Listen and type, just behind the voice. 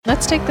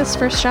Let's take this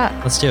first shot.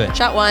 Let's do it.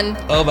 Shot 1.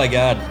 Oh my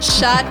God.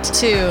 Shot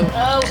 2.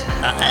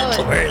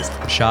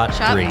 Shot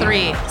Shot 3.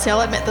 3. See,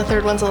 I'll admit the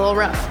third one's a little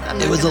rough.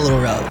 It was a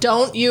little rough.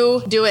 Don't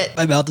you do it.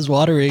 My mouth is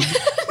watering.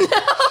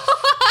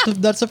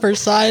 That's the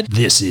first sign.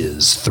 This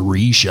is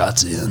 3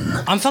 Shots In.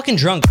 I'm fucking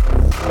drunk.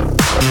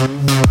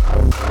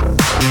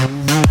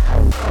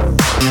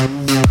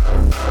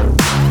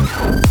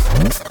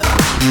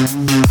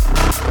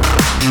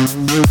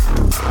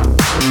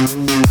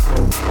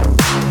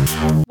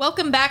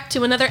 Welcome back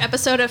to another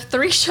episode of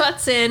 3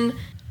 Shots In.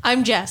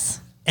 I'm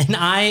Jess. And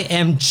I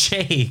am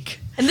Jake.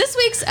 And this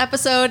week's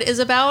episode is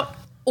about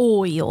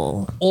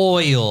oil.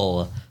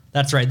 Oil.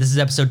 That's right. This is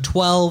episode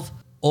 12,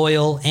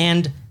 oil,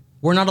 and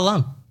we're not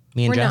alone.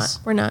 Me and Jess.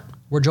 We're not.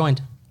 We're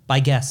joined by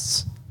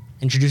guests.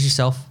 Introduce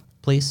yourself,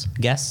 please.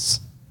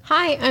 Guests.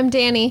 Hi, I'm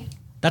Danny,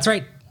 That's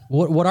right.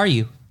 What are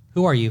you?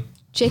 Who are you?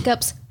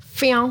 Jacob's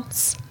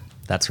fiance.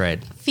 That's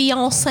right.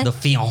 Fiance. The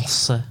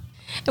fiance.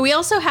 And we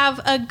also have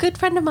a good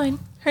friend of mine.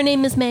 Her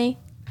name is May.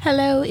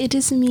 Hello, it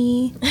is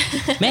me.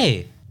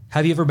 May,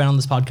 have you ever been on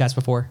this podcast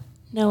before?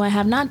 No, I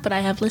have not, but I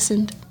have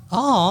listened.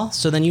 Oh,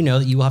 so then you know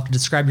that you will have to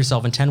describe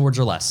yourself in 10 words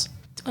or less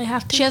Do I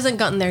have to? She hasn't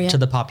gotten there yet. to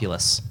the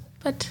populace.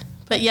 But,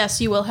 But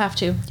yes, you will have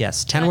to.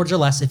 Yes, 10 words or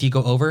less. If you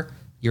go over,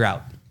 you're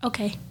out.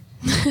 okay.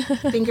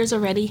 Fingers are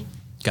ready.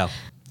 Go.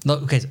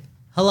 Look, okay.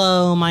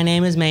 Hello, my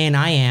name is May and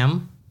I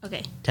am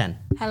Okay. 10.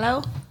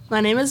 Hello, my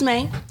name is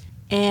May,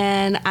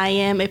 and I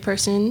am a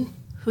person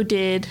who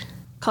did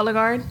color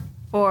guard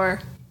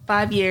for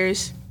 5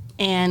 years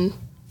and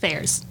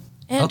fairs.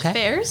 And Okay.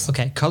 fairs.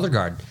 Okay, color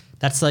guard.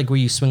 That's like where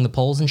you swing the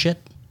poles and shit?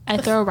 I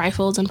throw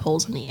rifles and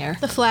poles in the air.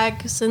 The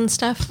flags and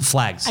stuff.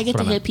 Flags. I get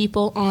that's to what hit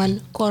people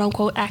on quote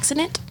unquote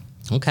accident.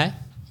 meant.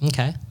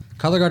 Okay.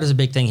 Color guard is a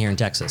big thing here in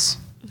Texas.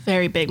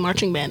 Very big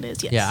marching band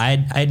is, yes. Yeah,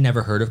 I'd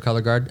never heard of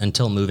color guard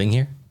until moving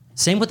here.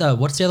 Same with,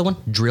 what's the other one?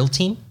 Drill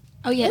team?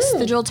 Oh, yes,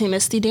 the drill team.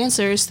 It's the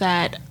dancers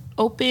that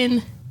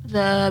open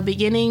the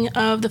beginning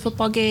of the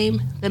football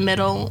game, the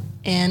middle,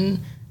 and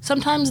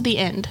sometimes the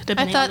end,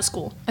 depending on the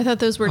school. I thought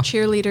those were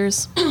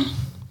cheerleaders.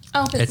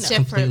 Oh, It's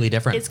completely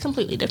different. It's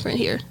completely different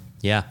here.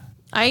 Yeah.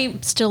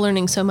 I'm still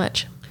learning so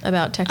much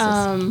about Texas.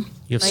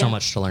 You have so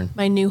much to learn.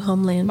 My new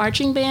homeland.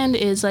 Marching band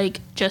is like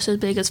just as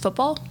big as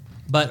football.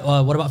 But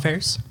what about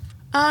fairs?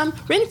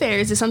 Ren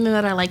fairs is something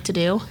that I like to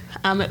do.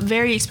 A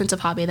very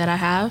expensive hobby that I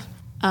have.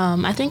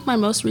 I think my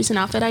most recent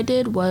outfit I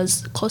did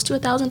was close to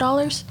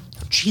 $1,000.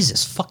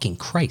 Jesus fucking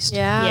Christ.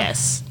 Yeah.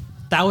 Yes.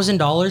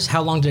 $1,000?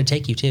 How long did it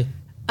take you to?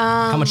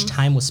 How much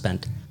time was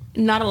spent?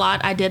 Not a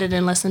lot. I did it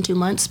in less than 2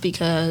 months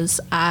because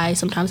I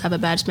sometimes have a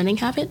bad spending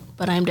habit,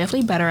 but I'm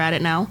definitely better at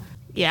it now.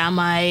 Yeah,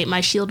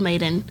 my shield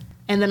maiden.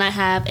 And then I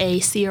have a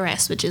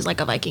CRS, which is like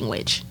a Viking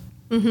witch.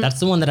 That's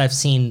the one that I've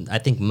seen, I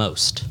think,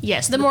 most.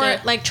 Yes, The more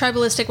like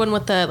tribalistic one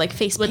with the like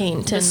face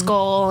paint the and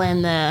skull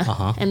and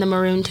the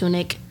maroon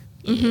tunic.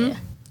 Yeah.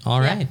 All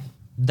right.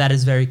 That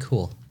is very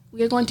cool.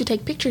 We are going to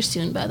take pictures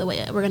soon, by the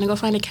way. We're going to go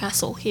find a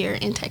castle here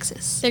in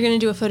Texas. they're gonna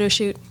do a photo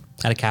shoot.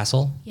 At a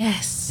castle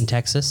Yes. in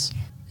Texas.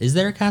 Is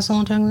there a castle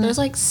in Texas? There's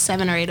like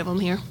 7 or 8 of them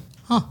here.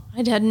 Huh.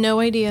 I had no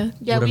idea.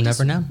 Yeah, Would have we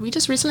never known. We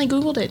just recently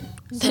Googled it.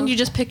 Then you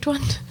just picked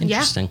one.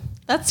 Interesting.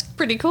 That's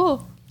pretty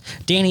cool.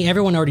 Danny,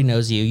 everyone already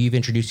knows you. You've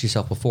introduced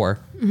yourself before.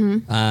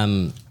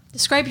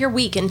 Describe your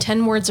week in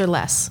 10 words or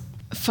less.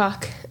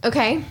 Fuck.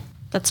 Okay.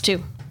 That's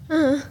 2.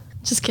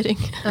 Just kidding.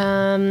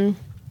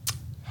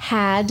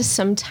 Had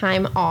some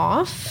time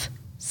off,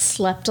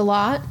 slept a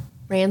lot,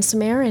 ran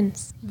some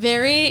errands.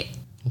 Very.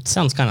 It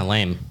sounds kind of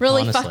lame.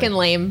 Really honestly. fucking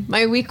lame.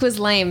 My week was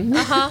lame.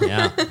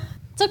 Yeah.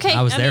 It's okay.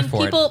 I was there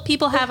for it.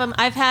 People have them.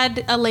 I've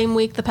had a lame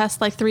week the past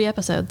like 3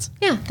 episodes.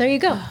 Yeah, there you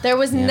go. There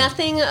was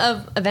nothing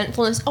of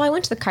eventfulness. Oh, I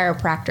went to the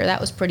chiropractor.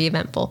 That was pretty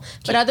eventful.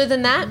 But other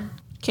than that,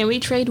 Can we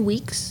trade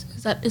weeks?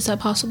 Is that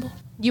possible?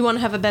 You want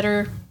to have a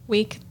better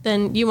week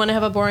than you want to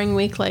have a boring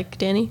week like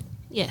Danny?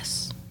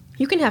 Yes.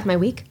 you can have my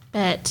week.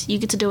 Bet you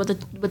get to do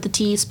with the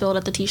tea spilled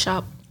at the tea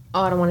shop.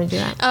 Oh, I don't want to do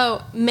that.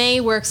 Oh, May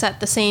works at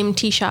the same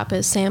tea shop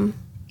as Sam.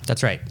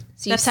 That's right.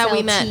 So you That's how we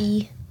sell met.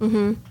 tea.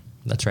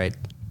 That's right.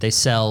 They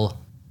sell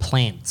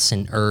plants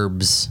and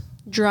herbs.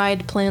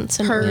 Dried plants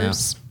and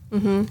Herbs.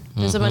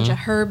 There's a bunch of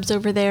herbs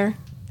over there.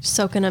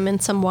 Soaking them in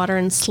some water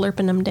and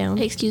slurping them down.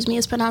 Excuse me,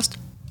 it's pronounced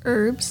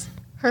herbs.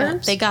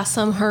 Herbs? They got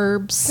some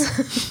herbs.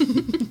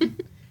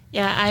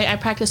 Yeah, I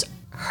practice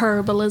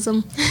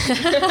herbalism.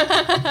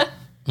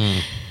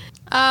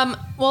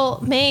 Well,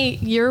 May,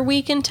 your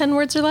week in 10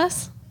 words or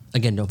less?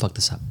 Again, don't fuck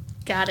this up.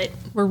 Got it.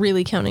 We're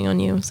really counting on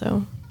you,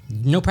 so.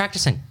 No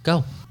practicing.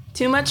 Go.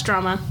 Too much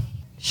drama.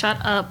 Shut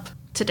up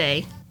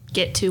today.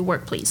 Get to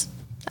work, please.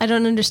 I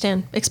don't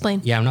understand.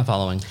 Explain. Yeah, I'm not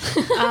following.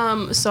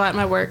 So at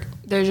my work,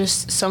 there's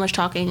just so much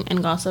talking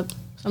and gossip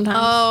sometimes.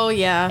 Oh,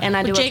 yeah. And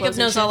I do a Jacob closing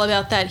knows shift. all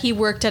about that. He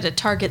worked at a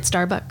Target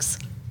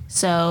Starbucks.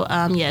 So,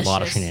 yes. A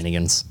lot of just-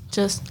 shenanigans.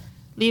 Just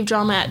leave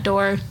drama at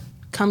door,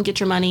 come get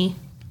your money,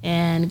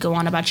 and go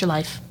on about your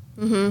life.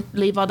 Mm-hmm.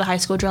 Leave all the high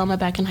school drama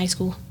back in high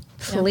school.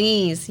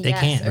 Please. They yes,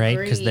 can't, right?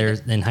 Because agreed.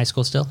 they're in high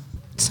school still?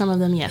 Some of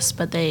them, yes,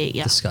 but they,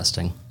 yeah.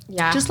 Disgusting.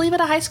 Yeah. Just leave it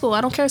at high school.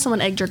 I don't care if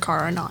someone egged your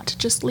car or not.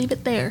 Just leave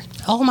it there.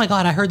 Oh my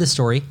God, I heard this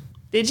story.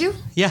 Did you?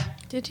 Yeah.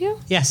 Did you?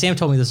 Yeah, Sam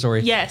told me the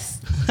story. Yes.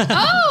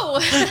 Oh!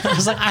 I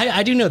was like,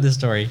 I do know this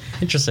story.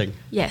 Interesting.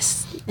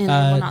 Yes. And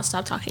I will not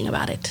stop talking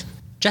about it.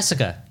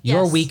 Jessica,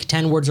 your Yes. week,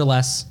 10 words or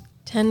less.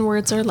 10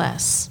 words or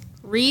less.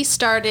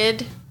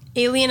 Restarted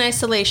Alien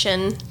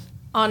Isolation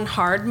on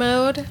hard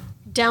mode.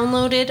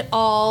 Downloaded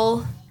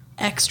all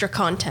extra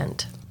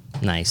content.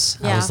 Nice.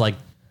 I Yeah. was like,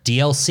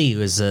 DLC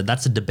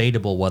that's a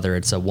debatable whether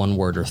it's a 1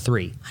 word or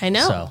 3. I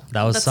know. So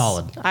that was That's-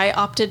 solid. I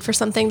opted for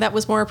something that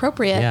was more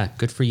appropriate. Yeah,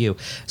 good for you.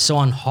 So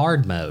on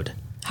hard mode,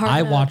 Hard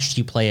I mode. watched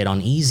you play it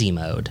on easy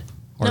mode.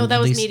 Or No, that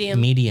at was least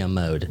medium. Medium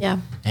mode. Yeah.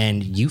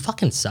 And you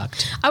fucking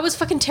sucked. I was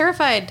fucking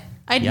terrified.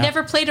 I'd Yeah.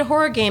 never played a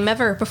horror game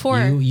ever before.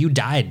 You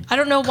died. I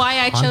don't know why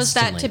I chose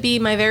that Constantly. to be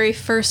my very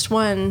first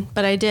one,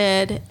 but I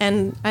did,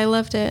 and I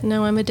loved it.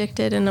 Now I'm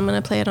addicted, and I'm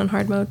going to play it on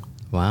hard mode.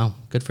 Wow,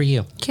 good for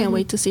you. Can't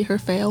wait to see her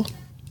fail.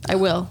 I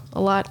will,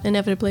 a lot,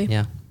 inevitably.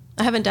 Yeah.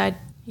 I haven't died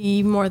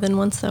more than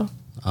once, though.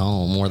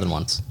 Oh, more than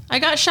once. I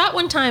got shot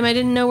one time. I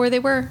didn't know where they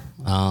were.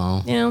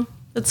 Oh, You know,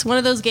 it's one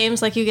of those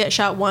games like you get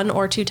shot 1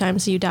 or 2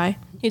 times, you die.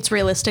 It's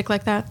realistic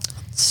like that.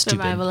 stupid.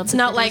 Survival of It's the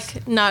not fittest.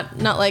 like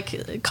not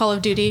like Call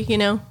of Duty, you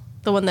know,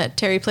 the one that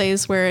Terry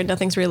plays where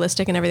nothing's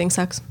realistic and everything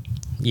sucks.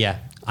 Yeah,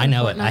 I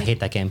know it. I Fortnite. hate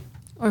that game.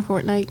 Or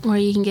Fortnite, where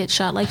you can get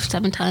shot like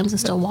 7 times and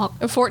still walk.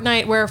 A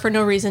Fortnite where for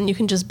no reason you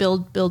can just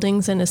build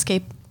buildings and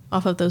escape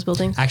off of those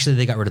buildings. Actually,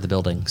 they got rid of the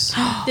buildings.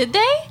 Did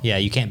they? Yeah,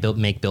 you can't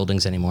make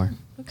buildings anymore.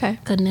 Okay.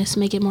 Goodness,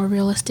 make it more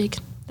realistic.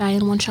 Die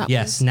in one shot.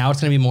 Yes, please. now it's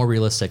going to be more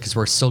realistic because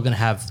we're still going to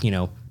have,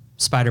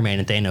 Spider-Man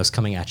and Thanos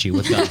coming at you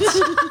with guns.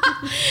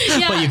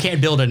 Yeah. But you can't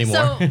build anymore.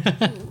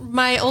 So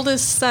my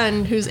oldest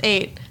son, who's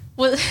 8,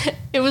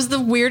 it was the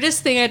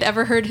weirdest thing I'd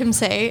ever heard him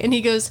say, and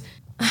he goes,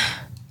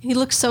 he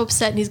looks so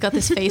upset, and he's got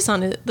this face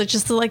on it,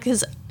 just like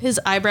his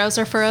eyebrows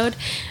are furrowed.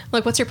 I'm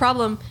like, what's your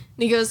problem?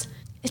 And he goes,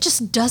 it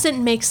just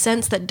doesn't make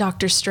sense that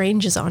Doctor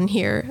Strange is on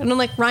here. And I'm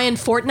like, Ryan,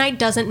 Fortnite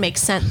doesn't make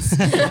sense.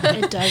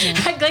 It doesn't.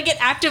 it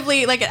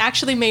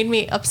actually made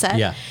me upset.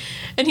 Yeah.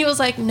 And he was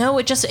like, no,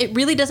 it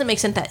really doesn't make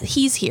sense that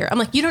he's here. I'm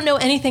like, you don't know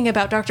anything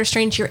about Doctor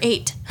Strange. You're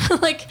 8.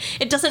 Like,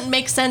 it doesn't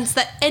make sense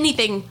that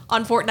anything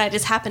on Fortnite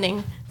is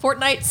happening.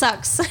 Fortnite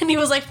sucks. And he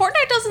was like,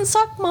 Fortnite doesn't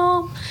suck,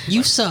 Mom.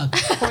 You suck.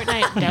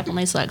 Fortnite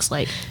definitely sucks.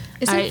 Like,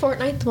 Isn't I,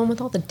 Fortnite the one with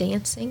all the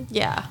dancing?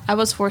 Yeah. I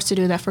was forced to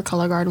do that for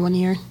Color Guard one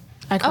year.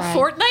 I A cried.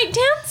 Fortnite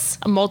dance?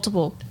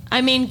 Multiple.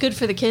 I mean, good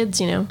for the kids,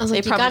 you know. I was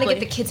like, you gotta get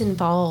the kids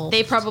involved.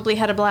 They probably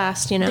had a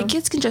blast, you know. The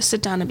kids can just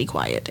sit down and be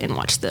quiet and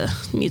watch the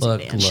music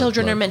Look, band. look.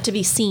 Children are meant to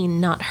be seen,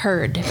 not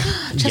heard.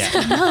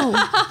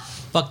 Yeah.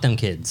 Fuck them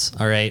kids,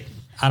 all right?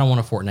 I don't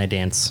want a Fortnite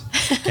dance,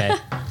 okay?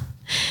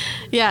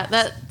 Yeah,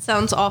 that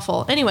sounds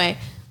awful. Anyway,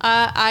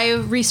 I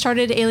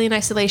restarted Alien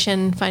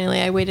Isolation. Finally,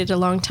 I waited a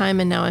long time,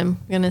 and now I'm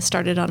going to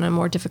start it on a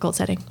more difficult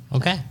setting.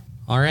 Okay,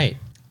 all right.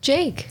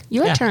 Jake,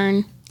 Your Yeah.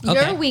 turn.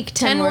 Okay. your week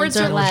 10 words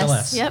or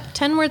less. Yep,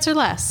 10 words or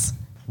less.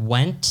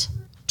 Went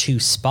to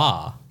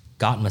spa,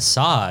 got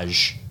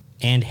massage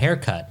and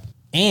haircut,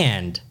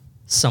 and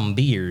some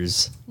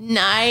beers.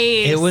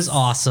 Nice. It was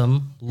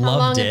awesome. How long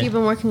Loved have it. you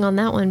been working on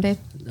that one, babe?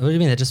 What do you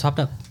mean? That just popped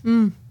up.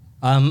 I'm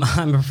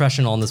a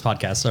professional on this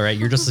podcast. All right,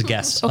 you're just a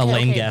guest, a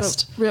lame but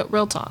guest.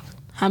 Real talk.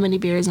 How many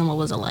beers and what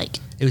was it like?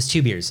 It was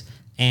 2 beers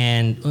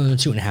and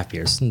 2.5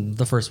 beers.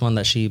 The first one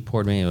that she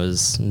poured me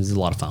was a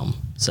lot of foam,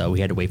 so we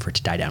had to wait for it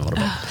to die down a little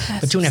bit.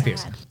 But 2.5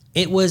 beers.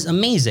 It was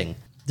amazing.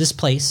 This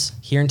place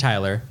here in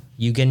Tyler,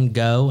 you can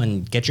go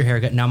and get your hair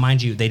cut. Now,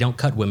 mind you, they don't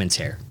cut women's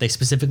hair. They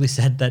specifically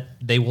said that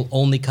they will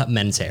only cut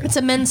men's hair. It's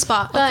a men's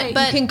spa. But,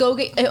 Okay, you can go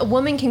get a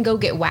woman can go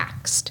get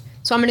waxed.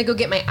 So I'm gonna go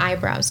get my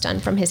eyebrows done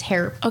from his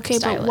hair. Okay,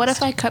 but what if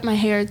stylist. I cut my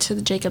hair to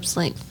the Jacob's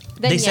length?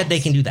 Then They said they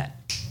yes. can do that.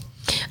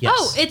 Yes.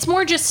 Oh, it's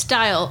more just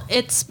style.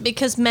 It's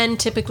because men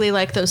typically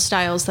like those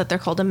styles that they're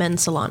called a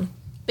men's salon.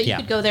 But you Yeah.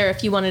 could go there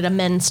if you wanted a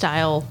men's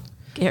style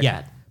haircut.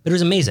 Yeah, but it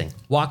was amazing.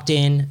 Walked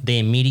in, they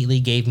immediately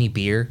gave me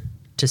beer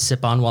to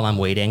sip on while I'm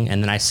waiting,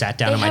 and then I sat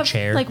down They in my have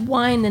chair. like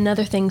wine and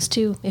other things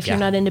too. If Yeah. you're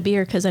not into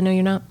beer, because I know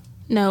you're not.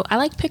 No, I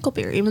like pickle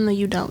beer, even though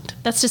you don't.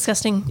 That's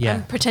disgusting. Yeah.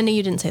 I'm pretending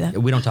you didn't say that.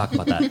 We don't talk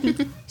about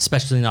that,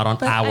 especially not on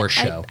But our I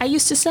show. I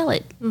used to sell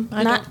it.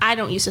 I I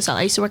don't used to sell it.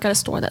 I used to work at a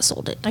store that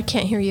sold it. I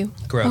can't hear you.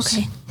 Gross.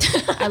 Okay.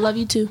 I love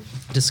you too.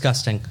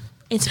 Disgusting.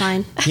 It's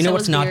fine. You know So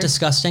what's is not beer.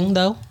 disgusting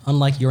though?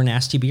 Unlike your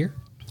nasty beer,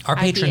 our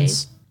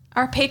patrons.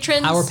 Our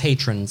patrons. Our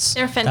patrons.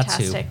 They're That's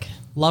who. fantastic.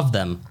 Love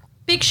them.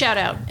 Big shout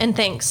out and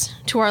thanks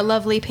to our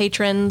lovely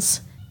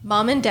patrons,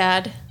 Mom and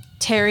Dad,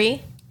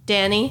 Terry,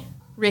 Danny,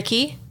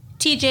 Ricky,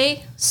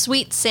 TJ,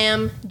 Sweet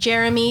Sam,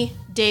 Jeremy,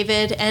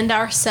 David, and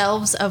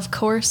ourselves, of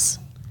course.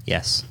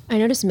 Yes. I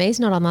noticed May's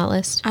not on that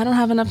list. I don't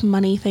have enough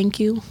money, thank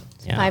you.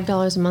 Yeah.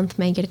 $5 a month,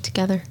 May, get it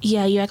together.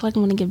 Yeah, you act like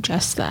I'm gonna give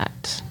Jess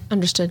that.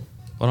 Understood.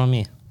 What on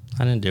me?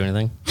 I didn't do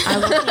anything.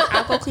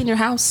 I'll go clean your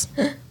house.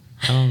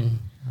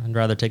 I'd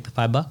rather take the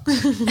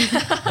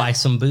 $5. Buy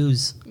some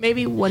booze.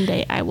 Maybe one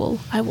day I will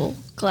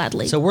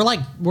gladly. So we're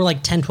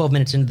like 10, 12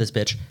 minutes into this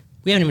bitch.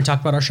 We haven't even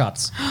talked about our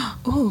shots.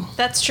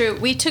 That's true.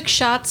 We took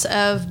shots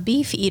of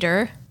Beef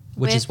Eater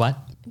Which is what?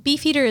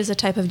 Beefeater is a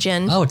type of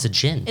gin. Oh, it's a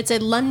gin. It's a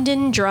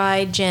London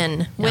dry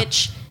gin,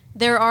 which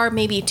there are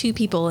maybe 2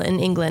 people in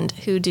England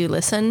who do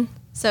listen.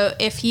 So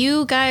if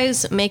you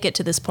guys make it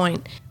to this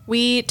point,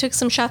 we took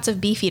some shots of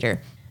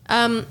Beefeater.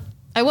 I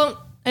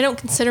don't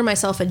consider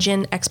myself a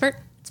gin expert.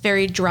 It's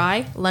very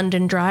dry,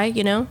 London dry,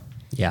 you know?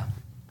 Yeah.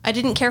 I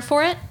didn't care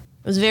for it.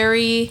 It was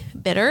very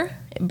bitter.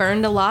 It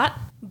burned a lot,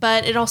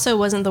 but it also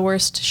wasn't the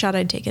worst shot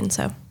I'd taken,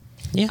 so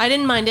Yeah. I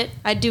didn't mind it.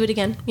 I'd do it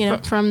again, you know?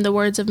 From the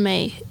words of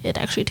May, it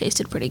actually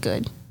tasted pretty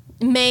good.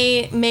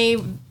 May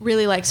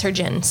really likes her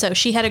gin, so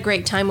she had a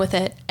great time with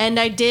it, and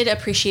I did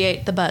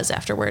appreciate the buzz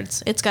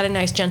afterwards. It's got a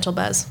nice gentle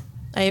buzz.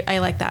 I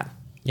like that.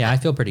 Yeah, I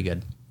feel pretty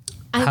good.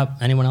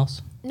 Anyone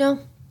else? No,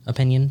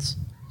 Opinions?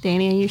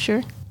 Danny, are you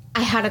sure?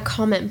 I had a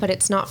comment, but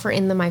it's not for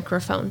in the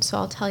microphone, so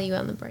I'll tell you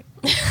on the break.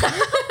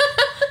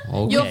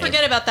 Okay. You'll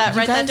forget about that.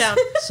 Write that down.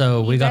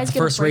 So we got guys the get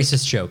a first break.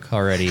 racist joke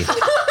already.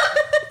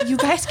 You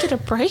guys get a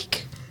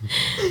break?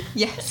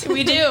 Yes.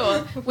 We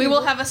do. We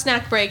will have a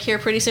snack break here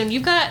pretty soon.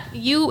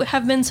 You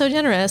have been so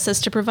generous as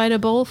to provide a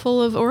bowl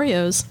full of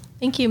Oreos.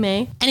 Thank you,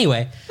 May.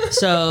 Anyway,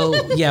 so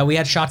yeah, we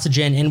had shots of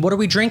gin. And what are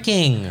we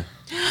drinking?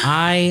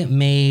 I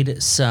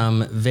made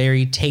some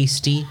very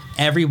tasty.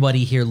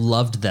 Everybody here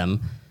loved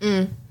them.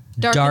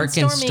 Dark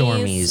and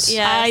Stormies.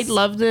 Yes. I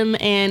love them,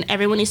 and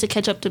everyone needs to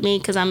catch up to me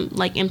because I'm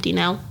like empty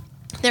now.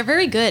 They're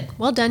very good.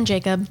 Well done,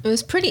 Jacob. It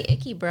was pretty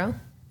icky, bro.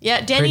 Yeah,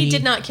 Danny Pretty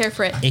did not care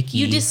for it. icky,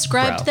 You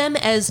described bro. them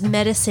as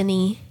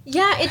medicine-y.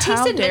 Yeah, it How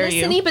tasted dare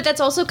you. medicine-y, but that's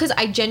also because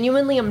I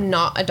genuinely am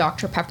not a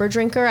Dr. Pepper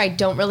drinker. I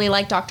don't really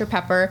like Dr.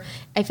 Pepper.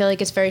 I feel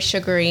like it's very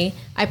sugary.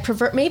 I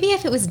prefer, maybe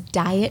if it was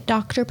Diet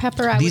Dr.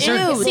 Pepper, I These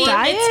would are- like it. Ew,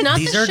 Diet? It's not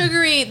These the are-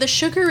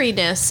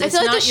 sugariness. I It's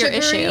feel like not the your sugary-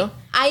 issue.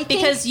 I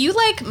think Because you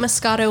like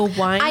Moscato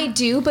wine. I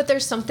do, but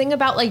there's something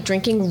about like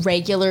drinking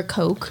regular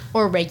Coke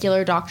or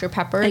regular Dr.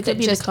 Pepper It that could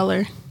be just the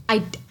color.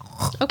 I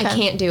Okay.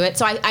 can't do it.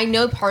 So I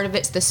know part of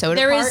it's the soda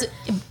There part. is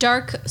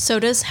dark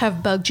sodas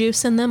have bug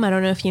juice in them. I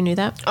don't know if you knew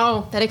that.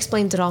 Oh, that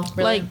explains it all.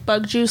 Really. Like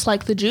bug juice,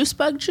 like the juice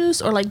bug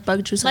juice, or like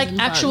bug juice? Like as in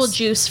actual bugs?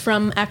 juice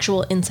from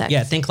actual insects.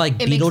 Yeah, think like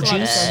It makes a lot of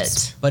Beetlejuice,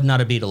 sense. but not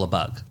a beetle, a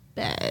bug.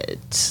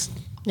 Bet.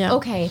 Yeah.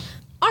 Okay.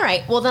 All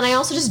right. Well, then I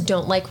also just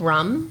don't like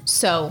rum,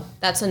 so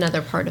that's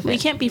another part of it. We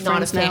can't be Not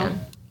friends a fan. now.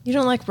 You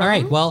don't like rum? All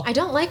right, well, I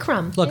don't like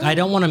rum. look, I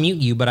don't want to mute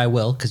you, but I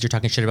will because you're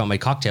talking shit about my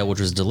cocktail,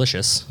 which was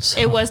delicious. So.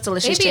 It was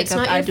delicious, Maybe it's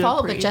Jacob. not I your do fault,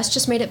 agree. but Jess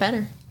just made it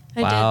better.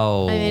 I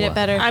Wow. did. I made it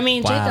better. I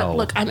mean, Wow. Jacob,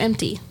 look, I'm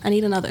empty. I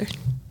need another.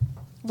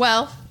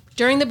 Well,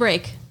 during the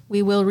break,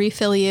 we will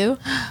refill you.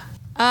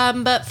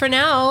 But for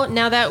now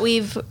that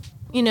we've,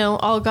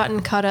 all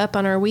gotten caught up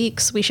on our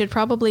weeks, we should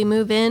probably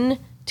move in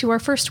to our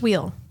first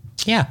wheel.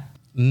 Yeah.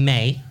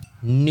 May,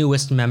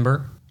 newest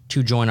member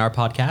to join our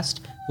podcast.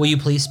 Will you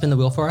please spin the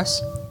wheel for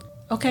us?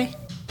 Okay.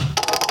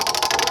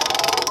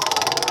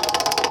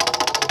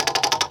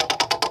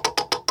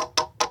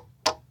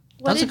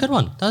 That was a good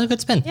one. That was a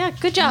good spin. Yeah,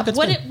 good job. Good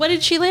What spin. what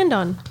did she land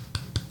on?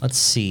 Let's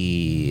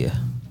see.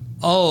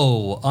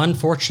 Oh,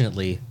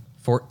 unfortunately,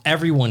 for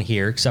everyone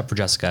here except for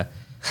Jessica,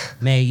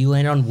 May, you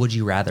landed on Would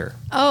You Rather.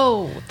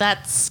 Oh,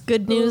 that's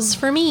good news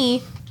for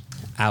me.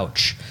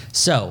 Ouch.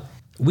 So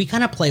we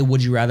kind of play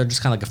Would You Rather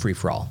just kind of like a free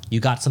for all. You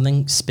got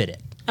something, spit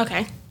it.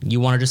 Okay. You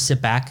want to just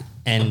sit back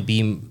and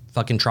be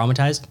fucking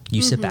traumatized?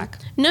 You sit back.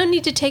 No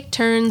need to take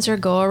turns or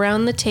go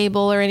around the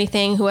table or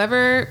anything.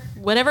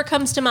 Whatever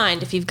comes to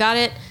mind. If you've got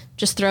it,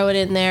 just throw it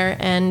in there,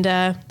 and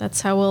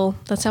that's how we'll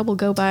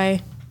go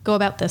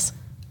about this.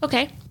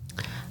 Okay.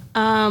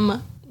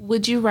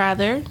 Would you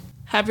rather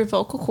have your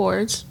vocal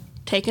cords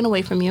taken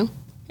away from you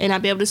and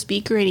not be able to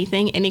speak or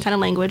anything, any kind of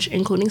language,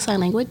 including sign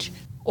language?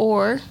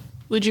 Or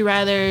would you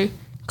rather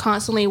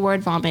constantly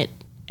word vomit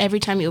every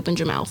time you opened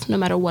your mouth, no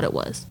matter what it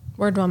was?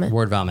 Word vomit.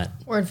 Word vomit.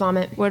 Word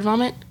vomit. Word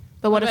vomit?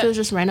 But what if about- it was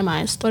just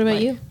randomized? What about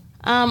Like, you?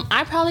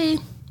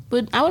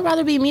 I would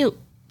rather be mute.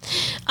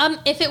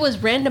 If it was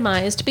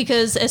randomized,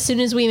 because as soon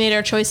as we made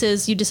our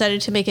choices, you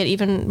decided to make it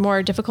even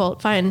more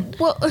difficult. Fine.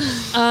 Well,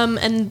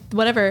 And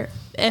whatever.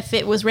 If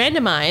it was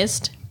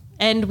randomized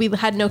and we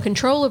had no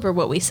control over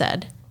what we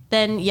said,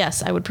 then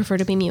yes, I would prefer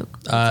to be mute.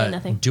 I'd say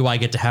nothing. Do I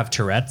get to have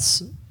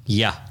Tourette's?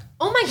 Yeah.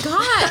 Oh my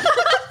god.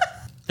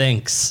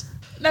 Thanks.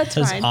 that's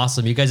That's fine.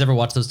 awesome. You guys ever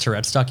watch those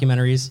Tourette's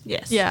documentaries?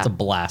 Yes. Yeah. It's a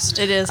blast.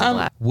 It is a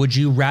lot. Would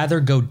you rather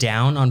go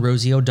down on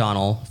Rosie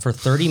O'Donnell for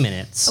 30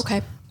 minutes?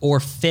 Okay. Or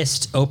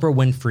fist Oprah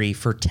Winfrey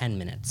for 10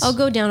 minutes? I'll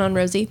go down on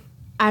Rosie.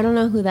 I don't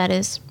know who that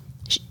is.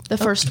 The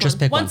first Just one.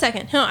 pick one. 1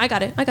 second. No, I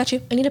got it. I got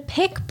you. I need a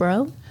pick,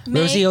 bro.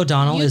 Rosie May,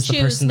 O'Donnell you is the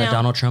choose person that now.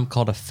 Donald Trump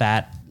called a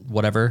fat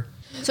whatever.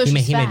 So he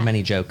she's made fat.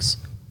 many jokes.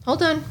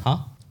 Hold on. Huh?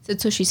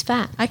 So she's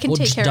fat. I can Well,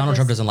 take just care Donald of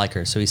Trump this. doesn't like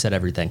her, so he said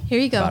everything. Here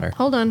you go. About her.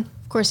 Hold on.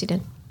 Of course he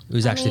did. It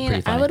was actually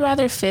pretty funny. I would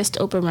rather fist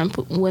Oprah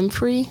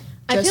Winfrey.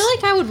 I feel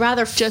like I would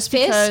rather just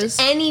fist because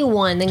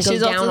anyone than go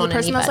she's down also the on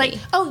person anybody.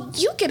 that's like, oh,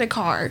 you get a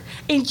car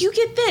and you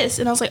get this,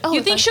 and I was like, oh, You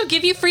if think I- she'll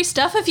give you free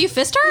stuff if you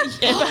fist her?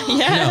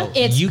 yeah. No,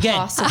 It's you get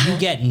possible.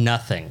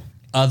 nothing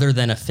other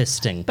than a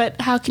fisting. But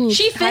how can you?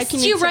 She how fists can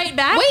you say- right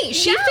back? Wait,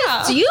 she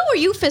fists you or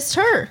you fist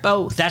her?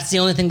 Both. That's the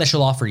only thing that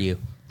she'll offer you.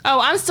 Oh,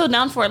 I'm still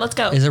down for it. Let's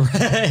go. Is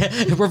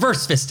it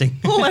reverse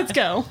fisting? Let's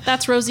go.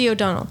 That's Rosie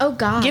O'Donnell. Oh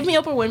God. Give me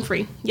Oprah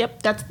Winfrey.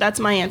 Yep, that's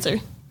my answer.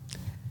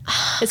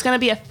 It's gonna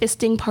be a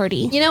fisting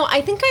party. You know,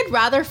 I think I'd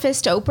rather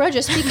fist Oprah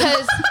just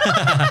because.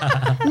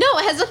 No,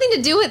 it has nothing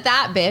to do with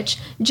that bitch.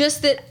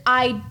 Just that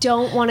I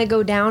don't want to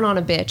go down on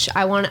a bitch.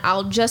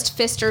 I'll just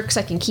fist her because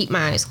I can keep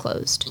my eyes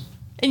closed.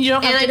 And you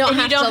don't have, And I don't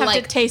have to, to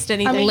like, taste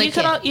anything. I mean, lick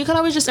you could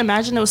always just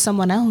imagine it was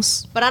someone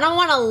else. But I don't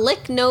want to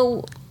lick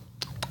no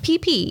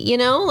pee-pee, you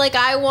know? Like,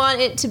 I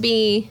want it to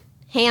be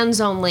hands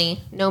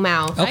only, no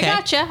mouth. Okay.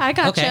 I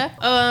gotcha.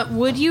 Okay.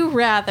 Would you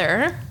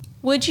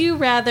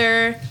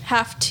rather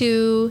have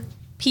to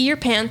pee your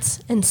pants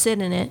and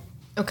sit in it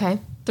Okay.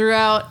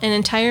 throughout an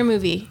entire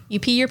movie? You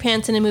pee your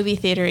pants in a movie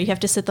theater. You have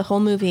to sit the whole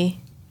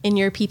movie in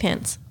your pee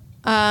pants.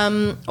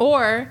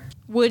 Or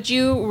would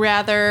you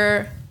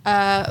rather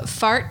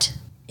fart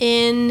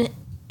in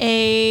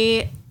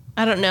I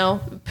don't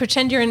know,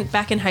 pretend you're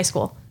back in high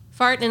school.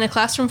 Fart in a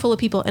classroom full of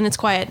people and it's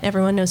quiet.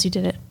 Everyone knows you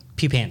did it.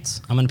 Pee pants.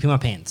 I'm gonna pee my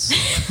pants.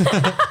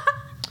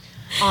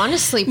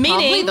 Honestly, probably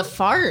Meaning- the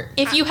fart.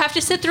 If you have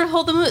to sit through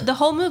the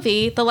whole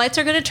movie, the lights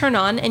are going to turn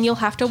on and you'll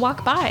have to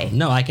walk by.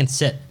 No, I can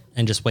sit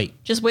and just wait.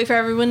 Just wait for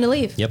everyone to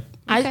leave. Yep.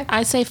 Okay.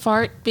 I say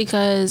fart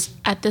because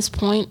at this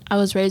point I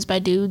was raised by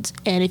dudes,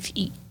 and if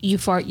you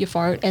fart,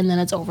 and then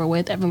it's over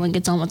with. Everyone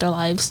gets on with their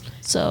lives.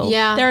 So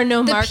Yeah. There are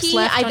no The marks pee,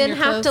 left I on then your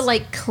have to clothes?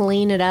 like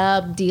clean it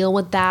up, deal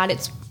with that.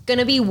 It's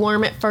gonna be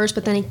warm at first,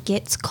 but then it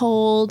gets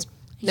cold.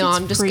 No, gets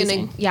I'm just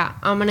freezing.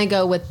 I'm gonna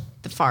go with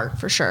the fart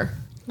for sure.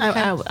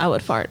 I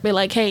would fart. Be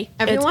like, hey,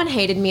 Everyone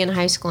hated me in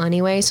high school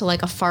anyway, so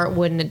like a fart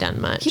wouldn't have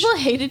done much. People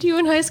hated you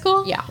in high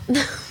school? Yeah.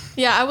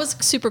 Yeah, I was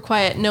super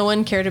quiet. No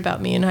one cared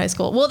about me in high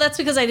school. Well, that's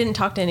because I didn't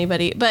talk to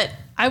anybody, but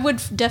I would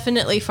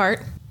definitely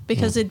fart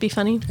because it'd be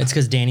funny. It's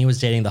because Danny was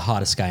dating the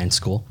hottest guy in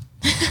school.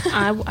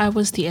 I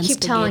was the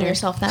instigator. Keep telling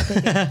yourself that,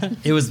 baby.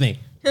 It was me.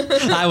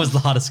 I was the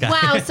hottest guy.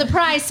 Wow,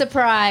 surprise,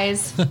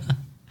 surprise.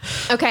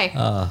 Okay.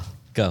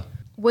 Go.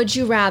 Would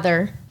you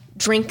rather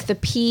drink the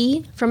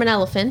pee from an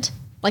elephant,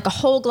 like a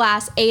whole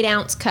glass,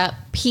 8-ounce cup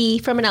pee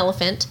from an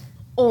elephant,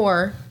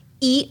 or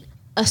eat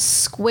a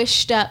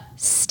squished up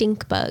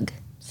stink bug?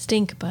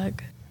 Stink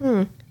bug.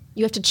 You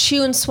have to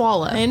chew and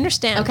swallow. I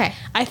understand. Okay.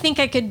 I think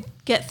I could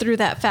get through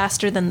that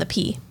faster than the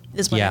pee,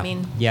 is what Yeah. I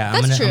mean. Yeah.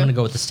 That's I'm true. gonna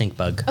go with the stink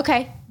bug.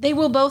 Okay. They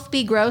will both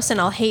be gross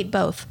and I'll hate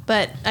both,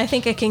 but I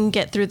think I can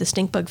get through the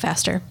stink bug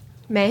faster.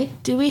 May?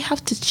 Do we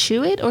have to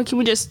chew it, or can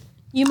we just?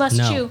 You must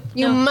No. chew.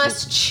 You No.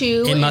 must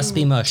chew. It must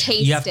be mush. Taste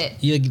you have, it.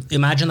 You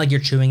imagine like you're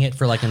chewing it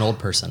for like an old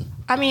person.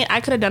 I mean,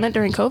 I could have done it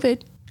during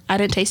COVID. I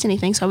didn't taste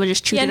anything, so I would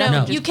just chew Yeah, it no,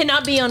 up. No. you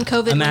cannot be on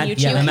COVID when you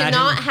chew. yeah, You imagine-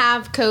 cannot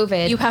have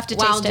COVID. You have to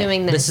while taste it.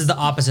 doing this. This is the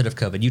opposite of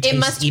COVID. You It taste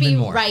must even be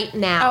more. right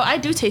now. Oh, I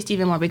do taste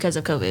even more because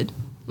of COVID.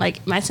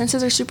 Like my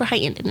senses are super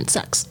heightened, and it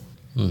sucks.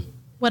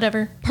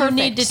 Whatever. Perfect.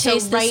 You need to So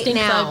taste the right stink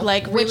now, bug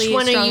like really which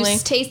one strongly. are you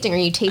tasting? Are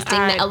you tasting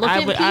the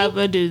elephant I pee?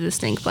 would do the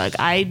stink bug.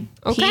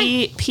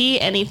 Okay. Pee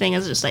anything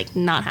is just like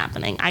not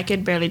happening. I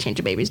could barely change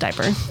a baby's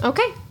diaper.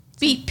 Okay.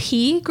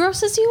 Pee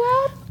grosses you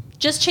out?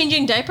 Just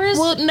changing diapers?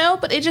 Well, no,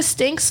 but it just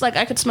stinks. Like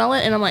I could smell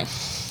it, and I'm like,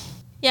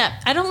 yeah,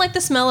 I don't like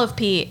the smell of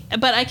pee,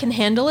 but I can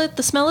handle it.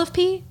 The smell of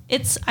pee.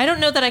 I don't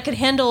know that I could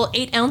handle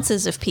 8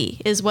 ounces of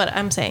pee. Is what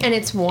I'm saying. And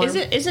it's warm.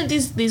 isn't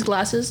these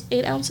glasses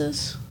 8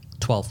 ounces?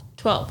 12.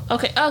 12.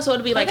 Okay. Oh, so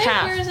it'd be like Okay,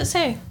 half. Where does it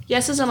say?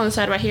 Yes, it's on the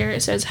side right here.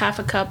 It says half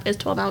a cup is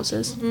 12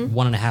 ounces.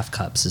 1.5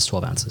 cups is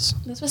 12 ounces.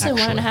 That's what I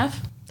said. 1.5.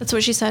 That's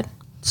what she said.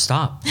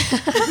 Stop.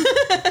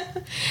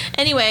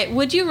 Anyway,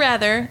 would you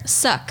rather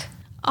suck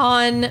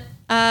on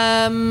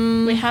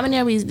Wait, how many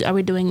are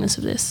we doing this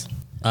of this?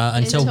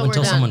 Until we're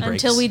Until done. someone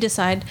breaks. until we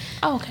decide?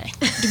 Oh, okay.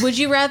 Would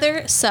you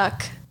rather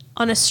suck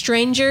on a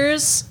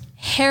stranger's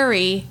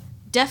hairy,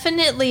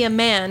 definitely a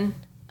man,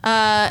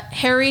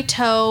 hairy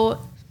toe,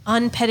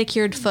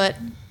 unpedicured foot,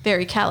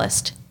 very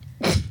calloused?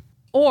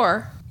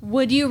 Or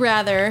would you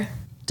rather,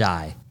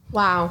 die.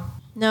 Wow.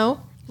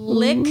 no,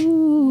 lick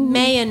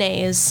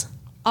mayonnaise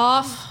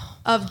off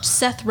of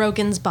Seth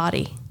Rogen's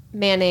body?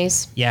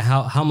 Mayonnaise. Yeah,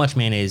 how much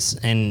mayonnaise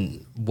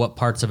and what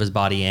parts of his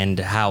body and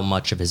how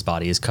much of his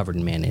body is covered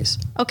in mayonnaise?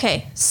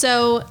 Okay,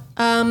 so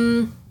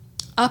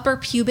upper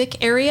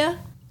pubic area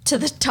to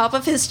the top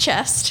of his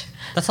chest.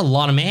 That's a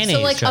lot of mayonnaise.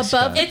 So like Jessica.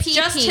 above the It's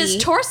just his PP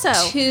torso.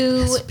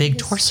 To Big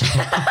torso.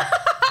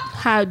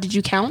 How did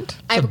you count?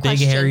 I have a a big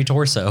question. hairy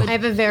torso. I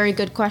have a very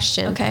good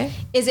question. Okay.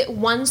 Is it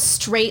one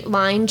straight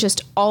line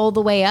just all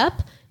the way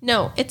up?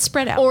 No, it's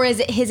spread out. Or is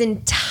it his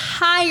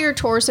entire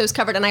torso is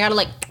covered and I gotta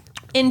like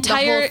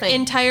entire whole thing.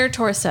 entire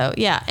torso,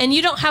 yeah. And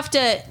you don't have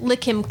to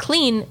lick him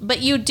clean,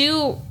 but you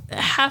do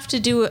have to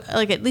do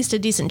like at least a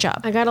decent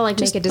job. I gotta like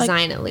make a Like,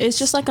 design at least. It's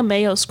just like a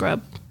mayo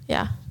scrub.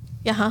 Yeah.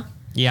 Yeah, huh?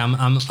 Yeah,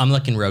 I'm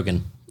looking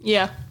Rogan.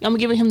 Yeah, I'm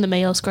giving him the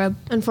mayo scrub.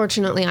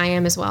 Unfortunately I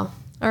am as well.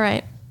 All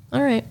right.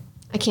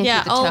 I can't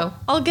Yeah, do the toe.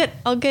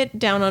 I'll get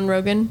down on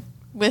Rogan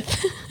with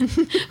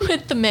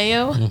with the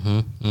mayo.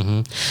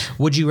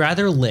 Would you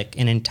rather lick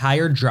an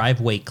entire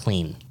driveway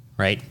clean,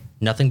 right?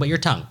 Nothing but your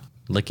tongue.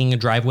 licking a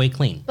driveway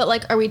clean. But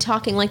like, are we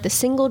talking like the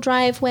single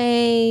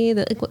driveway?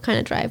 Like, what kind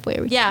of driveway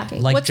are we Yeah.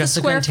 talking? Like What's the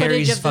Jessica square and footage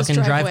Terry's of this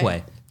fucking driveway?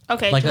 driveway.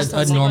 Okay, Like just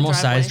a single normal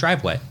sized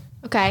driveway.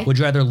 Okay. Would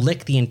you rather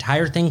lick the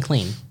entire thing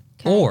clean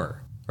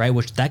or, right,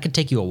 which that could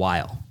take you a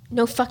while,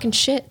 No fucking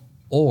shit.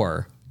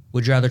 or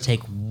would you rather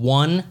take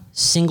one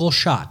single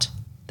shot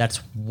that's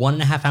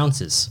 1.5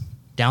 ounces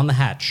down the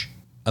hatch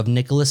of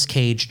Nicolas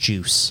Cage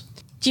juice?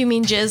 Do you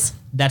mean jizz?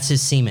 That's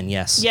his semen,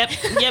 yes. Yep.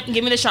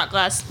 Give me the shot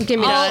glass. Give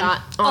me the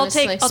shot.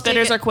 Honestly.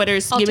 Spitters or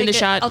quitters. Give me the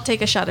shot. I'll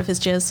take a shot of his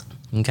jizz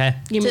Okay.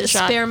 Give me to the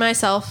shot. spare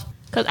myself.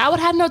 Because I would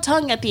have no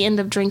tongue at the end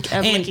of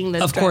licking And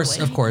this of course,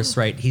 driveway.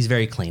 right, he's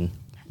very clean.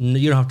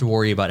 You don't have to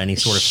worry about any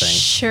sort of thing.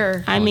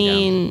 Sure. I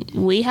mean,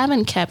 we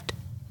haven't kept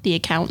the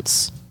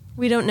accounts.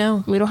 We don't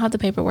know. We don't have the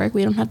paperwork.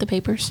 We don't have the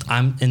papers.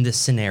 I'm in this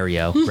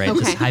scenario, right?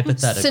 This Okay.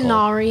 hypothetical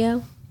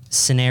Scenario.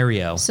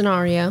 scenario.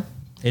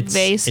 It's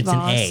Vase an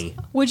vase. A.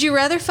 Would you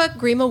rather fuck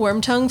Grima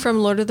Wormtongue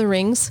from Lord of the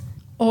Rings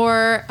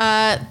or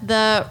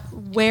the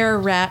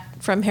were-rat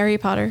from Harry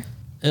Potter?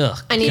 Ugh.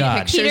 I need a God.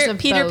 picture. Pictures of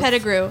Peter both.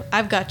 Pettigrew.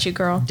 I've got you,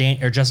 girl.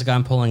 Jessica,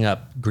 I'm pulling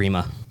up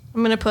Grima.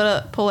 I'm gonna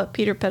pull up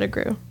Peter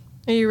Pettigrew.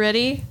 Are you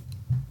ready?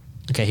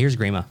 Okay, here's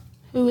Grima.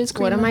 Who is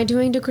What am I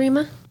doing to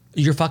Grima?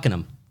 You're fucking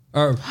him.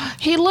 Or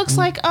He looks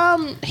like he Rather-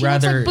 looks like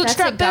That's a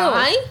Bootstrap Bill.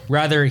 guy?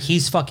 rather,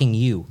 he's fucking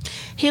you.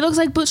 He looks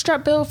like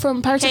Bootstrap Bill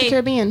from Pirates of the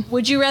Caribbean.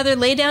 Would you rather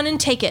lay down and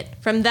take it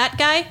from that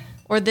guy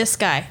or this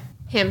guy?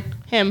 Him.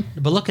 Him.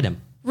 But look at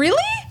him.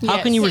 Really? How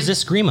Yes. can you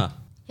resist Grima?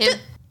 Him.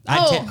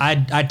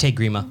 I'd take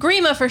Grima.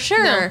 Grima for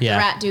sure. No, Yeah.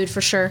 rat dude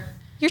for sure.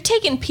 You're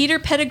taking Peter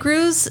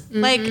Pettigrew's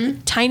like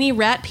tiny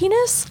rat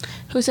penis?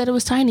 Who said it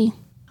was tiny?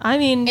 I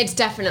mean, It's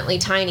definitely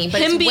tiny, but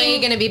Him it's way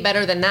being- going to be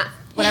better than that.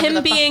 Whatever him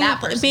the fuck being that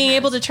person being has.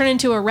 able to turn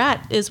into a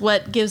rat is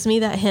what gives me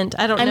that hint.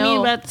 I don't I know.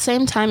 mean, but at the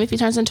same time, if he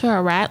turns into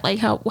a rat, like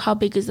how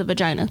big is the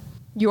vagina?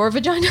 Your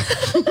vagina?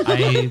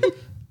 I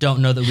don't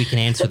know that we can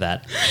answer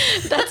that.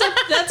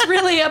 That's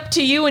really up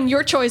to you and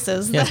your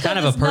choices. Yeah, it's kind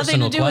of a That has nothing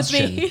to personal do with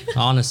question, me.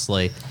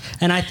 honestly.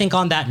 And I think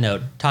on that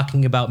note,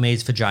 talking about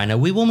May's vagina,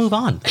 we will move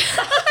on.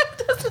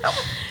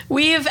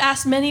 We have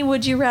asked many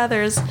would you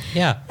rathers.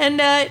 Yeah, And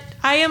I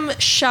am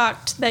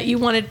shocked that you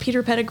wanted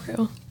Peter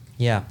Pettigrew.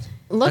 yeah.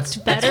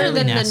 Looked That's better really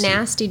than nasty. the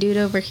nasty dude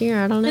over here.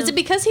 I don't know. Is it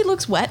because he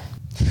looks wet?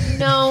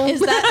 No. Is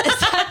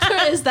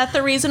that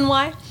the reason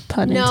why?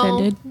 Pun no,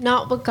 intended.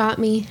 not what got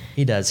me.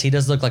 He does. He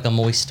does look like a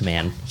moist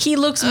man. He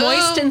looks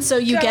moist, and so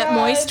you get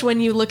moist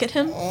when you look at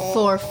him.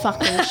 For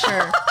fucking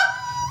sure.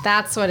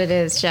 That's what it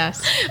is,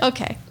 Jess.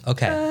 Okay.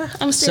 Okay.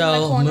 I'm staying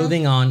in my So corner.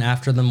 moving on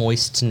after the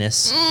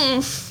moistness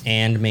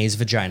and May's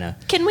vagina.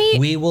 Can we?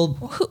 We will.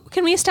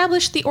 Can we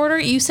establish the order?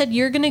 You said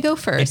you're gonna go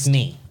first. It's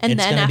me. And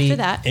It's then gonna after be,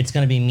 that, it's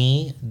going to be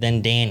me,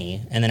 then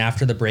Danny, and then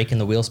after the break and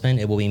the wheel spin,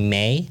 it will be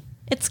May.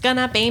 it's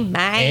gonna be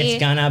my. It's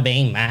gonna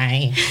be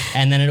May,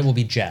 and then it will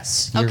be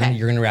Jess. Okay.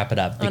 You're gonna wrap it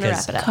up gonna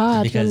wrap it up. God,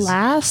 you're because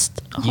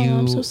last. Oh,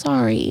 I'm so you-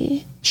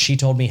 sorry. she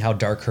told me how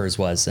dark hers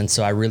was, and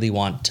so I really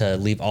want to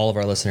leave all of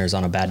our listeners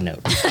on a bad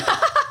note.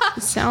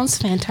 It sounds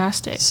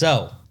fantastic.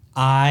 So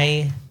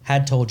I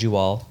had told you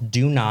all,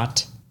 do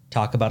not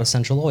talk about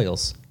essential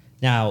oils.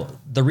 Now,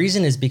 the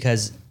reason is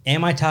because,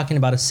 am I talking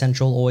about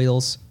essential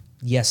oils?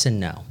 Yes and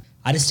no.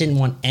 I just didn't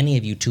want any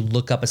of you to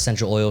look up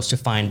essential oils to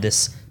find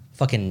this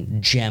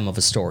fucking gem of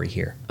a story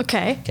here.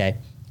 Okay. Okay.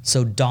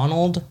 So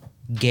Donald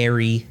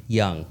Gary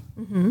Young,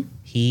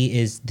 he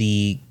is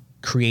the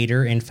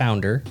creator and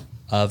founder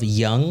of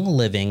Young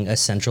Living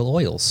Essential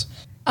Oils.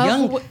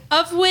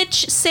 Of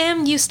which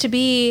Sam used to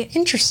be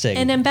Interesting.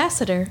 an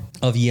ambassador.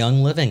 Of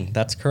Young Living.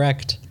 That's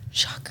correct.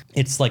 Shock.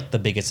 It's like the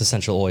biggest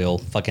essential oil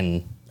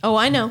fucking Oh,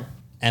 I know.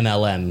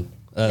 MLM,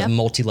 Yep.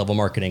 multi-level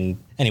marketing.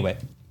 Anyway,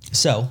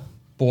 so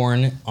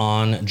born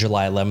on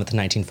July 11th,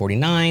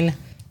 1949,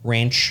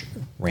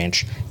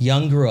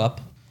 Young grew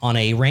up on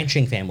a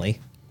ranching family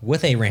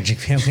with a ranching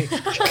family.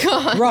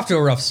 We're off to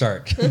a rough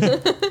start.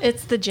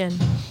 It's the gin.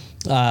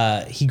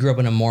 He grew up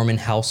in a Mormon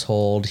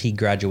household. He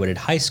graduated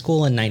high school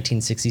in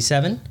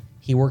 1967.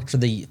 He worked for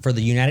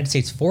the United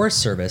States Forest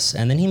Service,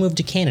 and then he moved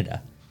to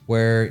Canada,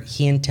 where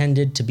he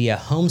intended to be a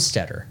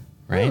homesteader.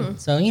 Right.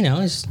 So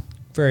he's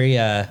very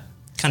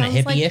kind of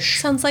hippie-ish.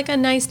 Sounds like a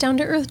nice, down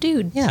to earth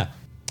dude. Yeah.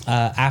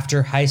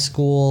 After high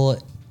school,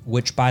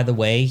 which, by the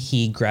way,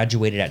 he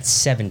graduated at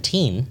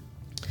 17,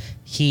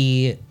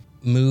 he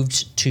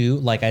moved to,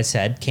 like I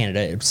said,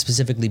 Canada,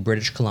 specifically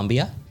British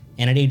Columbia.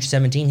 And at age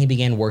 17, he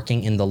began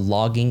working in the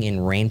logging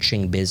and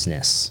ranching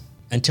business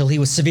until he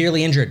was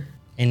severely injured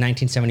in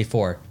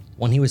 1974.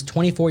 When he was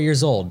 24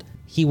 years old,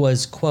 he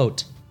was,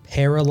 quote,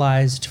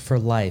 paralyzed for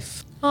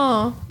life.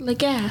 Oh, The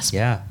gas.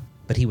 Yeah,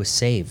 but he was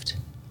saved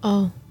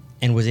Oh.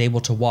 and was able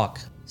to walk.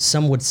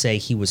 Some would say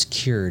he was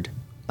cured.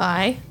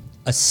 bye.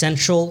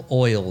 Essential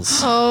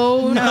oils.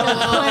 Oh no.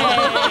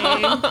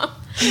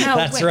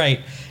 That's right.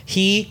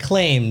 He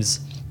claims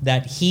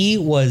that he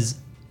was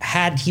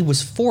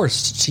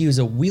forced to use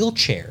a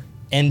wheelchair,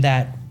 and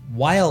that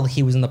while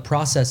he was in the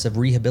process of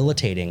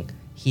rehabilitating,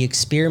 he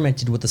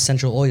experimented with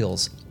essential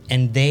oils,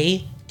 and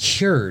they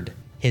cured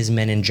his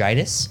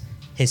meningitis,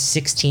 his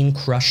 16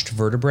 crushed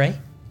vertebrae,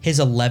 his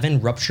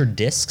 11 ruptured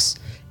discs,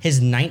 his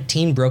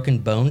 19 broken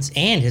bones,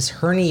 and his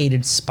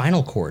herniated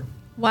spinal cord.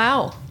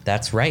 Wow.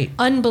 That's right.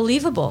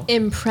 Unbelievable.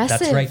 Impressive.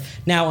 That's right.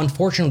 Now,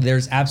 unfortunately,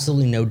 there's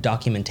absolutely no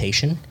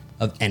documentation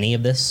of any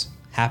of this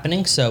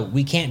happening, so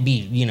we can't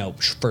be,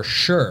 for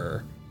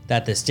sure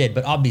that this did,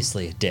 but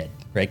obviously it did,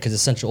 right? Because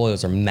essential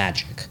oils are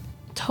magic.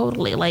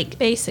 Totally. Like,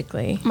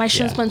 Basically. my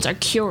shin Yeah. splints are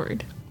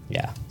cured.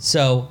 Yeah.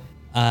 So,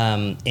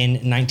 in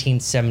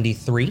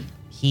 1973,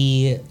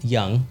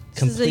 Young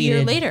completed. This is a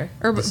year later,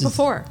 or This is-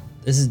 before.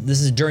 This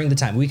is during the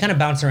time. We kind of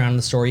bounce around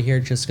the story here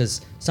just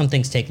because some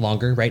things take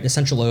longer, right?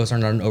 Essential oils are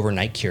not an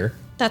overnight cure,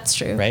 That's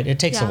true. right? It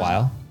takes a Yeah.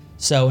 while.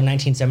 So in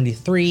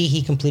 1973,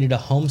 he completed a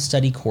home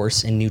study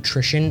course in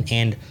nutrition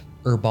and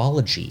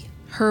herbology.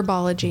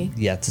 Herbology.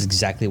 Yeah, that's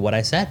exactly what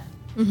I said.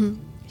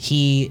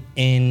 He,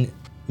 in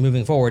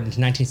moving forward into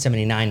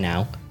 1979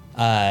 now,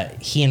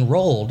 he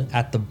enrolled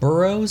at the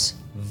Burroughs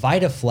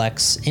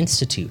Vitaflex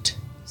Institute.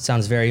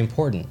 Sounds very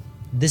important.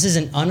 This is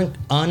an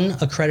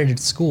unaccredited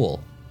school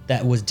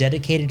that was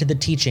dedicated to the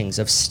teachings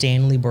of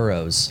Stanley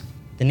Burroughs.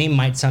 The name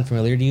might sound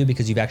familiar to you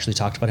because you've actually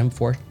talked about him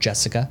before,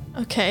 Jessica.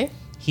 Okay.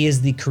 He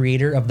is the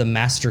creator of the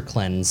Master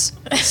Cleanse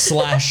 /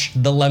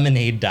 the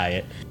Lemonade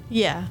Diet.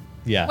 Yeah.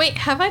 Yeah. Wait,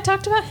 have I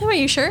talked about him? Are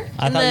you sure?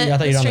 I thought you were on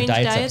the Strange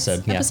Diets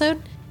episode, yeah.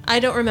 I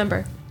don't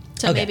remember.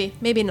 So Okay.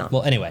 maybe not.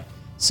 Well, anyway,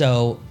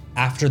 so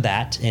after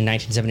that, in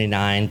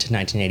 1979 to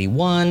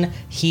 1981,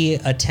 he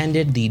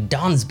attended the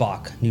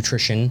Donsbach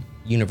Nutrition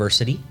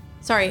University.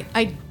 Sorry,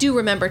 I do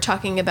remember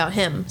talking about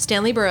him,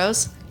 Stanley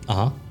Burroughs,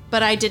 Uh-huh.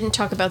 but I didn't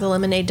talk about the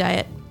lemonade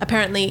diet.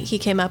 Apparently, he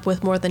came up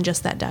with more than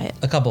just that diet.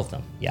 A couple of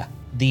them, yeah.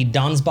 The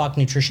Donsbach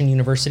Nutrition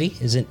University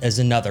is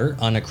another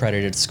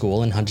unaccredited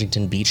school in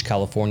Huntington Beach,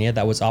 California,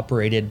 that was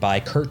operated by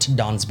Kurt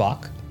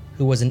Donsbach,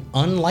 who was an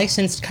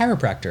unlicensed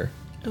chiropractor.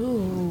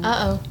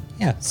 Uh-oh.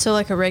 Yeah, So,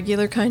 like a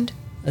regular kind?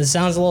 this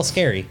sounds a little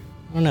scary.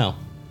 I don't know.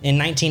 In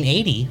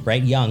 1980,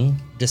 right, Young,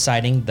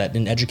 deciding that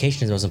an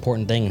education is the most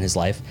important thing in his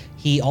life,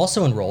 he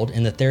also enrolled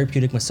in the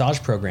therapeutic massage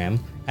program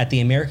at the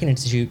American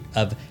Institute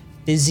of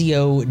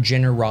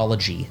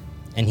Physiogenerology,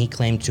 and he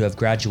claimed to have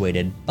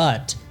graduated,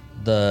 but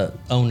the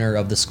owner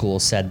of the school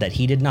said that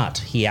he did not.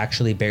 He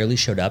actually barely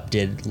showed up,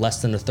 did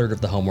less than a third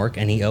of the homework,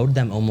 and he owed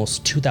them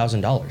almost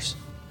 $2,000.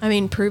 I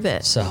mean, prove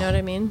it. So, you know what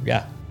I mean?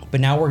 Yeah. But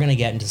now we're going to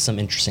get into some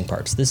interesting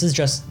parts. This was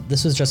just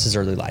his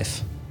early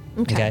life.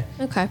 Okay.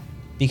 Okay.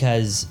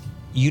 Because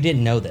you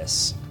didn't know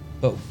this,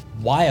 but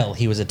while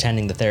he was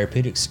attending the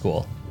therapeutic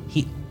school,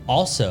 he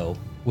also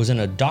was in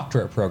a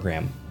doctorate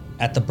program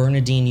at the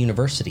Bernardine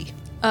University.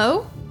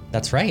 Oh?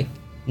 That's right.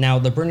 Now,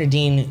 the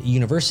Bernardine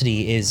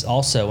University is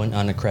also an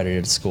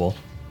unaccredited school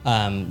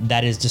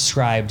that is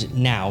described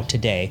now,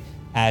 today,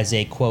 as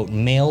a, quote,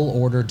 mail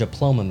order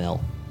diploma mill.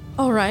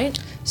 All right.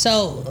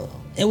 So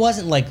it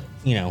wasn't like,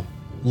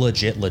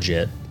 legit,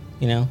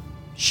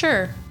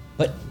 Sure.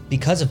 But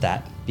because of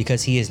that,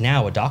 because he is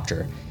now a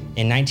doctor,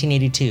 in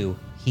 1982,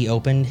 he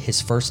opened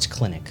his first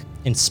clinic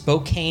in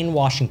Spokane,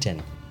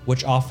 Washington,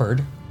 which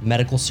offered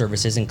medical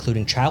services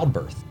including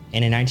childbirth.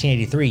 And in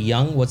 1983,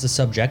 Young was the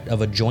subject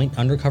of a joint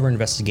undercover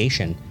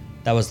investigation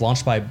that was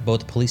launched by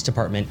both the police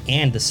department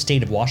and the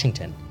state of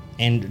Washington.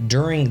 And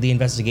during the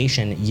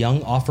investigation,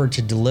 Young offered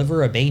to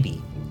deliver a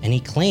baby, and he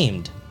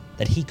claimed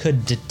that he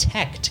could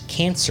detect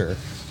cancer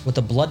with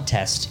a blood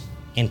test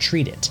and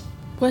treat it.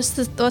 What's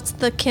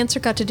the cancer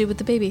got to do with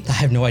the baby? I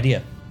have no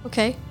idea.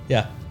 Okay.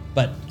 Yeah.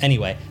 But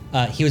anyway,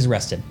 he was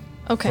arrested.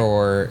 Okay.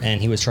 And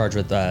he was charged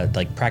with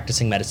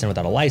practicing medicine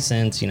without a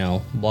license,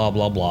 blah,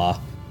 blah, blah.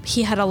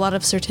 He had a lot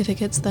of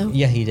certificates, though.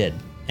 Yeah, he did.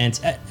 And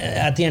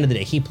at the end of the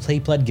day, he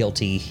pled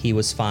guilty. He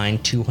was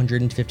fined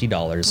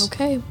 $250.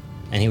 Okay.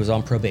 And he was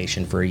on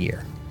probation for a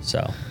year.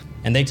 So,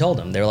 and they told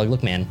him, they were like,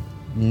 look, man,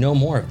 no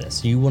more of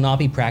this. You will not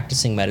be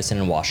practicing medicine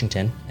in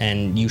Washington,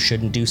 and you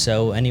shouldn't do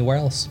so anywhere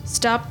else.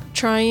 Stop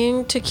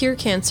trying to cure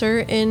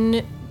cancer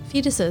in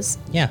fetuses.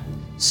 Yeah.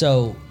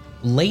 So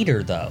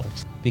later, though,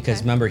 because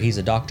Okay. remember, he's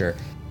a doctor,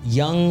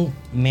 Young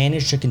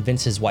managed to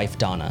convince his wife,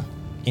 Donna,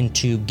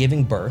 into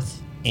giving birth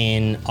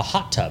in a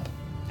hot tub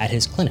at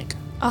his clinic.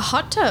 A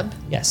hot tub.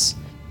 Yes.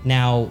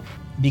 Now,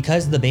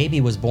 because the baby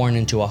was born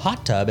into a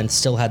hot tub and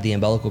still had the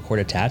umbilical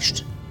cord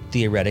attached,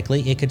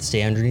 theoretically, it could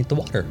stay underneath the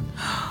water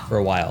for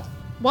a while.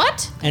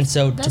 What? And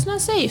so, That's not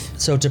safe.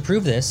 so to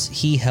prove this,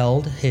 he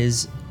held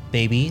his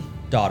baby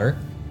daughter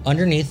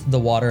underneath the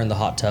water in the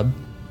hot tub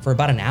for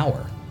about an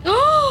hour.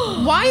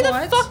 Why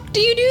the fuck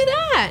do you do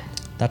that?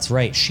 That's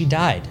right, she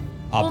died,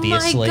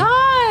 obviously. Oh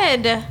my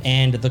god.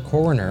 And the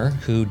coroner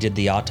who did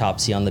the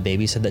autopsy on the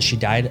baby said that she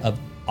died of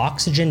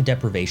oxygen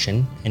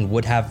deprivation and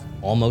would have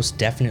almost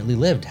definitely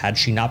lived had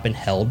she not been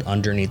held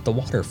underneath the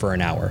water for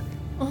an hour.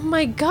 Oh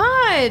my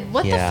god.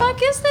 What Yeah. the fuck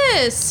is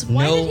this?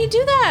 Why No- did he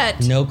do that?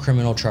 No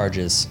criminal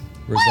charges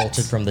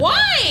resulted from the death.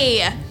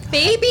 Why?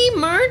 Baby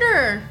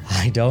murder.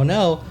 I don't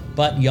know,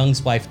 but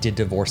Young's wife did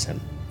divorce him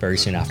very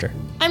soon after.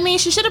 I mean,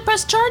 she should have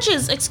pressed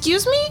charges.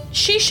 Excuse me?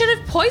 She should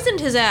have poisoned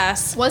his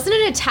ass. Wasn't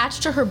it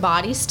attached to her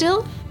body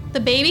still? The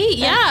baby?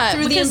 Yeah.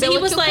 through the because he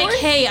was umbilical like, cord?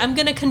 hey, I'm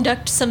gonna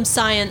conduct some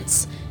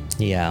science.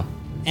 Yeah.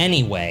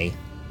 Anyway,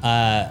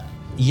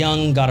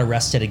 Young got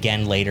arrested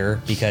again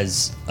later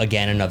because,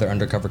 again, another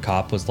undercover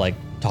cop was like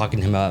talking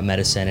to him about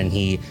medicine, and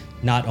he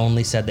not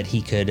only said that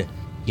he could,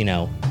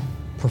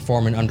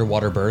 perform an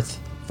underwater birth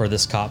for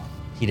this cop.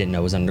 He didn't know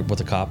it was with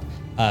a cop,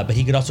 but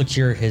he could also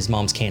cure his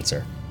mom's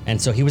cancer, and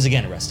so he was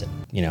again arrested.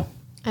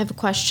 I have a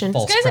question.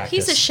 False This guy's practice. a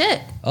piece of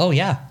shit. Oh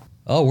yeah.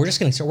 Oh, we're just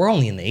getting started. We're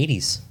only in the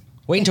 80s.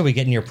 Wait until we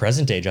get in your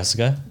present day,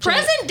 Jessica.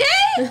 Present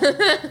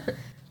day.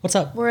 What's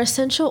up? Were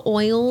essential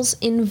oils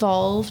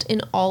involved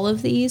in all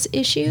of these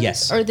issues?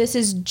 Yes. Or this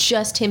is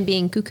just him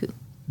being cuckoo?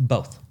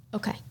 Both.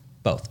 Okay.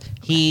 Both.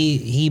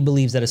 He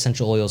believes that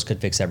essential oils could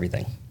fix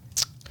everything,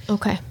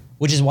 Okay.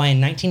 which is why in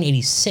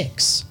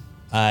 1986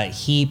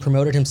 he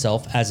promoted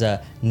himself as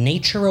a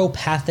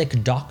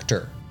naturopathic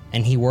doctor,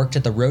 and he worked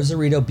at the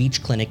Rosarito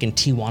Beach Clinic in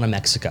Tijuana,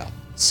 Mexico.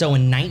 So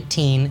in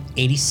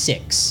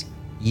 1986,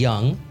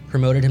 Young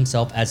promoted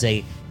himself as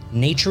a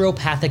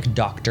naturopathic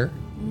doctor.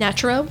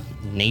 Naturo.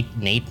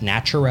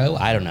 Naturo,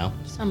 I don't know.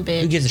 Some Who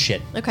bitch. gives a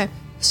shit? Okay.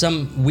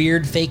 Some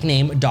weird fake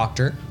name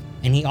doctor,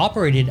 and he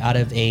operated out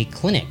of a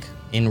clinic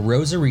in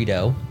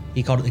Rosarito.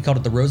 He called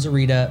it the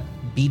Rosarito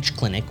Beach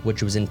Clinic,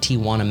 which was in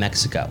Tijuana,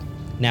 Mexico.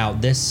 Now,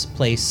 this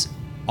place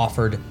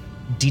offered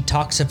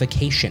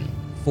detoxification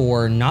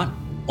for not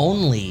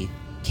only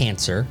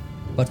cancer,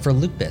 but for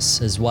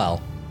lupus as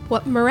well.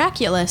 What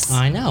miraculous.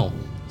 I know.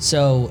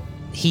 So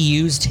he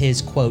used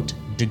his, quote,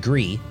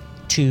 degree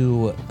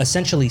to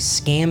essentially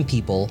scam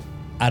people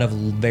out of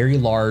very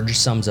large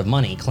sums of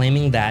money,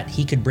 claiming that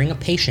he could bring a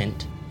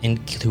patient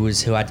who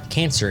had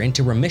cancer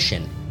into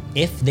remission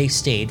if they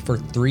stayed for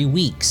 3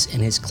 weeks in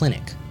his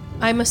clinic,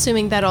 I'm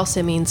assuming that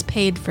also means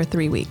paid for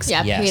 3 weeks.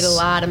 Yeah, Yes. paid a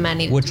lot of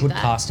money to which do would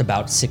that. cost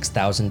about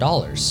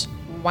 $6,000.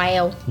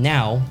 Wow.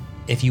 Now,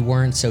 if you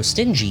weren't so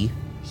stingy,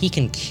 he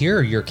can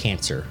cure your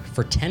cancer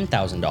for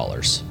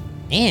 $10,000.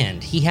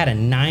 And he had a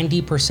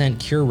 90%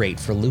 cure rate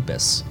for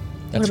lupus.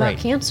 That's What about right.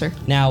 cancer?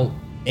 Now,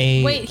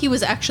 Wait, he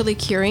was actually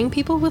curing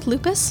people with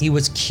lupus? he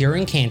was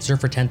curing cancer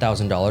for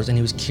 $10,000, and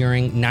he was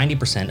curing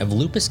 90% of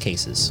lupus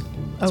cases.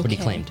 That's what he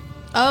Okay. claimed.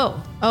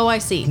 Oh, I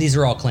see. These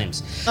are all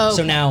claims. Oh,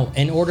 So okay. now,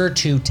 in order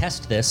to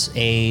test this,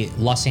 a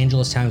Los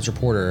Angeles Times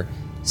reporter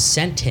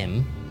sent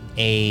him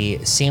a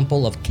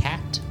sample of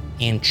cat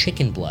and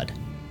chicken blood.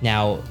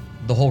 Now,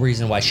 the whole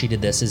reason why she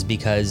did this is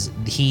because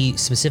he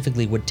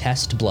specifically would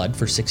test blood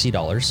for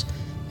 $60,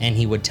 and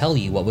he would tell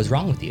you what was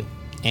wrong with you.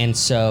 And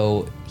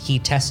so he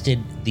tested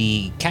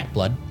the cat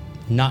blood,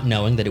 not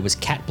knowing that it was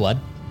cat blood,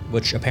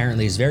 which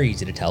apparently is very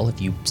easy to tell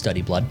if you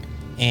study blood.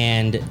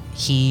 And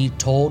he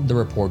told the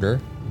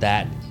reporter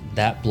that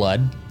that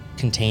blood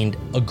contained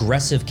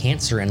aggressive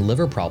cancer and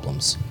liver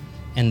problems,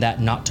 and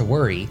that not to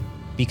worry,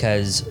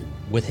 because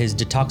with his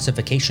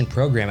detoxification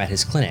program at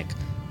his clinic,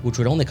 which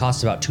would only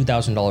cost about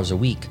 $2,000 a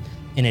week,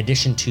 in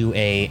addition to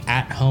a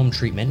at-home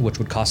treatment, which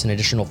would cost an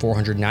additional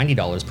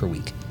 $490 per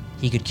week,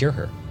 he could cure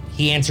her.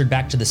 He answered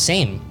back to the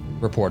same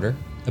reporter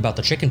about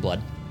the chicken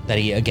blood that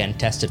he again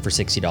tested for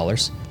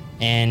 $60.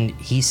 And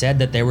he said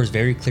that there was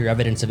very clear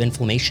evidence of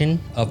inflammation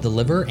of the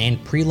liver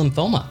and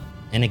pre-lymphoma.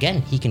 And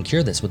again, he can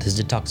cure this with his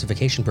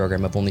detoxification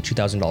program of only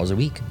 $2,000 a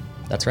week.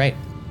 That's right.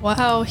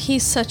 Wow,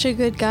 he's such a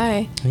good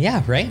guy.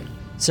 Yeah, right?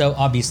 So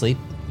obviously,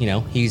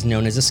 he's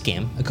known as a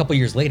scam. A couple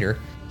years later,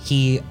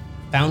 he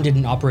founded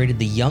and operated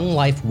the Young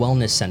Life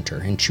Wellness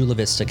Center in Chula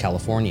Vista,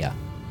 California,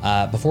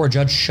 before a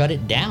judge shut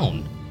it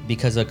down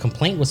because a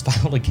complaint was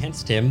filed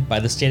against him by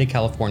the state of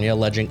California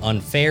alleging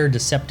unfair,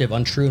 deceptive,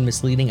 untrue, and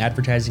misleading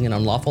advertising and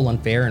unlawful,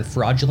 unfair, and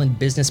fraudulent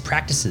business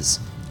practices.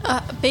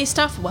 Based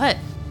off what?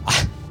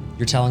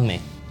 You're telling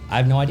me. I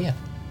have no idea.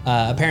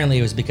 Apparently,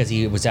 it was because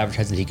he was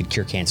advertised that he could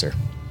cure cancer.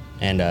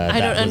 And I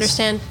don't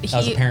understand. That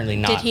was apparently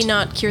not. Did he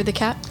not cure the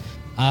cat?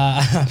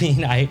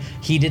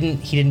 He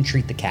didn't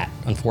treat the cat,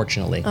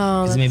 unfortunately.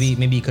 Oh, Because maybe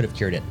he could have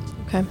cured it.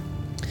 Okay.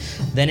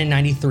 Then in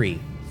 '93,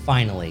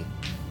 finally,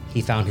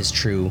 he found his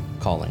true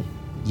calling.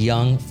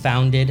 Young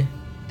founded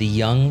the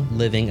Young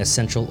Living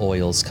Essential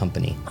Oils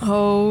Company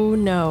Oh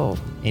no.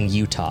 in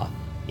Utah.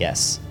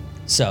 Yes.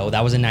 So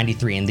that was in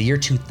 '93. In the year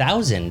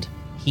 2000,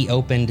 he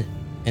opened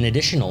an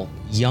additional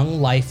Young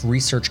Life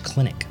Research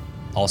Clinic,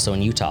 also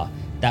in Utah,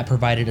 that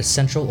provided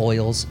essential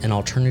oils and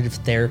alternative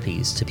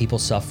therapies to people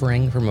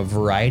suffering from a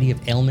variety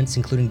of ailments,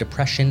 including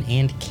depression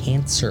and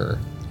cancer.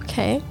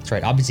 Okay. That's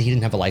right. Obviously, he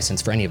didn't have a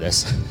license for any of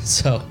this,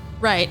 so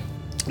Right.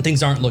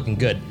 things aren't looking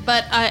good.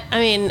 But I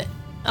mean,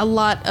 a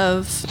lot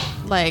of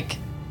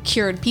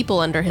cured people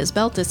under his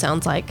belt, it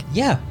sounds like.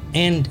 Yeah,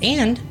 and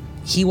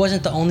he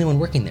wasn't the only one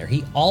working there.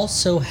 He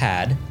also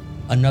had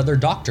another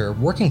doctor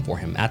working for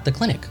him at the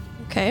clinic.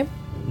 Okay.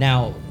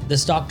 Now,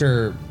 this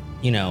doctor,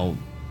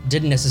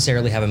 didn't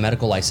necessarily have a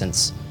medical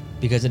license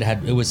because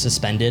it was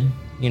suspended,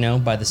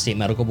 by the state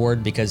medical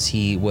board because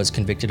he was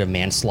convicted of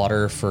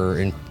manslaughter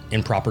for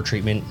improper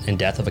treatment and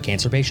death of a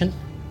cancer patient.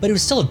 But he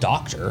was still a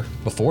doctor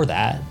before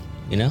that,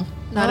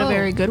 Not a Oh.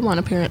 very good one,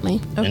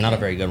 apparently. and not a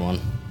very good one.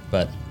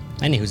 But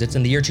anywho's, it's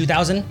in the year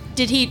 2000.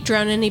 Did he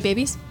drown any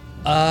babies?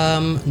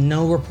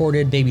 No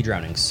reported baby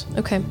drownings.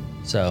 Okay.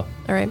 So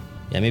All right.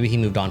 yeah, maybe he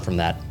moved on from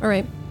that. All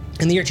right.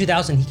 In the year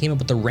 2000, he came up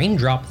with the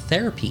raindrop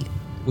therapy,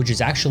 which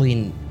is actually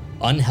an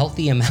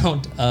unhealthy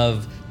amount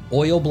of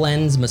oil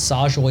blends,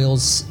 massage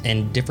oils,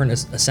 and different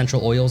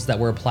essential oils that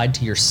were applied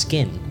to your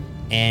skin.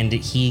 And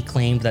he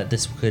claimed that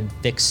this could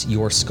fix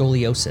your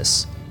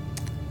scoliosis.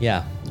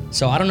 Yeah.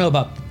 So I don't know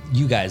about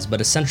you guys,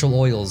 but essential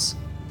oils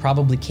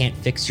probably can't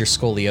fix your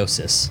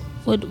scoliosis.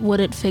 Would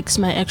it fix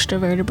my extra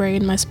vertebrae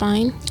in my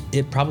spine?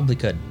 It probably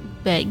could.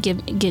 Bet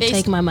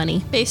take my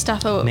money. Based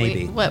off of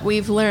Maybe. what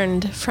we've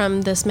learned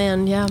from this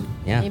man, yeah.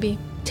 Maybe.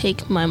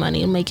 Take my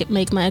money and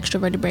make my extra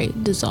vertebrae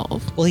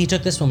dissolve. Well, he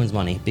took this woman's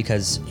money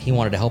because he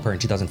wanted to help her in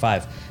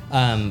 2005.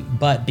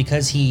 But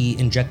because he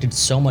injected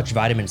so much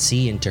vitamin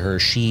C into her,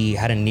 she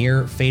had a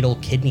near fatal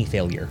kidney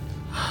failure.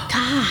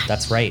 God.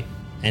 That's right.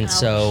 And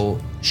so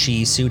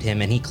she sued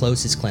him, and he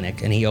closed his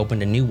clinic, and he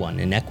opened a new one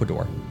in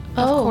Ecuador.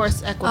 Of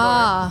course,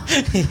 Ecuador.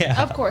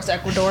 Yeah. Of course,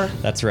 Ecuador.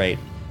 That's right.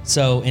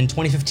 So in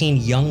 2015,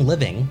 Young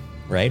Living,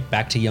 right?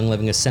 Back to Young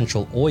Living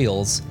essential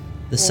oils.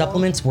 The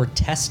supplements were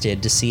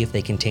tested to see if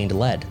they contained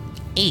lead.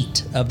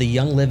 8 of the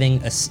Young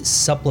Living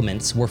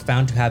supplements were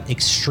found to have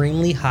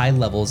extremely high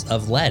levels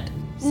of lead.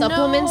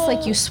 Supplements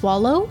like you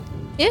swallow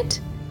it?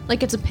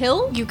 Like it's a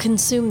pill? You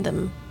consume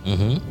them.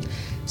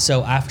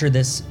 So after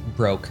this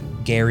broke,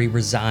 Gary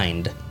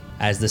resigned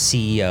as the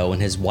CEO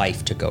and his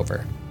wife took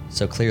over.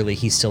 So clearly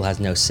he still has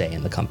no say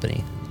in the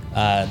company.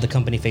 The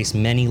company faced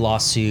many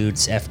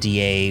lawsuits,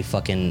 FDA,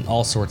 fucking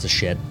all sorts of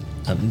shit.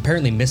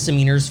 Apparently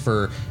misdemeanors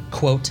for,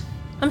 quote,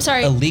 I'm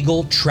sorry.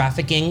 illegal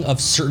trafficking of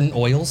certain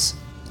oils.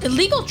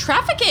 Illegal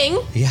trafficking?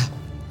 Yeah.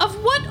 Of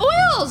what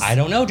oils? I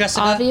don't know,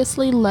 Jessica.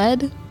 Obviously,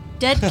 lead,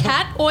 Dead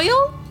cat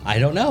oil? I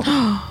don't know.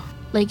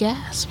 like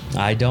gas.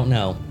 I don't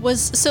know.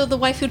 So the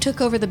wife who took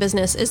over the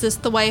business, is this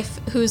the wife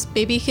whose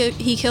baby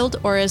he killed,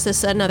 or is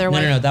this another No,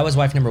 wife? no, that was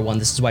wife number 1.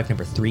 This is wife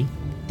number 3.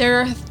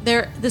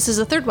 This is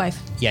a third wife.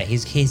 Yeah,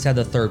 he's had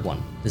the third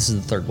one. This is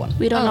the third one.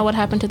 We don't know what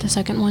happened to the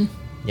second one.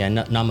 Yeah,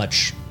 not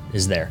much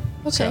is there.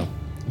 Okay. So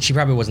she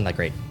probably wasn't that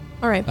great.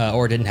 All right.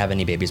 Or didn't have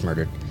any babies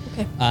murdered.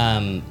 Okay.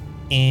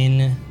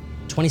 In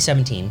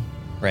 2017,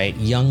 right,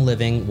 Young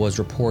Living was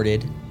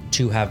reported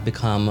to have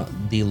become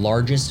the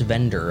largest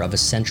vendor of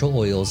essential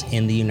oils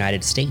in the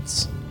United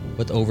States,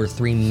 with over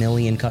 3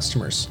 million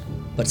customers.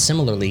 But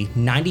similarly,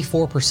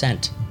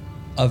 94%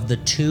 of the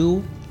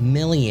 2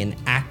 million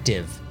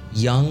active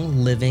Young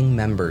Living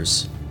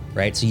members,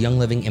 right, so Young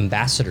Living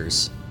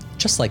ambassadors,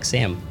 just like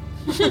Sam,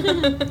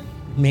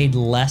 made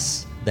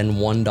less than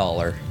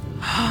 $1.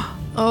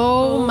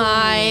 Oh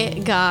my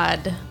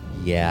God.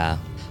 Yeah.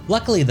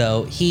 Luckily,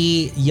 though,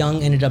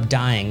 Young ended up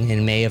dying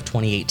in May of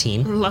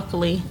 2018.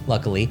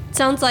 Luckily.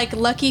 Sounds like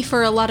lucky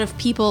for a lot of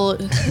people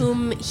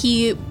whom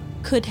he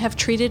could have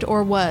treated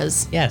or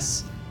was.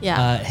 Yes.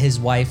 Yeah. His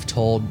wife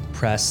told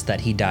press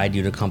that he died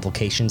due to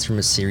complications from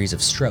a series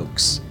of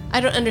strokes. I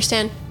don't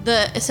understand.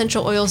 The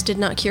essential oils did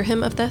not cure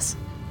him of this?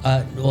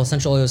 Well,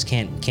 essential oils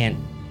can't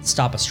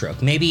stop a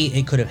stroke. Maybe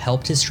it could have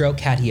helped his stroke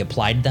had he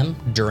applied them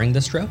during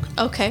the stroke,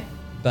 Okay.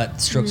 but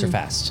strokes are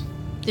fast.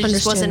 There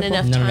just wasn't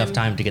enough Not time. enough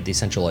time to get the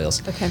essential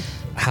oils. Okay.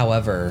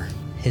 However,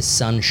 his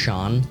son,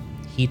 Sean,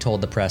 he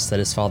told the press that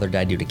his father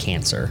died due to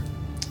cancer.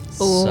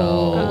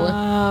 So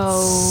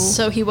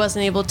So he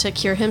wasn't able to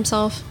cure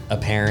himself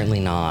apparently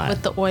not.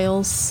 with the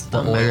oils. The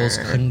oils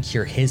couldn't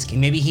cure his.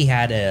 Maybe he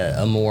had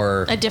a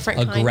more A different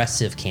kind.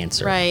 aggressive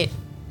cancer, Right.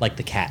 Like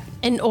the cat.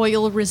 An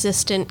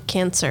oil-resistant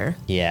cancer.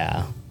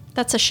 Yeah,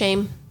 That's a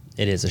shame.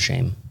 it is a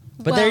shame.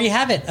 But Well- there you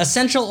have it.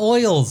 Essential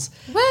oils.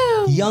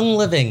 Woo! Young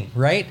Living,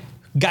 right?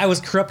 Guy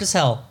was corrupt as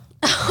hell.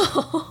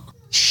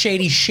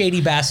 Shady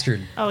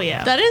bastard. Oh,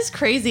 yeah. That is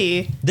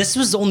crazy. This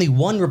was only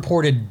one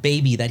reported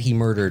baby that he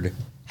murdered.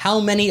 How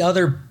many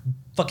other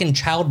fucking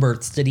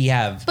childbirths did he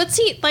have? But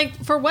see,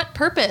 like, for what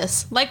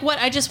purpose? Like, what?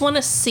 I just want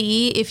to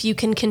see if you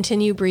can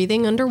continue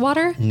breathing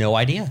underwater. No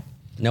idea.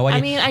 No idea.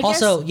 I mean, I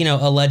also,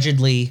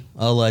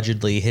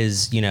 allegedly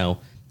his,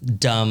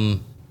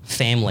 dumb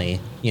family,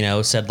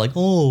 said like,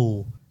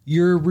 "Oh,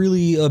 you're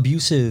really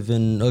abusive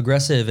and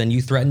aggressive and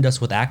you threatened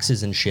us with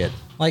axes and shit."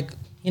 Like,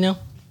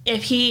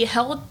 If he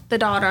held the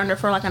daughter under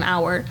for like an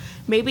hour,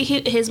 maybe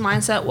his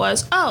mindset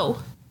was,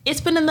 oh,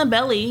 it's been in the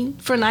belly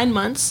for 9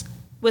 months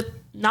with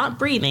not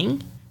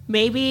breathing.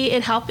 Maybe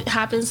it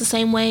happens the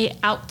same way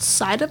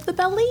outside of the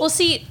belly. Well,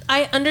 see,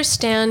 I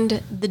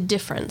understand the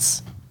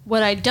difference.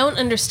 What I don't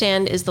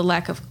understand is the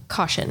lack of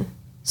caution.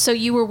 So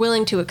you were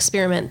willing to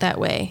experiment that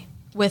way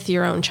with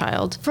your own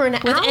child. For an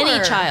with hour.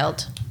 any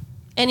child.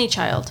 Any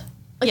child.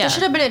 Like yeah. there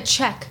should have been a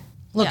check.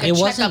 look, Yeah, it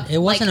check wasn't up, it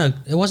wasn't like,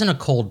 it wasn't a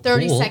cold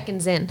 30 pool.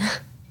 seconds in.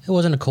 It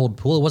wasn't a cold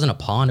pool. It wasn't a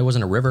pond. It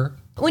wasn't a river.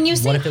 When you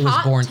say What if it was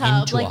hot born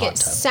tub, into a like hot it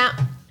tub?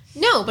 sound.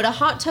 No, but a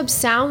hot tub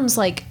sounds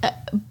like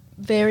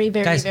very,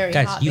 very, Guys, very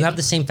guys, hot. you have baby.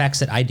 the same facts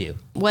that I do.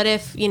 What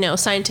if,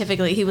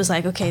 scientifically he was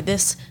like, okay,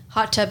 this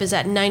hot tub is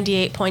at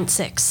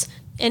 98.6.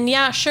 And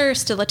yeah, sure,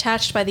 still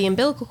attached by the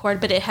umbilical cord,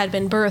 but it had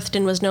been birthed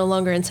and was no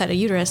longer inside a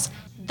uterus.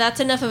 That's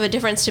enough of a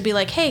difference to be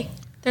like, hey,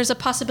 there's a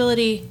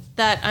possibility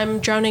that I'm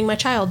drowning my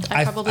child.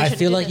 I probably I shouldn't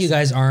feel do like this. you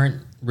guys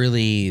aren't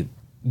really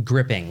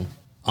gripping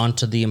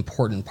onto the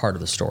important part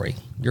of the story.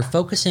 You're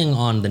focusing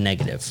on the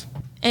negative.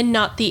 And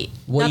not the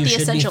What not you the should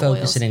be essential oils.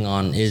 focusing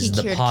on is He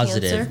the cured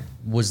positive cancer.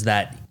 was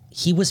that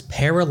he was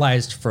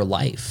paralyzed for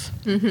life.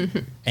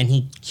 And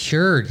he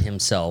cured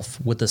himself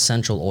with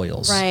essential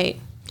oils. Right.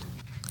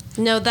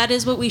 No, that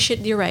is what we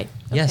should. You're right.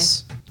 Okay.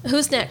 Yes.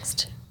 Who's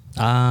next?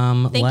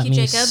 Let Thank you, me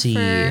Jacob,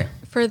 see.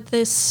 for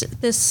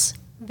this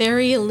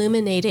very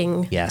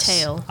illuminating Yes.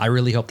 tale. I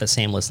really hope that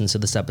Sam listens to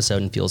this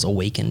episode and feels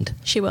awakened.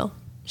 She will.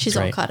 She's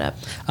all Right. caught up.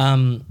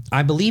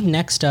 I believe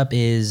next up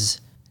is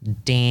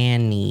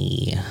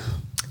Danny.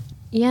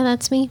 Yeah,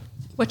 that's me.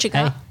 What you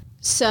got? Hey.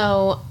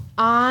 So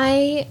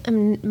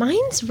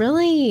mine's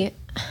really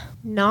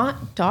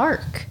not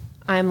dark.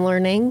 I'm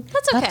learning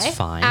That's okay. That's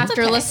fine.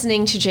 after okay.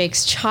 listening to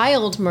Jake's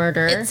child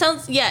murder. It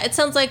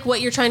sounds like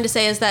what you're trying to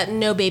say is that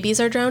no babies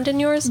are drowned in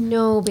yours.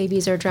 No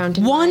babies are drowned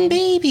in One mine.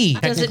 baby.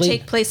 Does it Technically-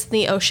 take place in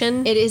the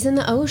ocean? It is in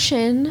the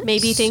ocean.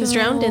 Maybe things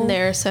drowned in so-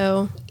 there,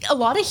 so A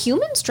lot of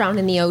humans drown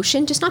in the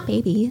ocean, just not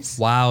babies.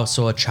 Wow,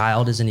 so a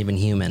child isn't even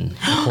human,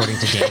 according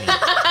to Danny.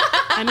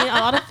 I mean,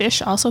 a lot of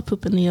fish also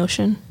poop in the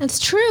ocean. That's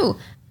true.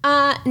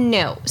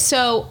 No.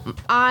 So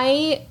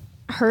I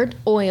heard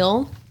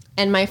oil,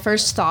 and my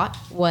first thought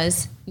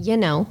was,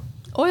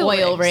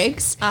 oil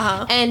rigs.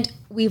 Uh-huh. And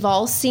we've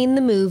all seen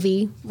the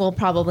movie. Well,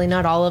 probably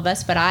not all of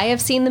us, but I have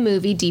seen the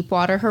movie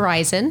Deepwater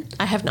Horizon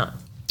I have not.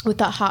 with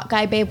that hot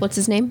guy, babe. What's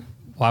his name?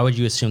 Why would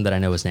you assume that I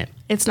know his name?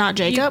 It's not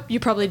Jacob.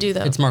 You probably do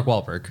though. It's Mark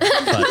Wahlberg.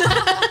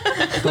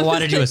 But why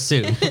did you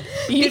assume?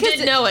 You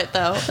did know it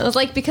though. I was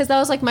like, because that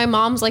was like my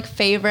mom's like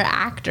favorite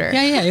actor.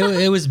 Yeah.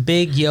 It was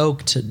big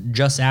yoked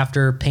just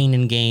after Pain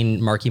and Gain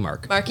Marky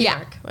Mark. Marky Yeah.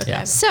 Mark. Okay.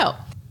 Yeah. So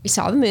we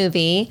saw the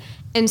movie,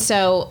 and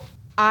so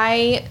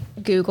I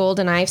Googled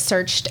and I've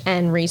searched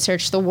and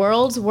researched the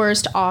world's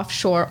worst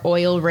offshore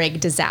oil rig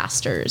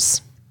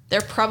disasters. They're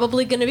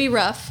probably going to be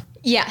rough.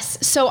 Yes.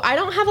 So I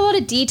don't have a lot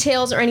of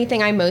details or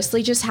anything. I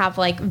mostly just have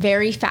like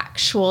very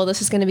factual. This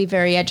is going to be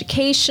very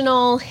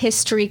educational,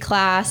 history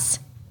class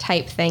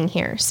type thing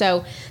here.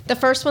 So the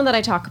first one that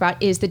I talk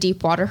about is the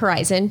Deepwater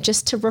Horizon,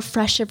 just to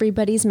refresh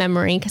everybody's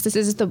memory, because this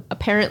is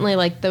apparently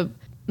like the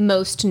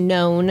most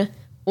known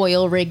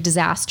oil rig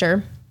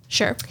disaster.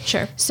 Sure.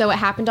 So it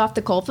happened off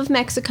the Gulf of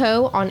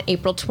Mexico on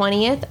April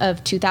 20th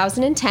of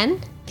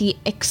 2010. The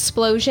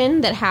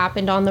explosion that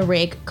happened on the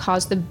rig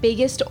caused the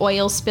biggest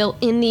oil spill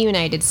in the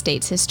United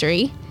States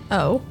history.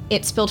 Oh,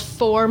 It spilled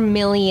 4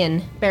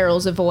 million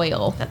barrels of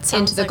oil That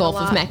sounds into the like a Gulf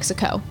of lot.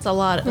 Mexico. it's a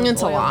lot of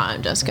It's oil. a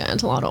lot, Jessica.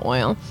 It's a lot of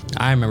oil.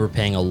 I remember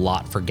paying a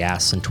lot for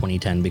gas in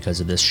 2010 because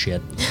of this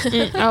shit.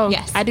 Oh,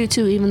 Yes. I do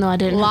too, even though I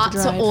didn't have to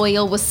Lots of drive.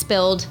 oil was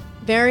spilled.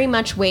 Very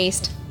much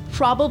waste.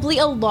 Probably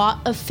a lot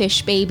of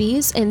fish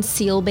babies and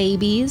seal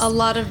babies. A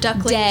lot of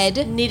ducklings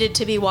Dead. needed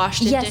to be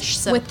washed in Yes, dish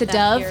soap with the that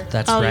dove. year.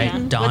 That's Oh, right. yeah.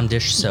 Dawn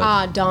dish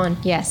soap. Dawn,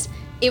 yes.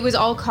 It was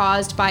all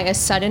caused by a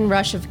sudden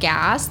rush of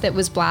gas that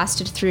was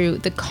blasted through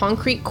the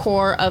concrete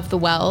core of the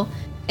well,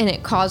 and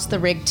it caused the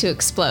rig to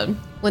explode.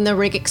 When the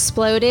rig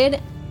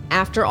exploded,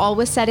 after all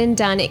was said and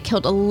done, it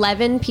killed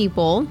 11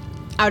 people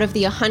out of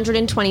the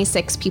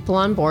 126 people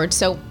on board.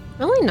 So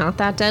really not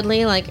that deadly.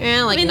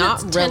 mean,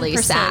 not that's really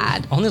 10%.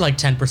 sad. Only like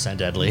 10%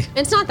 deadly.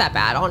 It's not that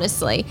bad,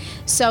 honestly.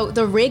 So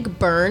the rig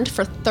burned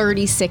for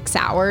 36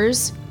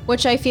 hours,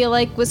 which I feel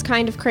like was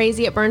kind of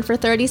crazy. It burned for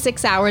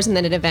 36 hours and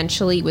then it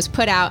eventually was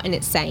put out and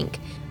it sank.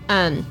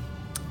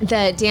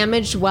 The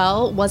damaged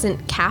well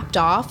wasn't capped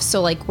off,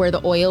 so like where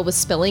the oil was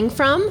spilling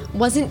from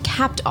wasn't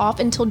capped off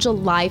until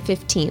July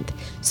 15th.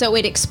 So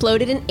it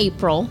exploded in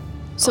April.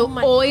 So Oh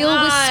my oil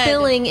was God.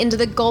 spilling into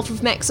the Gulf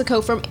of Mexico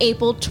from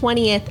April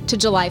 20th to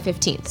July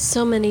 15th.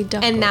 So many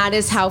ducklings. And that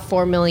is how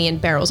 4 million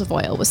barrels of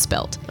oil was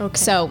spilled. Okay.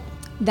 So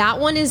that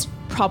one is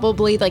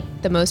probably like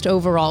the most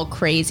overall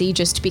crazy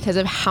just because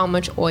of how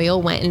much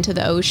oil went into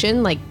the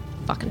ocean. Like,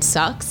 fucking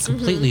sucks.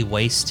 Completely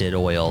wasted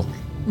oil.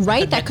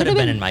 Right? That could have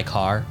been in my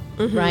car,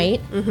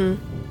 right?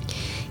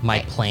 my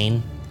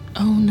plane.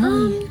 Oh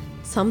no.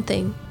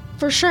 something.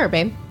 For sure,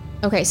 babe.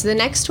 Okay, so the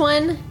next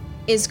one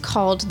is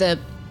called I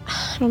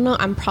don't know,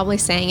 I'm probably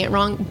saying it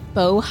wrong.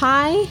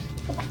 Bohai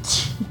 2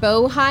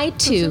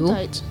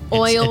 Gesundheit.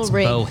 oil it's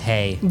rig.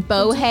 Bohai.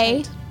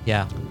 Bohai.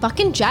 Yeah,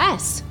 Fucking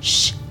Jess.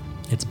 Shh.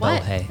 it's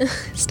What? Bohai.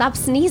 Stop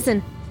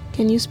sneezing.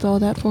 Can you spell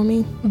that for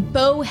me?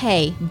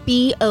 Bohai.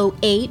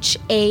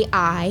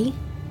 Bohai.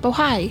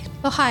 Bohai.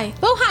 Oh, hi.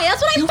 Bohai.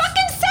 That's what I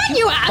fucking said,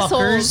 you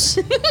assholes.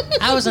 Fuckers.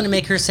 I was gonna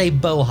make her say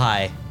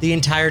Bohai the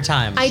entire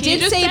time. I She did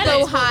just say said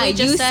it. What we Bohai.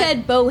 just You said.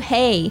 said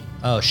Bohai.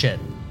 Oh shit.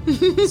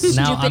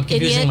 Now I'm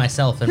confusing idiot.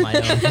 myself and my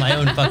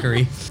own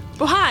fuckery.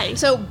 Bohai.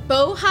 So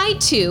Bohai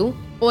 2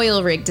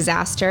 oil rig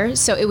disaster.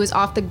 So it was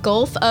off the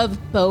Gulf of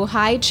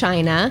Bohai,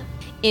 China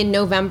in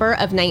November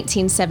of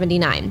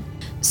 1979.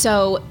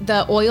 So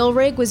the oil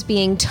rig was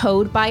being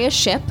towed by a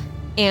ship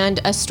and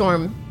a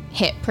storm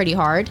hit pretty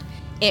hard.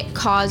 It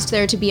caused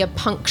there to be a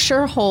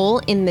puncture hole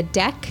in the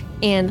deck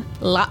and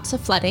lots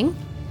of flooding.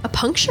 A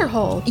puncture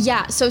hole.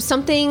 Yeah, so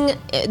something,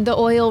 the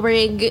oil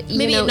rig,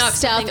 Maybe it knocked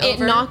stuff, something it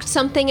over. knocked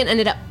something and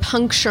ended up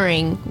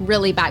puncturing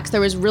really bad. 'Cause there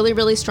was really,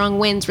 really strong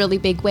winds, really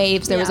big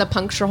waves. There was Yeah. a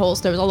puncture hole,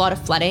 so there was a lot of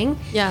flooding.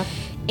 Yeah.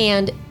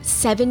 And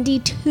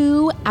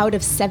 72 out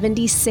of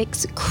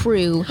 76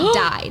 crew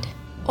died.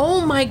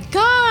 Oh my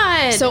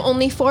God. So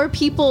only 4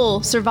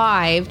 people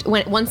survived.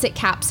 Once it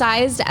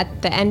capsized,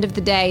 at the end of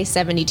the day,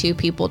 72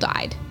 people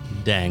died.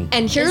 Dang.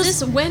 And here's Is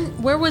this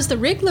where was the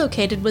rig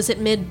located? Was it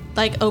mid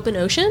like open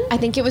ocean? I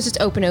think it was just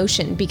open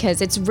ocean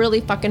because it's really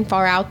fucking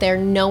far out there.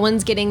 No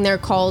one's getting their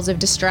calls of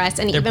distress,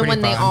 and They're even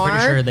when they I'm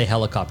pretty are, sure they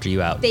helicopter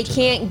you out. they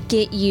can't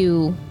get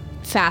you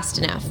fast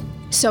enough.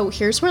 So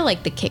here's where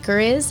like the kicker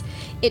is.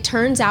 It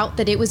turns out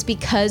that it was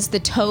because the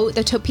tow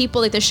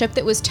people, like the ship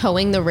that was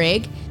towing the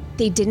rig,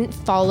 they didn't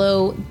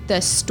follow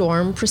the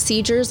storm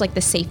procedures, like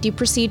the safety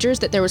procedures.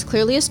 That there was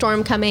clearly a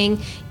storm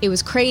coming. It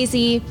was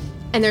crazy,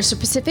 and there's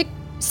specific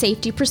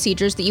safety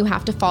procedures that you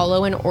have to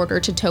follow in order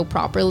to tow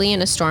properly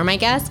in a storm, I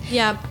guess.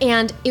 Yeah.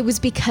 And it was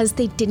because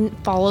they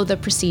didn't follow the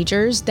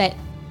procedures that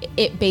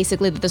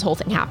this whole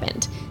thing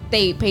happened.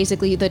 They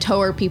basically, the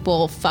tower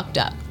people fucked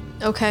up,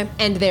 Okay.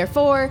 and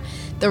therefore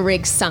the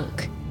rig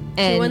sunk.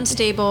 And Too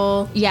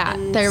unstable. Yeah,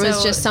 and there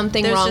was just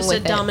something wrong with it.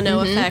 There's just a domino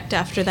effect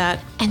after that.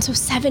 And so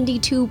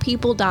 72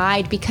 people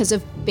died because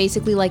of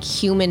basically like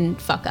human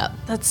fuck up.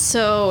 That's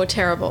so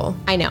terrible.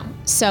 I know.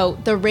 So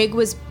the rig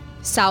was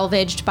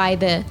salvaged by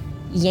the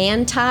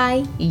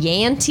Yantai,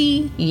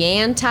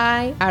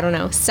 I don't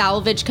know,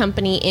 salvage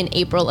company in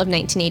April of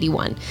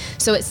 1981.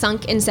 So it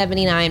sunk in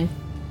 79,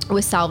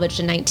 was salvaged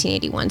in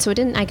 1981. So it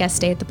didn't, I guess,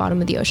 stay at the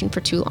bottom of the ocean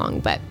for too long.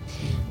 But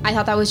I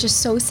thought that was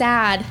just so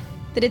sad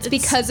that it's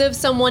because of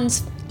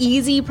someone's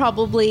easy,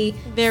 probably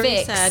Very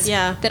fix sad,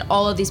 yeah. that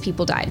all of these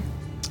people died.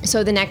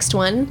 So the next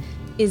one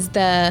is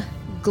the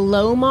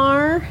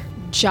Glomar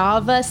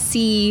Java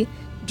Sea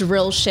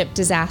drill ship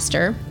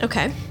disaster.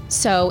 Okay.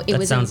 So it that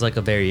was sounds like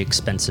a very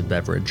expensive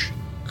beverage.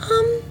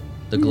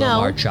 The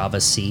Glomar Java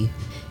Sea.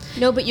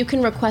 no, but you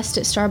can request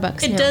at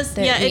Starbucks. It now does.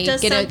 that Yeah, they it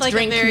does get sound a like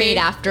drink a very made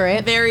after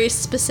it. Very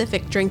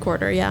specific drink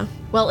order. Yeah.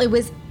 Well, it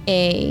was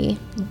a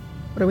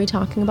what are we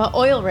talking about?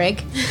 Oil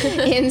rig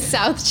in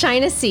South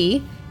China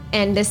Sea,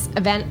 and this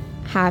event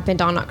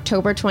happened on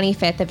October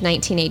 25th of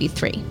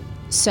 1983.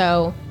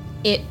 So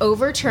it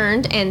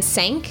overturned and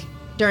sank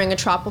during a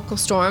tropical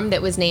storm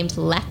that was named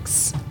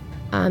Lex.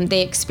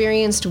 They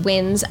experienced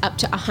winds up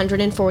to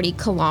 140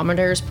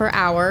 kilometers per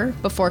hour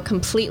before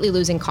completely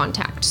losing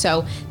contact.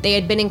 So they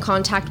had been in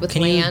contact with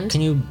land.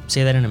 Can you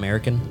say that in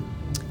American?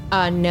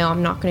 No,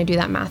 I'm not going to do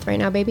that math right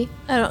now, baby.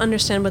 I don't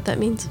understand what that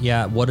means.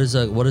 Yeah. What is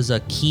a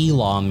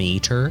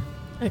kilometer?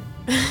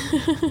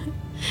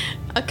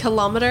 A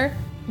kilometer.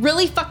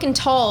 Really fucking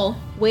tall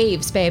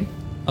waves, babe.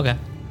 Okay.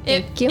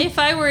 Thank you. If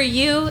I were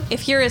you,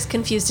 if you're as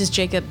confused as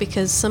Jacob,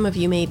 because some of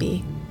you may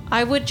be,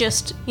 I would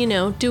just,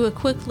 do a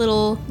quick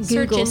little search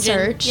Google engine.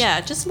 search.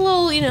 Yeah, just a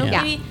little,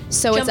 maybe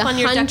So it's jump on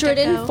your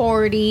DuckDuckGo.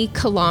 140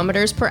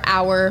 kilometers per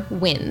hour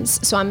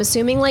winds. So I'm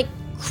assuming like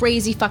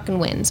crazy fucking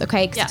winds,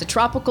 okay? Because it's a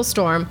tropical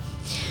storm.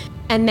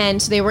 And then,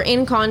 so they were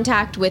in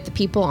contact with the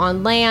people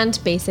on land,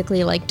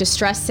 basically like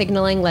distress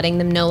signaling, letting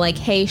them know like,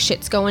 hey,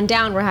 shit's going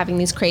down. We're having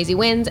these crazy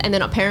winds. And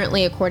then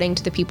apparently, according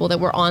to the people that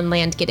were on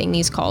land getting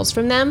these calls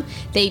from them,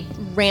 they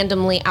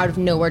randomly out of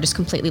nowhere just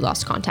completely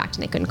lost contact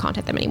and they couldn't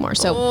contact them anymore.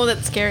 So Oh,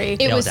 that's scary.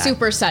 it all was died.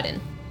 super sudden.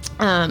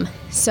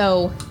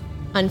 So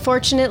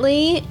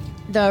unfortunately,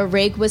 the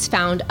rig was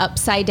found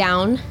upside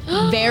down,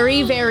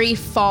 very, very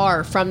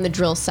far from the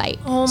drill site.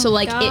 Oh so my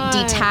like God.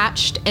 it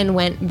detached and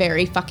went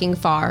very fucking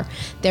far.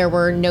 There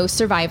were no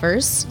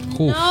survivors,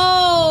 Oof.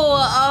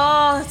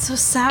 Oh, that's so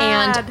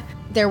sad. and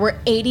there were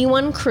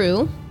 81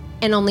 crew,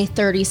 and only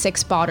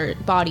 36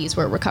 bodies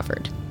were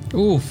recovered.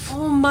 Oof.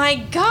 Oh my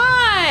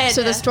God.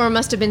 So the storm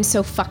must have been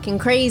so fucking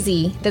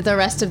crazy that the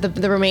rest of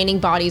the remaining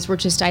bodies were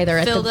just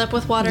either Filled at up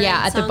with water. yeah,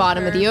 and at the sunk,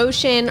 bottom of or- the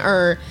ocean,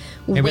 or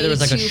Maybe way there was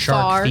like a too shark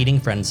far.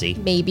 feeding frenzy.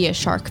 Maybe a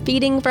shark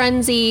feeding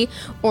frenzy,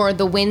 or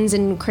the winds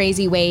and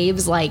crazy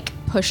waves like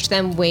pushed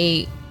them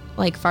way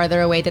like farther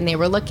away than they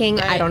were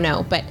looking. I Right. don't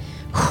know, but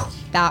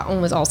that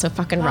one was also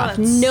fucking rough.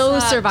 that No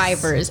sucks.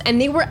 survivors,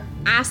 and they were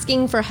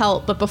asking for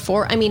help. But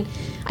before, I mean,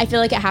 I feel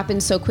like it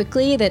happened so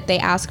quickly that they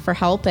ask for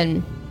help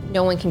and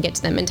no one can get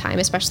to them in time,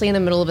 especially in the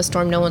middle of a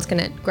storm. No one's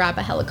gonna grab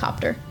a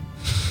helicopter.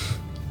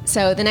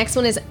 So the next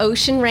one is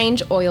Ocean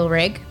Range Oil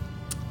Rig.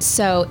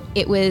 So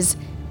it was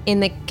in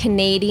the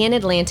Canadian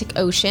Atlantic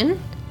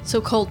Ocean.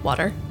 So cold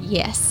water.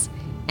 Yes.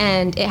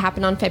 And it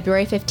happened on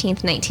February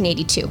 15th,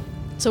 1982.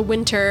 So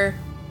winter,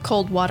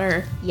 cold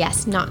water.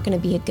 Yes, not going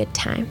to be a good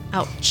time.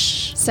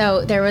 Ouch.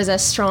 So there was a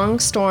strong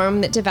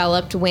storm that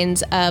developed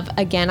winds of,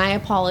 again, I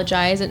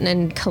apologize,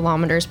 in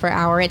kilometers per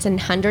hour. It's in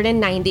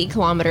 190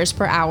 kilometers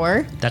per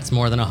hour. That's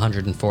more than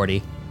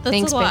 140. That's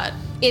Thanks, a lot.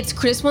 babe.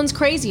 This one's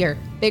crazier,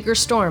 bigger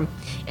storm.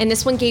 And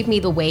this one gave me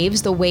the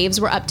waves. The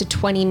waves were up to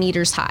 20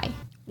 meters high,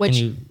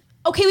 which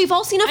Okay, we've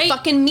all seen a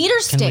fucking meter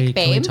Can stick, we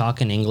babe. talk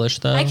in English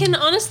though? I can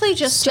honestly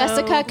just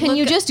Jessica, can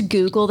you just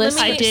Google this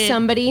Let me- for I did.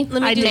 somebody?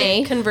 let me do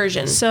May. the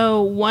conversion.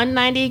 So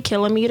 190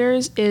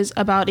 kilometers is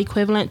about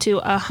equivalent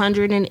to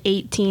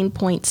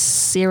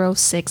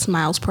 118.06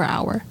 miles per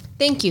hour.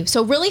 Thank you.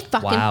 So really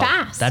fucking Wow,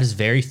 fast. that is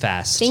very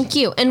fast. Thank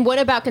you. And what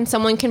about, can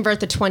someone convert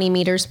the 20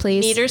 meters,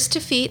 please? Meters to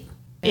feet.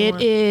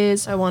 It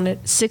is I want it.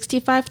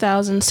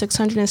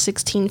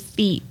 65,616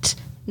 feet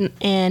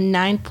and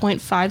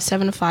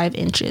 9.575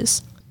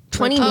 inches.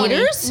 20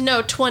 meters?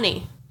 No,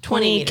 20.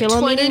 20 meters.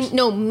 kilometers? 20,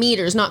 no,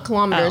 meters, not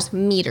kilometers,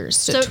 meters.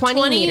 So,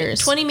 20 meters.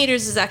 20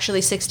 meters is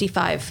actually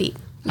 65 feet.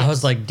 I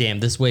was like,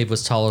 damn, this wave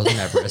was taller than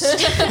Everest.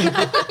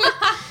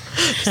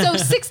 So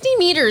 60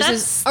 meters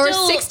That's is, or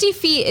still- 60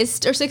 feet is,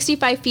 or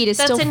 65 feet is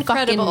That's still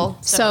incredible.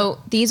 Fucking, so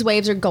these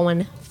waves are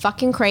going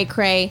fucking cray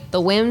cray. The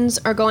winds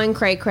are going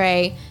cray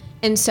cray.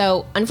 And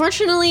so,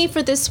 unfortunately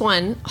for this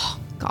one, oh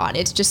God,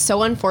 it's just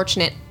so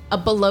unfortunate. A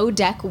below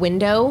deck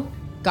window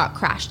got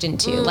crashed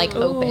into, like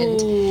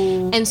opened.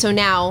 And so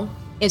now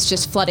it's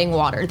just flooding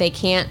water. They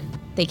can't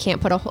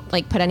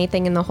put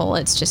anything in the hole.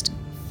 It's just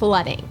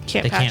flooding.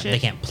 Can't they patch can't. They it.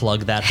 can't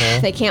plug that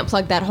hole. They can't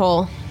plug that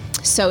hole,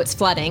 so it's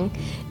flooding.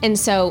 And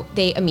so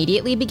they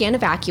immediately began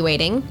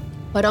evacuating,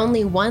 but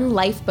only one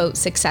lifeboat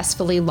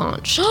successfully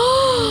launched.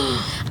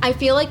 I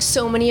feel like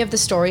so many of the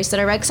stories that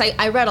I read, because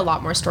I read a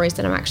lot more stories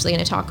that I'm actually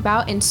going to talk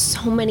about, and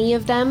so many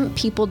of them,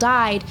 people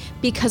died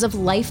because of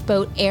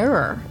lifeboat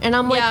error. And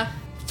I'm Yeah. like,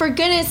 for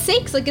goodness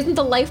sakes, like, isn't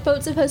the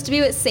lifeboat supposed to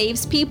be what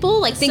saves people?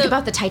 Like, think So-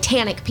 about the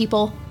Titanic,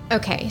 people.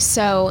 Okay,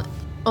 so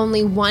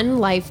only one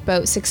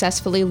lifeboat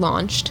successfully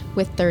launched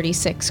with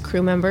 36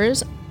 crew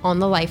members on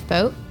the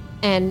lifeboat.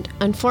 And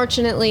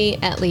unfortunately,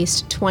 at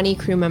least 20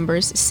 crew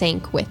members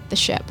sank with the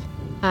ship.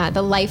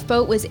 The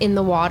lifeboat was in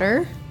the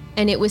water,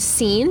 and it was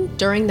seen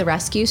during the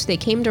rescue. So they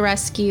came to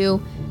rescue,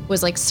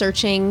 was like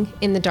searching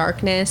in the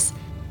darkness,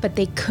 but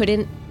they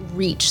couldn't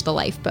reach the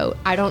lifeboat.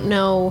 I don't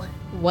know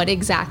what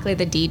exactly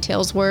the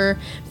details were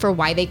for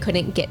why they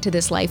couldn't get to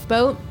this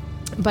lifeboat,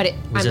 but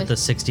Was it the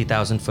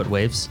 60,000 foot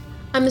waves?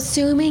 I'm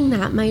assuming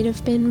that might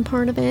have been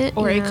part of it.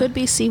 Or it yeah. could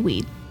be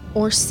seaweed.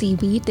 Or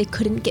seaweed. They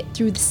couldn't get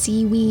through the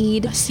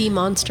seaweed. A sea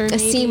monster, A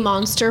maybe? sea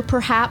monster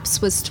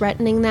perhaps was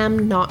threatening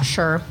them, not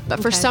sure.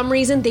 But for Okay. some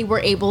reason they were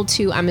able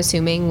to, I'm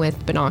assuming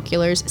with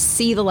binoculars,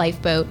 see the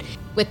lifeboat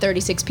with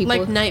 36 people.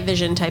 Like night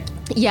vision type.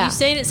 Yeah. You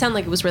saying it sounded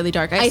like it was really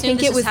dark. I I assume think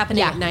this it was happening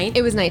yeah, at night.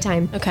 It was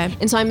nighttime. Okay.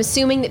 And so I'm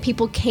assuming that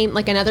people came,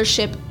 like another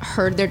ship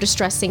heard their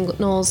distress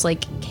signals,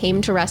 like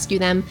came to rescue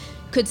them,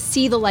 could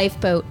see the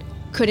lifeboat,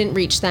 couldn't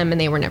reach them, and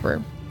they were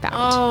never found.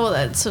 Oh,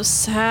 that's so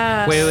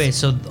sad. Wait.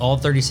 So all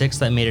 36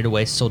 that made it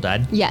away still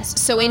died? Yes.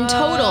 So in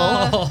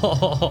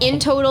total,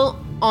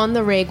 on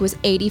the rig was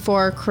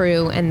 84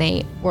 crew, and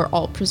they were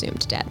all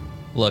presumed dead.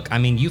 Look, I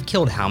mean, you've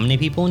killed how many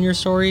people in your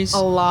stories? A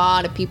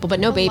lot of people, but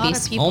no lot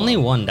babies. of people. Only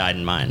one died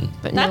in mine.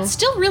 But That's no.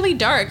 still really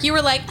dark. You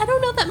were like, I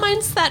don't know that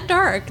mine's that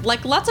dark.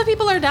 Like, lots of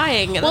people are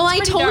dying. Well, I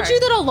told you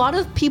that a lot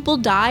of people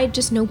died,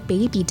 just no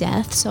baby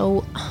death.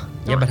 So,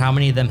 Yeah, but how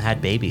many of them had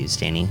babies,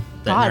 Danny?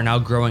 That God. are now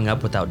growing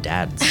up without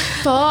dads.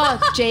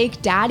 fuck,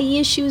 Jake. Daddy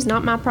issues,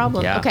 not my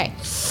problem. Yeah. Okay.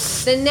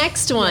 The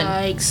next one.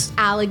 Yikes.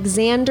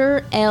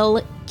 Alexander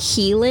L.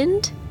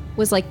 Keeland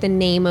was like the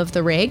name of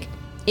the rig.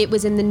 It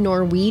was in the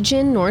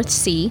Norwegian North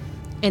Sea,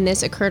 and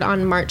this occurred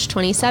on March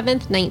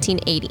 27th,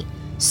 1980.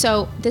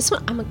 So this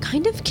one, I'm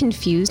kind of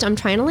confused. I'm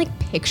trying to like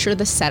picture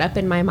the setup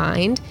in my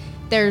mind.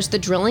 There's the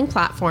drilling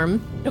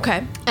platform,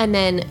 Okay. and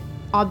then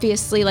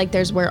obviously like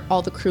there's where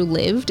all the crew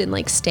lived and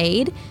like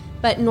stayed.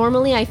 But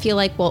normally I feel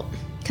like, well,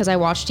 because I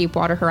watched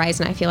Deepwater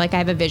Horizon, I feel like I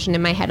have a vision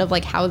in my head of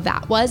like how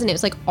that was, and it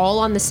was like all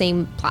on the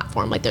same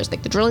platform. Like there's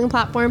like the drilling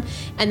platform,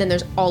 and then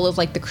there's all of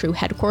like the crew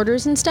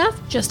headquarters and stuff.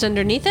 Just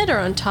underneath it or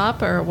on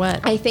top or what?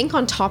 I think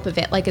on top of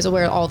it like is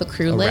where all the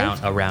crew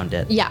live. around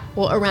it. Yeah,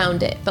 well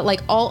around it, but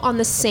like all on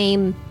the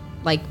same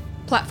like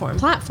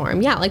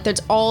platform. Yeah, like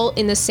that's all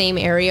in the same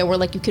area where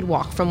like you could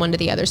walk from one to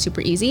the other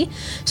super easy.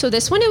 So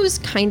this one, it was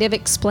kind of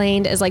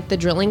explained as like the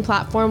drilling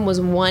platform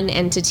was one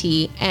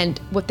entity, and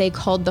what they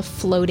called the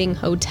floating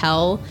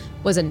hotel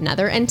was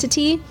another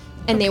entity,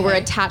 and they were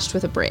attached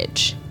with a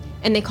bridge.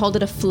 And they called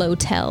it a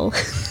flotel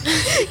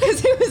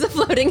because it was a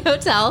floating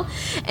hotel.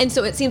 And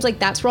so it seems like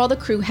that's where all the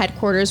crew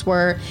headquarters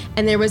were.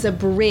 And there was a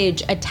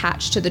bridge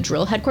attached to the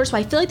drill headquarters. So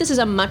I feel like this is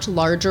a much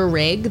larger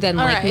rig than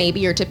All like right. maybe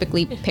you're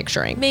typically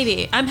picturing.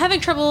 Maybe. I'm having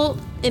trouble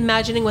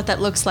imagining what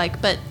that looks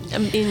like, but I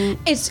mean,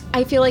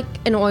 I feel like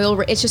an oil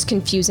rig, it's just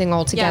confusing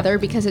altogether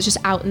because it's just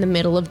out in the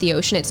middle of the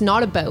ocean. It's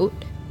not a boat.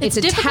 It's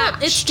difficult.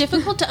 attached. It's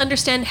difficult to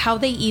understand how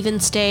they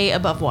even stay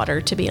above water,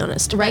 to be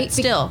honest. right? But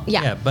still.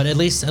 Yeah. Yeah, but at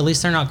least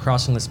they're not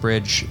crossing this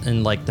bridge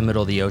in like the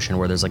middle of the ocean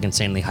where there's like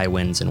insanely high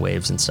winds and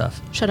waves and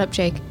stuff. Shut up,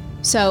 Jake.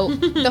 So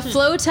the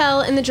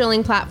flotel and the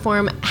drilling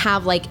platform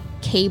have like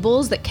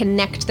cables that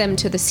connect them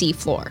to the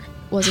seafloor.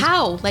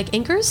 How? Like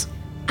anchors?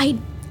 I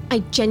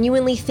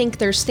genuinely think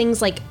there's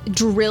things like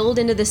drilled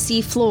into the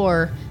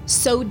seafloor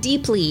so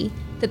deeply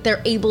that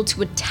they're able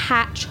to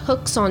attach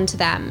hooks onto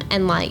them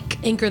and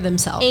like Anchor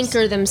themselves.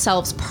 anchor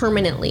themselves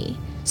permanently.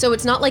 So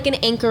it's not like an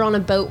anchor on a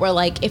boat where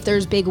like if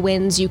there's big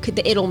winds,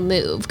 it'll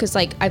move. Because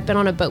like I've been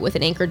on a boat with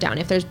an anchor down.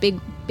 If there's big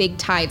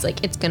tides,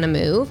 like it's gonna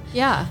move.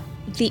 Yeah.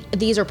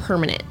 These are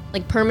permanent,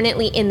 like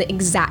permanently in the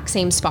exact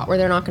same spot where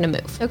they're not gonna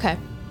move. Okay.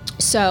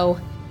 So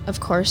of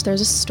course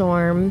there's a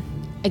storm.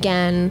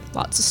 Again,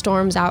 lots of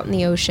storms out in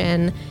the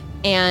ocean,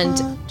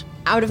 and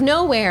out of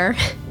nowhere,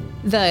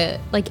 the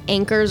like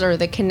anchors or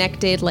the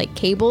connected like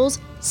cables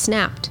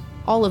snapped.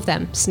 All of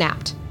them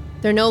snapped.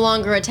 They're no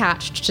longer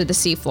attached to the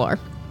seafloor.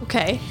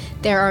 Okay.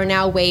 There are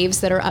now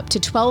waves that are up to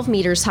 12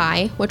 meters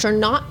high, which are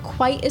not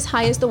quite as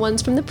high as the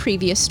ones from the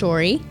previous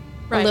story,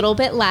 a Right. little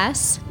bit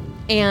less.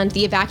 And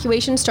the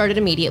evacuation started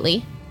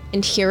immediately.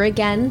 And here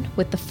again,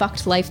 with the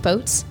fucked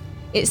lifeboats,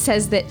 it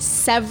says that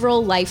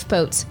several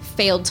lifeboats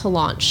failed to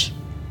launch.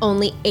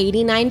 Only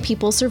 89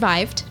 people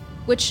survived,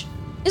 which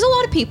is a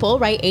lot of people,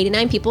 right?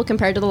 89 people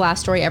compared to the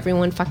last story,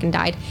 everyone fucking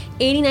died.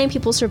 89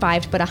 people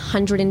survived, but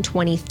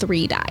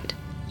 123 died.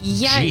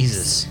 Yikes.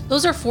 Jesus.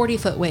 Those are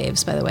 40-foot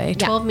waves, by the way.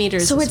 12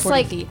 meters So is it's 40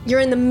 like feet. you're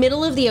in the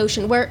middle of the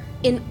ocean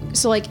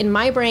like in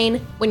my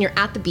brain, when you're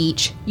at the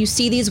beach, you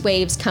see these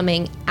waves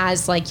coming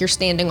as like you're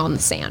standing on the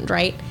sand,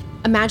 right?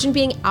 Imagine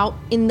being out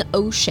in the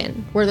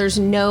ocean where there's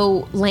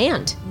no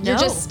land. You're No.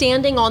 just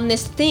standing on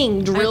this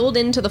thing drilled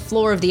into the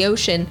floor of the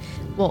ocean.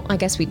 Well, I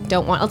guess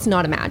let's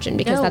not imagine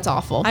because No. that's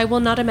awful. I will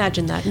not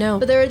imagine that. No.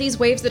 But there are these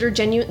waves that are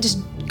genuine, just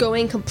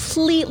going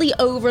completely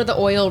over the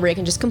oil rig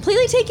and just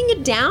completely taking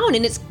it down,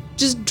 and it's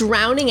just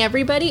drowning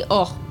everybody.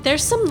 Oh,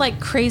 There's some like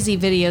crazy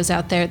videos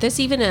out there. There's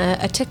even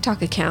a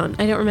TikTok account.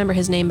 I don't remember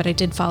his name, but I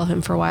did follow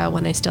him for a while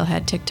when I still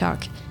had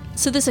TikTok.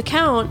 So this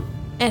account,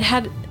 it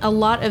had a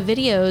lot of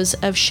videos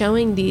of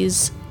showing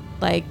these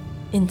like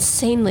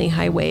insanely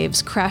high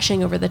waves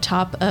crashing over the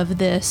top of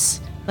this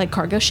like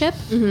cargo ship.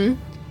 Mm-hmm.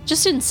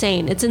 Just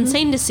insane. It's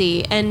insane to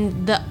see.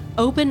 And the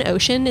open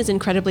ocean is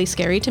incredibly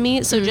scary to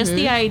me. So just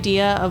the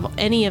idea of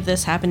any of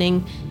this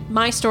happening,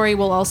 my story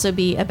will also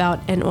be about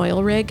an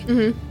oil rig.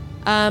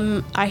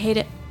 I hate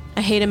it.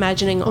 I hate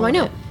imagining all I of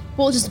know. it.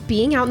 Well, just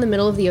being out in the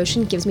middle of the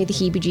ocean gives me the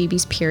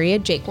heebie-jeebies,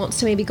 period. Jake wants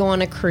to maybe go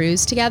on a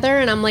cruise together,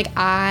 and I'm like,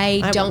 I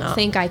will don't not.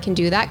 think I can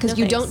do that because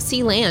No you thanks. don't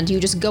see land. You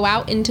just go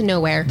out into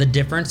nowhere. The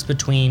difference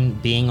between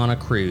being on a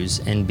cruise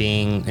and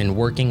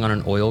working on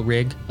an oil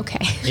rig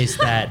Okay. is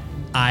that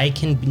I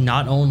can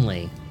not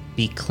only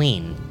be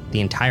clean the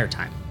entire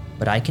time,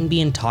 but I can be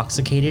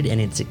intoxicated and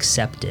it's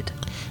accepted.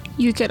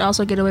 You could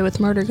also get away with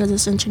murder because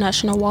it's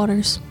international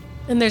waters.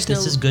 And there's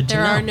This is good to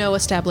there are know. no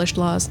established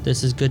laws.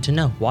 This is good to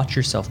know. Watch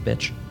yourself,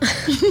 bitch.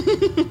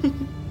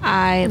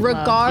 I love the ocean.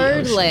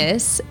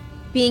 Regardless,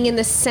 being in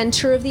the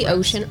center of the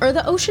ocean, or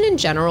the ocean in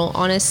general,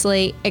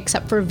 honestly,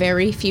 except for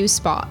very few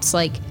spots,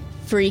 like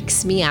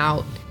freaks me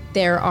out.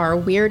 There are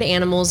weird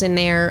animals in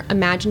there.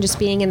 Imagine just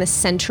being in the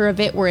center of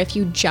it where if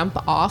you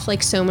jump off,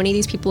 like so many of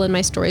these people in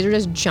my stories are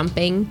just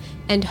jumping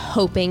and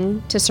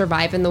hoping to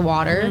survive in the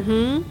water.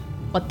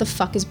 What the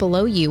fuck is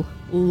below you?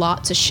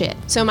 Lots of shit.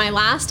 So my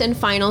last and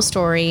final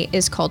story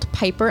is called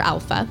Piper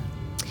Alpha.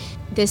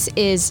 This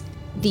is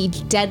the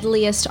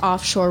deadliest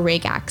offshore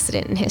rig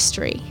accident in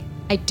history.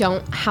 I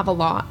don't have a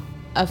lot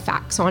of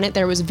facts on it.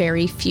 There was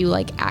very few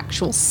like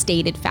actual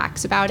stated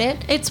facts about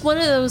it. It's one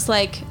of those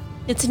like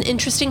it's an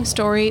interesting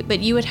story,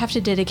 but you would have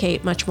to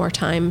dedicate much more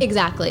time.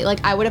 Exactly.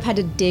 Like I would have had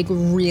to dig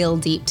real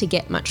deep to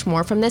get much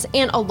more from this.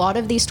 And a lot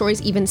of these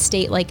stories even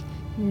state like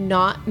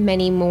not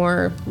many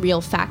more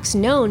real facts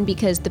known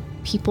because the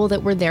people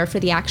that were there for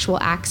the actual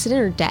accident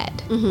are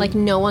dead. Like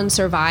no one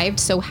survived.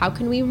 So how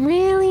can we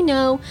really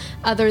know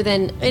other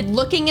than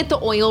looking at the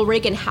oil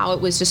rig and how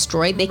it was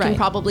destroyed? They can Right.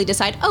 probably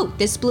decide, oh,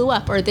 this blew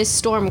up or this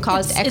storm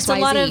caused X, It's Y,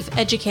 a lot Z. of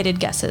educated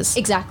guesses.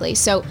 Exactly.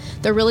 So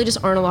there really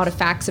just aren't a lot of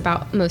facts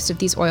about most of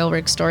these oil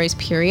rig stories,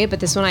 period. But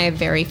this one I have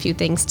very few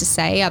things to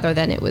say other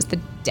than it was the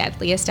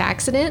deadliest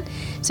accident.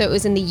 So it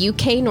was in the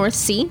UK North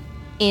Sea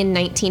in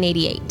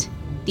 1988.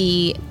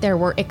 There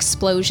were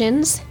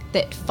explosions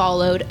that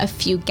followed a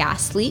few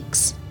gas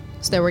leaks.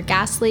 So there were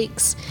gas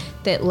leaks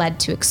that led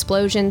to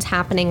explosions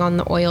happening on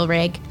the oil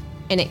rig,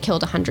 and it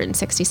killed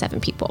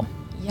 167 people.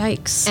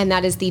 Yikes. And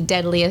that is the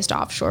deadliest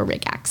offshore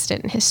rig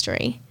accident in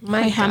history.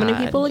 My Wait, how many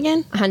God. people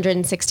again?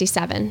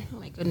 167. Oh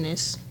my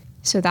goodness.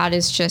 So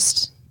that's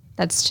just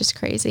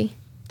crazy.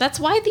 That's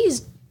why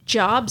these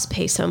jobs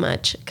pay so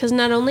much. Because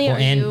not only are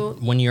And you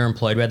when you're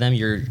employed by them,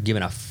 you're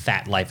given a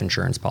fat life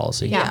insurance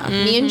policy. Yeah.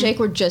 Me and Jake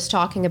were just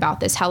talking about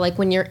this, how like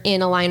when you're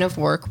in a line of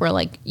work where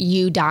like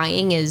you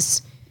dying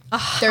is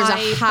there's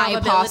a high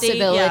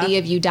possibility yeah.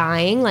 of you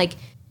dying, like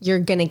you're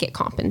gonna get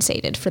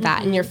compensated for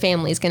that and your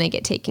family's gonna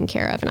get taken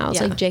care of. And I was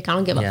Yeah. like, Jake, I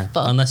don't give Yeah. a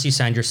fuck. Unless you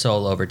signed your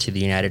soul over to the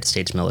United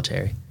States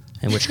military,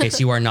 in which case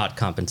you are not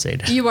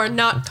compensated. You are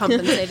not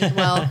compensated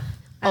well.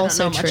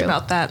 Also I don't know much true.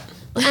 about that.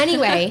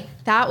 Anyway,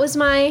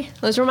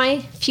 those were my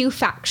few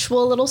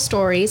factual little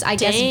stories. I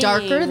Dang. guess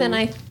darker than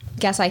I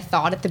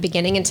thought at the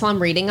beginning until I'm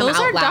reading them Those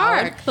out are loud.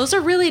 dark. Those are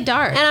really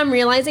dark. And I'm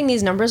realizing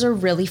these numbers are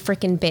really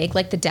freaking big.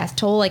 Like the death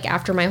toll, like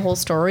after my whole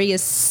story,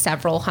 is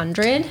several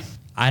hundred.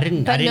 I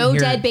didn't But hear, no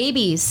dead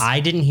babies. I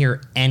didn't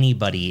hear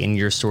anybody in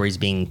your stories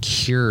being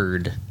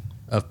cured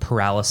of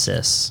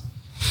paralysis.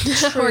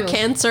 Or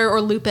cancer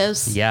or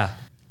lupus. Yeah.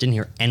 Didn't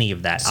hear any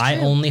of that. I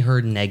only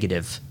heard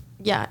negative.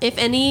 Yeah. If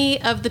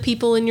any of the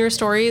people in your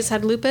stories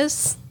had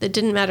lupus, it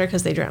didn't matter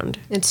because they drowned.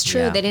 It's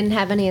true. Yeah. They didn't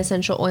have any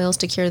essential oils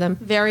to cure them.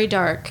 Very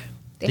dark.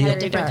 They had a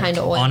different kind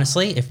of oil.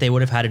 Honestly, if they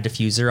would have had a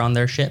diffuser on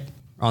their ship,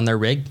 on their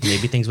rig,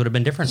 maybe things would have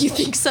been different. You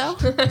think so?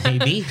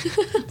 Maybe.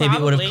 Maybe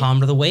it would have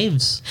calmed the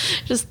waves.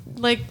 Just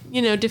like,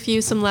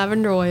 diffuse some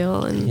lavender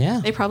oil and Yeah.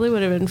 they probably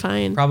would have been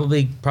fine.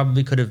 Probably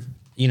could have,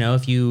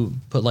 if you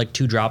put like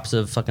 2 drops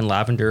of fucking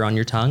lavender on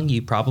your tongue,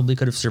 you probably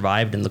could have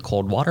survived in the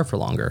cold water for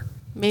longer.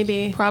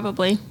 Maybe.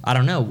 Probably. I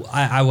don't know.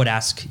 I would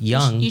ask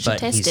Young, You should but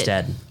test he's it.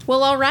 dead.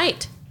 Well, all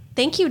right.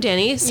 Thank you,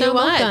 Danny, so You're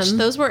much. welcome.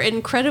 Those were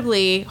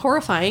incredibly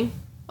horrifying.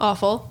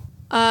 Awful.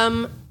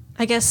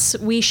 I guess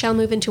we shall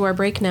move into our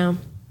break now.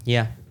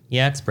 Yeah.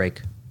 Yeah, it's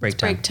break time.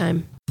 Break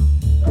time.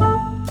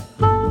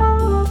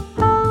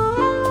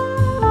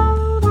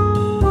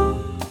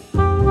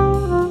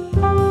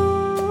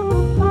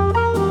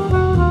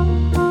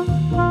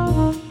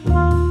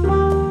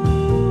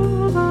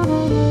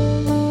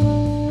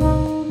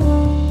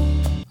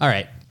 All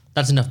right.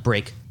 That's enough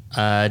break.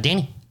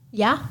 Danny,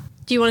 Yeah.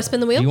 Do you want to spin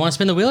the wheel? you want to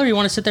spin the wheel or you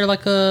want to sit there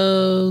like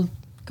a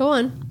Go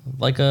on.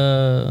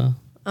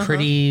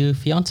 pretty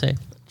fiance?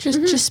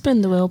 Just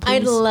spin the wheel, please.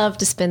 I'd love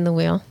to spin the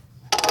wheel.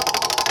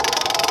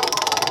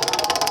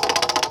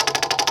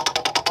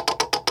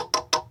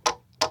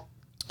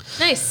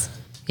 Nice.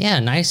 Yeah,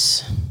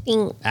 nice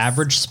Thanks.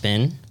 average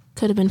spin.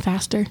 Could have been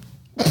faster.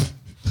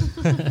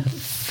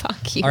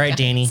 Fuck you. All right, guys.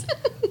 Danny,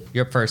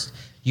 you're up first.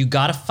 You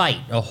gotta fight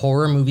a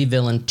horror movie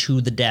villain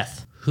to the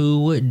death.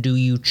 Who do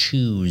you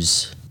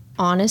choose?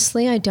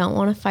 Honestly, I don't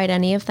want to fight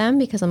any of them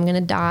because I'm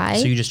gonna die.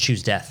 So you just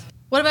choose death.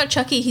 What about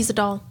Chucky? He's a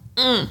doll.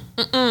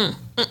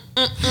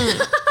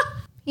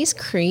 He's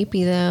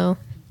creepy though.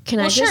 Can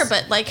Well, I just, sure,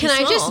 but, like, can he's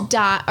I small. just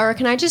die, or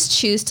can I just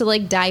choose to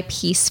like die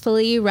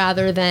peacefully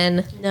rather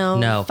than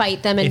No.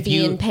 fight them and If be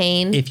you- in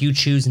pain? If you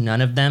choose none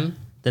of them,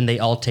 then they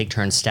all take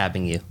turns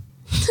stabbing you.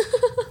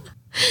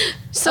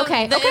 So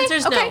Okay, the okay,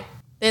 answer's okay. no.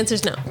 The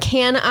answer's no.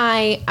 Can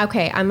I?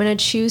 Okay, I'm gonna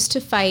choose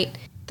to fight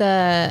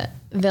the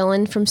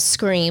villain from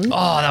Scream.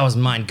 Oh, that was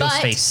mine. But-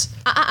 Ghostface.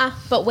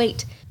 But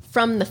wait,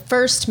 from the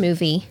first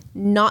movie,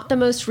 not the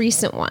most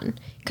recent one,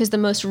 because the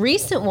most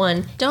recent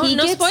one No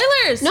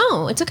spoilers.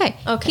 No, it's okay.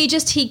 Okay.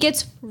 He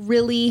gets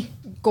really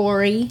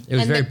gory. It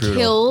was and very the brutal.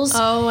 Kills,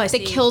 Oh, I the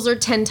see. kills are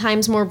 10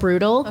 times more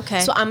brutal.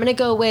 Okay. So I'm gonna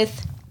go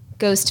with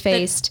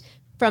Ghostface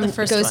from the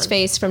first one.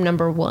 Ghostface from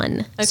number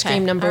 1,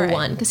 Scream all number right.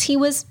 1, because he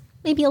was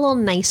maybe a little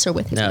nicer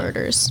with his No.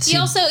 murders.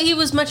 He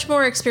was much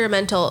more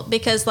experimental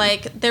because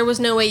there was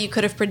no way you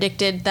could have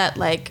predicted that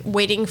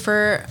waiting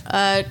for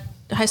a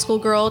high school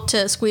girl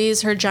to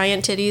squeeze her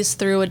giant titties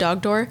through a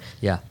dog door.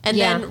 Yeah. And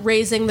Yeah. then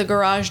raising the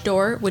garage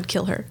door would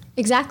kill her.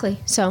 Exactly.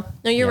 So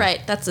No, you're Yeah.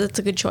 right. That's a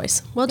good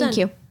choice. Well done. thank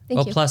you. Thank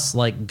Well, you. plus,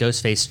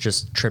 Ghostface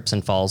just trips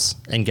and falls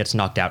and gets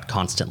knocked out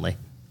constantly.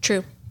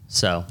 True.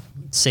 So,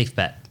 safe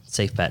bet.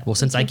 Safe bet. Well,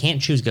 since I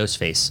can't choose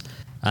Ghostface,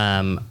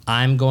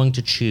 I'm going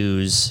to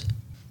choose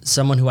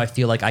someone who I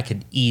feel like I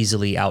could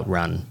easily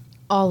outrun.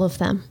 All of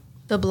them.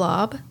 The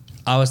Blob.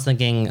 I was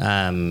thinking,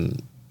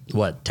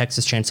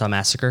 Texas Chainsaw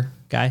Massacre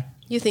guy?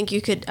 You think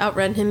you could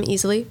outrun him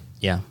easily?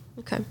 Yeah.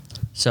 Okay.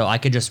 So I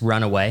could just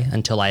run away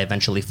until I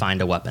eventually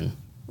find a weapon.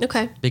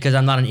 Okay. Because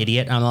I'm not an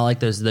idiot. I'm not like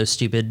those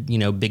stupid,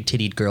 big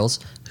tittied girls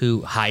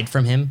who hide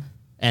from him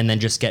and then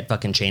just get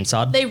fucking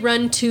chainsawed. They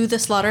run to the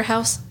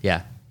slaughterhouse.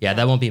 Yeah. Yeah,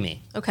 that won't be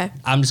me. Okay.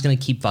 I'm just going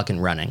to keep fucking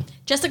running.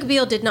 Jessica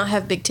Biel did not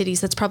have big titties.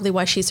 That's probably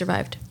why she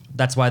survived.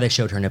 That's why they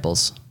showed her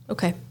nipples.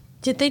 Okay.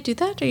 Did they do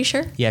that? Are you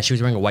sure? Yeah, she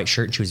was wearing a white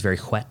shirt and she was very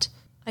wet.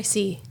 I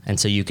see. And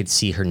so you could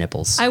see her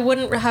nipples. I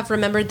wouldn't have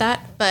remembered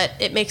that, but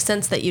it makes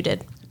sense that you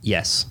did.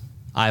 Yes.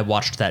 I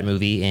watched that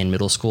movie in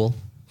middle school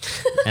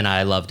and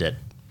I loved it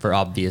for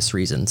obvious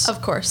reasons.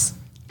 Of course.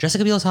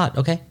 Jessica Biel's hot.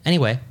 Okay.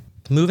 Anyway,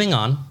 moving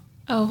on.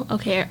 Oh,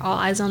 okay. All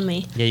eyes on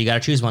me. Yeah, you got to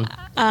choose one.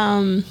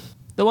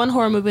 The one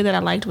horror movie that I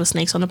liked was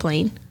Snakes on a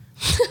Plane.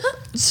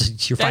 So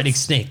you're fighting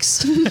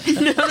snakes. No.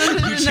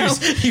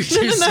 You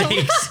choose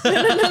snakes.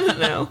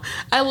 No,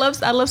 I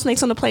love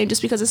Snakes on the Plane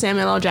just because of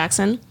Samuel L.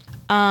 Jackson.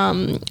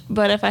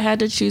 But if I had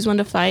to choose one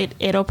to fight,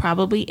 it'll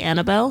probably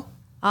Annabelle.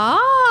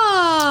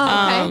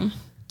 Ah, okay.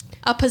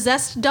 A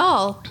possessed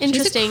doll.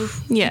 Interesting.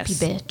 Yes.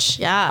 Bitch.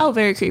 Yeah. Oh,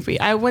 very creepy.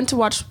 I went to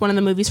watch one of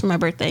the movies for my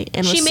birthday,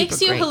 and it She was makes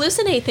super you great.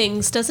 hallucinate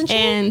things, doesn't she?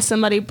 And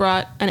somebody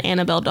brought an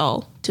Annabelle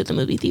doll to the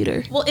movie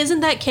theater. Well,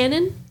 isn't that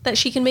canon that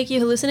she can make you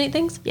hallucinate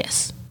things?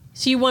 Yes.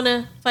 So you want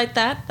to fight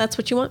that? That's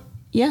what you want?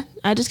 Yeah.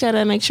 I just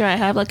gotta make sure I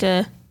have like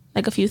a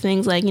few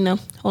things,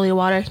 holy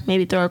water.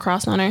 Maybe throw a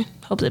cross on her,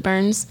 hope it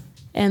burns,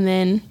 and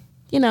then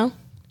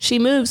she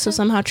moves, so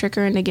somehow trick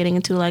her into getting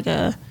into like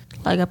a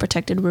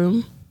protected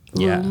room.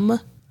 Yeah.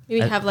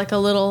 Maybe have a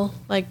little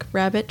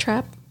rabbit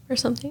trap or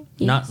something.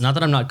 Not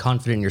that I'm not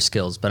confident in your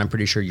skills, but I'm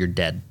pretty sure you're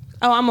dead.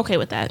 Oh, I'm okay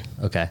with that.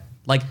 Okay.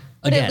 But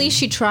Again, at least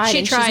she tried. She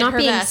and tried she's not her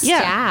being best. Yeah.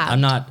 stabbed. I'm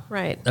not.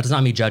 Right. That's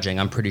not me judging.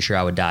 I'm pretty sure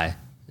I would die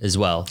as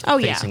well. Oh,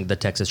 yeah. Facing the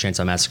Texas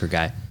Chainsaw Massacre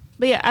guy.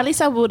 But yeah, at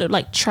least I would have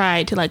like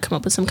tried to like come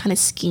up with some kind of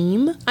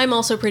scheme. I'm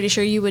also pretty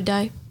sure you would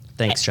die.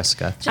 Thanks,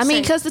 Jessica. I mean,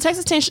 saying. because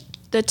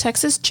the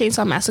Texas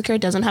Chainsaw Massacre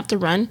doesn't have to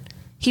run.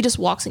 He just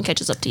walks and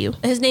catches up to you.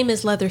 His name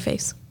is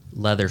Leatherface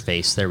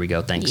Leatherface. There we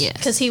go. Thanks. Yeah.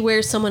 because he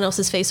wears someone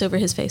else's face over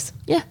his face.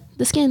 Yeah,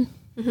 the skin.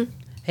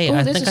 Hey, Oh,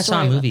 I there's think a I saw a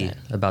story about movie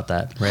about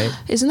that, right?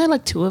 Isn't there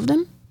like 2 of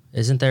them?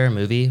 Isn't there a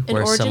movie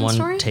where origin someone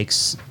story?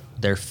 takes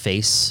their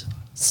face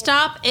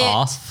Stop it.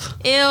 off?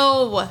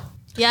 Ew.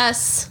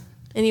 Yes.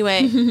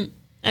 Anyway,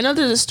 I know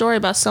there's a story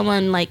about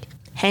someone like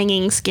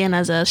hanging skin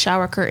as a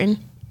shower curtain.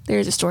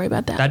 There's a story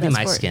about that. That'd be That's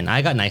my for it. skin.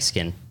 I got nice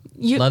skin.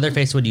 You-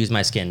 Leatherface would use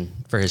my skin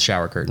for his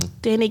shower curtain.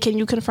 Danny, can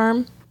you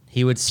confirm?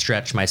 He would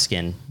stretch my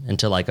skin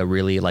into like a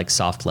really like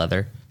soft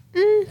leather,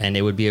 and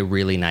it would be a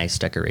really nice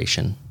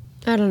decoration.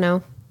 I don't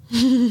know.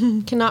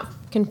 Cannot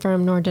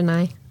confirm nor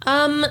deny.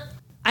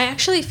 I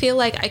actually feel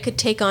like I could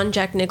take on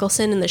Jack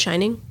Nicholson in The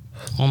Shining.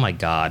 Oh my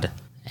god,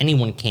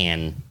 anyone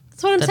can.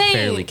 That's what I'm that saying.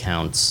 barely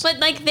counts. But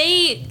like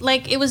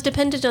it was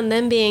dependent on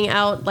them being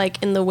out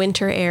like in the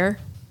winter air,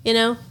 you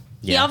know?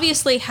 He Yeah.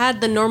 obviously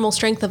had the normal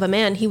strength of a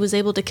man. He was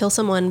able to kill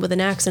someone with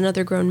an axe,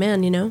 another grown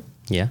man, you know?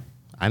 Yeah,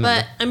 I'm.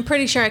 But I'm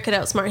pretty sure I could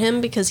outsmart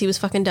him because he was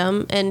fucking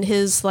dumb and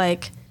his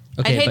like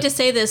Okay, I hate but- to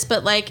say this,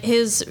 but like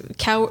his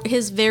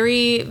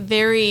very,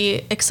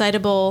 very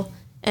excitable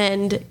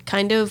and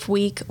kind of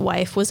weak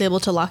wife was able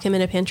to lock him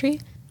in a pantry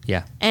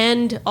yeah.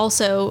 and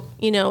also,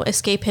 you know,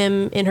 escape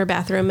him in her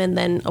bathroom and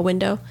then a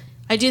window.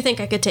 I do think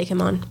I could take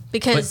him on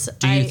because But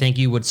do you think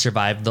you would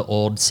survive the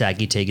old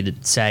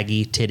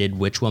saggy-titted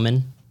witch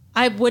woman?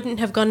 I wouldn't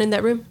have gone in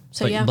that room.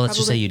 So But, yeah, but let's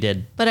just say probably. you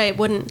did. But I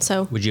wouldn't.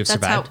 So Would you have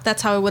that's survived?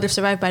 that's how I would have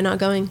survived by not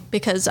going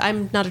because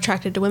I'm not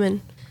attracted to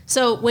women.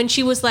 So when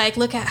she was like,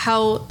 "Look at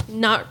how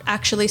not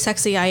actually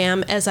sexy I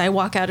am as I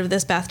walk out of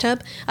this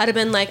bathtub," I'd have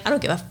been like, "I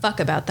don't give a fuck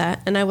about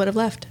that," and I would have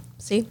left.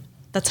 See,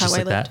 that's how Just I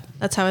like lived. that?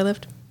 That's how I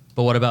lived.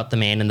 But what about the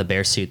man in the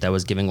bear suit that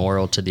was giving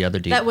oral to the other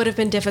dude? That would have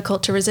been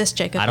difficult to resist,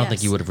 Jacob. I don't think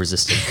yes. you would have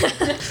resisted.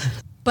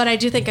 But I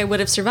do think I would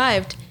have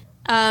survived.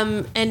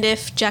 And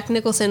if Jack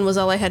Nicholson was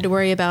all I had to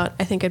worry about,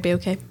 I think I'd be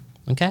okay.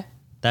 Okay,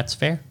 that's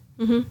fair.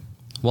 Mm-hmm.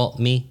 Well,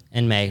 me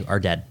and May are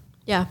dead.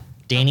 Yeah.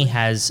 Danny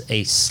has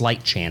a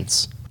slight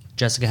chance.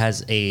 Jessica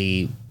has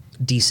a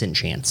decent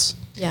chance.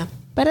 Yeah.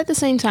 But at the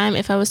same time,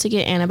 if I was to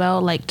get Annabelle,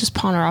 like just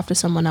pawn her off to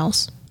someone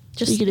else.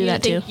 Just you could do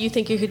that think, too. You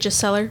think you could just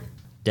sell her?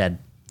 Dead.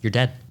 You're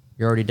dead.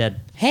 You're already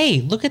dead.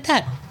 Hey, look at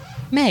that.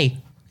 May,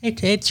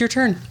 it's your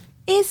turn.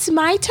 It's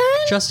my turn.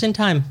 Just in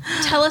time.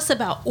 Tell us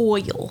about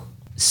oil.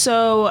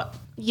 So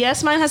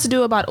yes, mine has to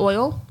do about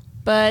oil,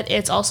 but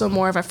it's also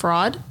more of a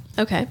fraud.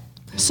 Okay.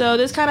 So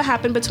this kind of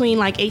happened between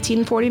like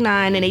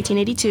 1849 and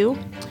 1882.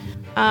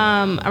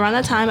 Around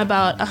that time,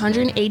 about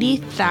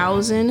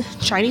 180,000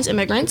 Chinese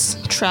immigrants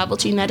traveled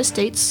to the United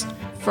States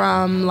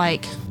from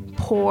like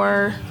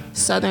poor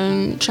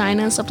southern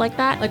China and stuff like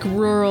that. Like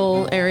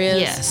rural areas.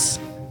 Yes.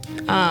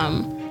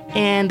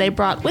 And they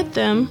brought with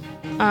them,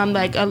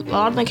 like a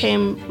lot of them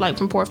came like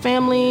from poor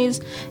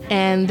families,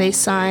 and they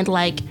signed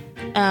like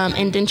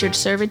indentured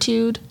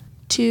servitude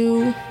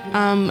to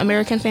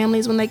American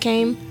families when they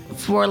came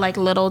for like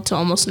little to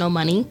almost no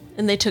money.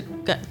 And they took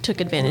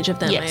advantage of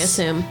them, I Yes.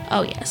 assume.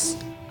 Oh yes.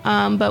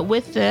 But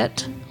with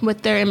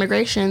their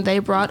immigration, they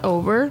brought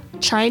over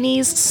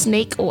Chinese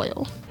snake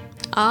oil.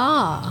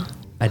 Ah.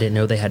 I didn't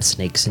know they had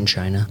snakes in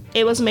China.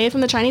 It was made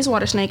from the Chinese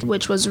water snake,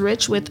 which was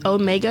rich with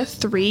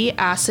omega-3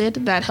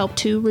 acid that helped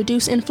to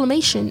reduce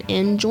inflammation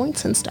in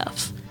joints and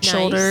stuff. Nice.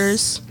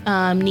 Shoulders,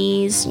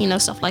 knees,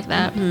 stuff like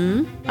that.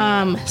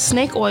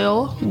 Snake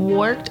oil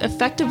worked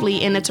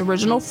effectively in its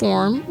original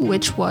form,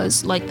 which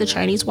was like the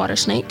Chinese water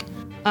snake,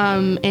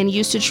 and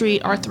used to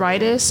treat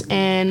arthritis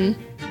and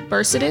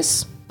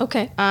bursitis,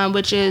 Okay.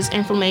 which is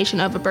inflammation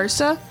of a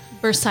bursa.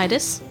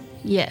 Bursitis.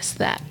 Yes,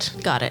 that.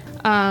 Got it.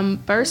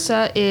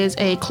 Bursa is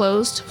a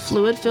closed,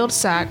 fluid-filled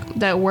sac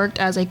that worked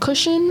as a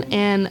cushion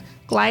and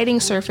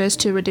gliding surface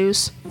to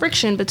reduce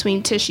friction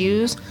between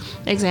tissues.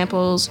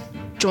 Examples,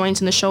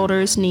 joints in the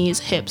shoulders, knees,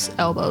 hips,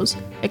 elbows,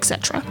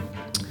 etc.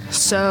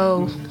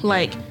 So,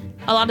 like,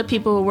 a lot of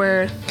people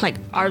were, like,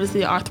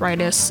 obviously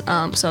arthritis,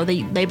 so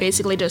they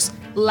basically just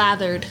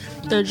lathered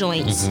their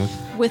joints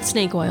With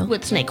snake oil.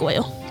 with snake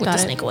oil, with Got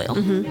the it. snake oil.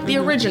 The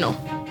original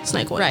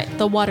snake oil. Right.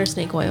 The water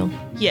snake oil.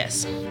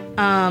 Yes.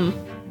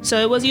 So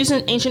it was used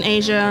in ancient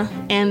Asia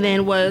and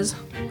then was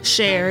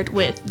shared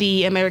with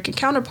the American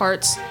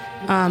counterparts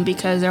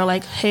because they're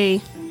like,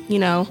 hey,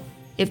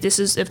 if this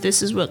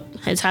is what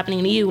is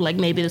happening to you, like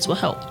maybe this will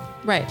help.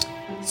 Right.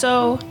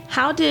 So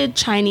how did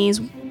Chinese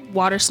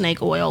water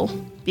snake oil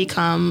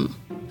become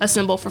a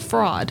symbol for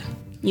fraud,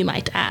 you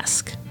might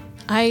ask?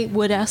 I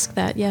would ask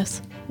that,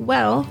 yes.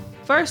 Well,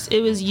 first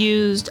it was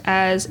used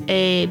as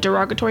a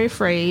derogatory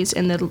phrase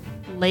in the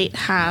late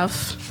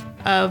half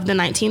of the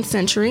 19th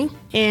century,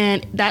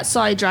 and that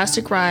saw a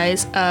drastic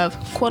rise of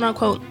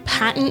quote-unquote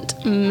patent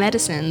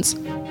medicines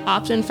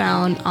often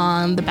found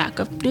on the back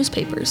of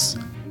newspapers.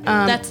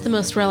 That's the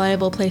most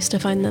reliable place to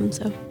find them,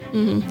 so.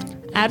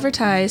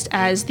 Advertised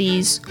as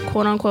these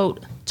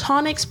quote-unquote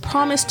tonics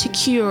promise to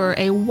cure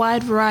a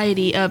wide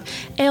variety of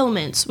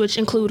ailments, which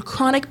include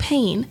chronic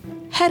pain,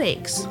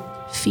 headaches,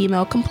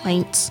 female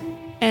complaints,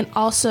 and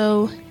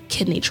also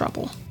kidney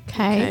trouble.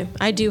 Okay. Okay.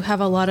 I do have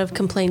a lot of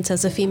complaints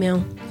as a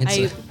female.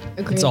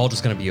 It's all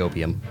just going to be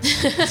opium.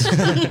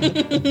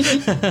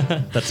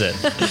 That's it.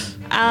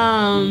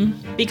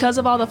 Because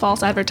of all the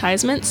false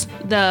advertisements,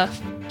 the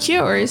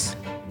cures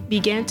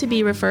began to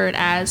be referred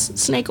as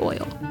snake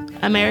oil.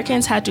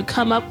 Americans had to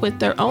come up with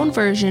their own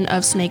version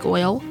of snake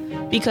oil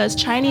because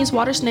Chinese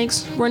water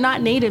snakes were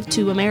not native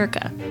to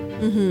America.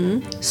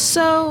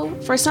 So,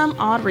 for some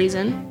odd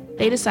reason,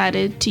 they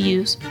decided to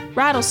use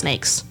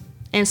rattlesnakes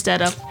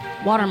instead of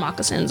water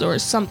moccasins or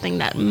something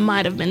that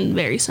might have been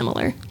very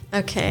similar.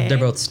 Okay. They're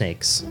both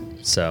snakes.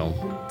 So,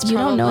 You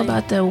don't know Probably.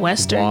 about the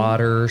Western.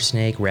 water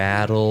snake,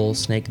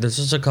 rattlesnake. There's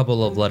just a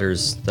couple of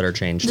letters that are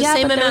changed. the Yeah,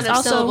 same but amount there's of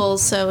also-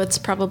 syllables, so it's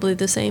probably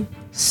the same.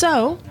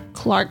 So,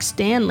 Clark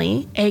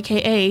Stanley,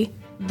 aka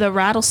the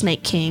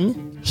Rattlesnake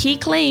King, he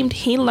claimed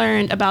he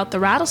learned about the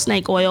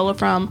rattlesnake oil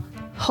from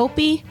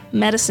Hopi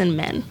medicine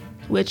men,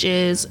 which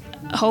is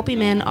Hopi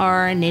men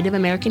are Native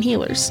American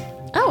healers.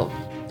 Oh,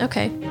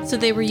 okay. So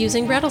they were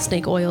using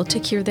rattlesnake oil to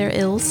cure their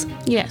ills.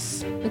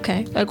 Yes,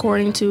 Okay.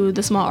 according to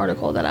the small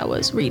article that I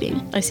was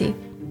reading. I see.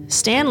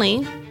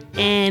 Stanley,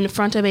 in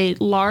front of a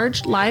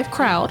large live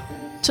crowd,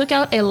 took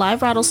out a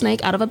live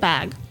rattlesnake out of a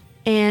bag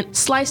and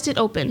sliced it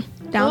open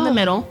down the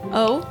middle.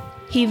 Oh.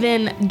 He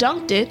then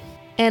dunked it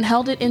and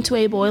held it into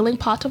a boiling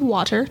pot of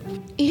water,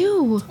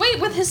 Ew. Wait,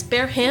 with his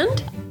bare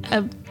hand?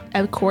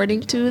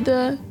 according to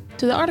the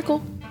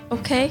article.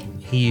 Okay.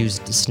 He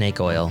used snake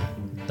oil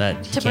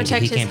that he To can't,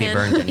 protect he his can't be hand.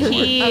 burned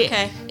anymore.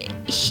 Okay.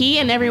 He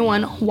and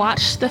everyone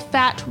watched the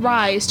fat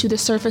rise to the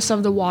surface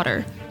of the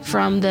water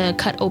from the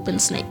cut open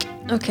snake.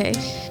 Okay.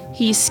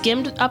 He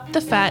skimmed up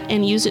the fat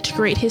and used it to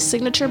create his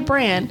signature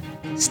brand,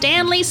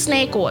 Stanley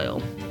Snake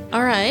Oil.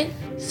 All right.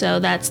 So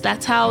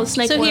that's how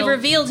snake So oil. he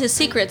revealed his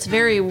secrets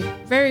very,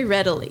 very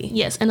readily.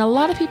 Yes, and a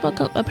lot of people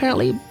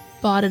apparently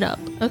bought it up,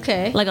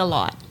 Okay. like a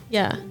lot.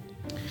 Yeah.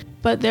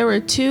 But there were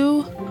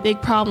two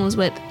big problems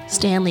with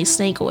Stanley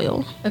Snake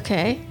Oil.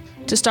 Okay.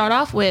 To start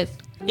off with,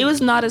 it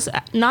was not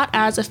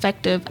as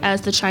effective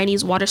as the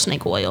Chinese water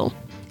snake oil.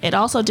 It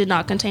also did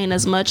not contain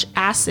as much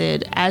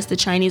acid as the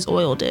Chinese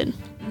oil did.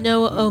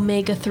 No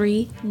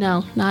omega-3.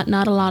 No, not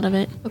a lot of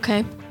it.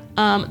 Okay.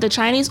 The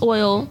Chinese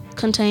oil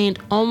contained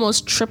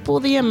almost triple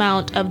the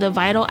amount of the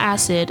vital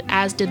acid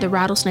as did the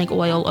rattlesnake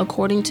oil,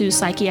 according to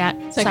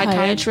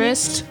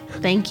psychiatrist.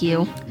 Thank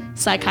you,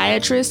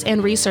 psychiatrist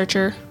and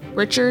researcher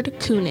Richard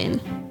Koonin.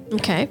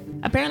 Okay.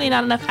 Apparently,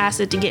 not enough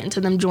acid to get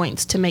into them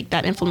joints to make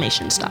that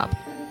inflammation stop.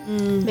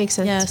 Makes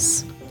sense.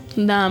 Yes.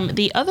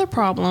 The other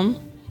problem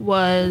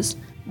was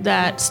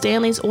that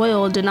Stanley's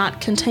oil did not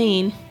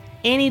contain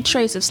any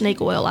trace of snake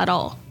oil at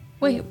all.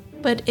 Wait,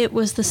 but it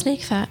was the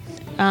snake fat.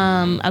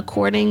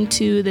 According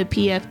to the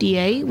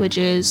PFDA, which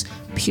is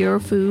Pure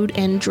Food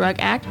and Drug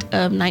Act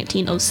of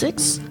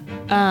 1906,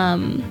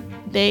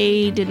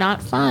 they did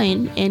not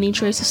find any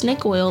trace of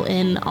snake oil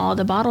in all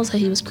the bottles that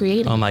he was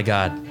creating. Oh my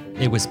God.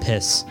 It was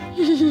piss.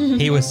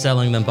 He was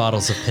selling them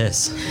bottles of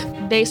piss.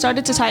 They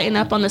started to tighten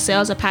up on the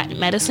sales of patent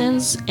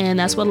medicines, and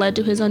that's what led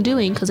to his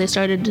undoing because they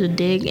started to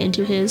dig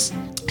into his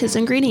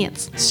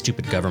ingredients.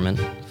 Stupid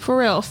government. For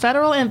real,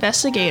 federal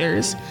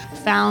investigators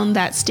found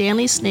that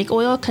Stanley's snake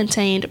oil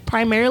contained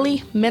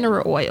primarily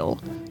mineral oil,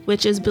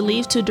 which is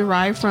believed to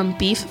derive from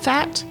beef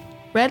fat,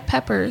 red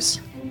peppers,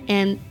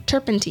 and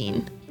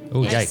turpentine.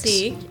 Oh, I yikes.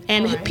 see.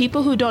 And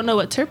people who don't know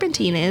what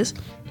turpentine is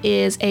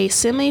a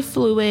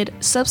semi-fluid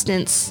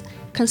substance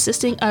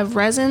consisting of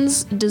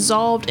resins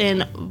dissolved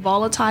in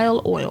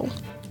volatile oil.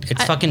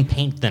 It's fucking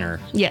paint thinner.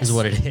 Yes. Is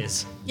what it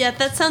is. Yeah,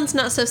 that sounds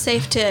not so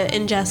safe to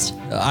ingest.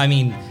 I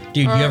mean,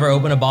 dude, you ever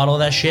open a bottle of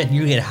that shit?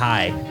 You get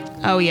high.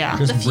 Oh yeah.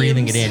 Just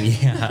breathing it in.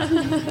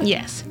 Yeah.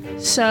 Yes.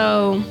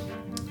 So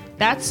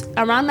that's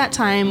around that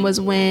time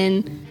was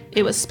when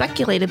it was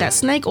speculated that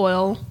snake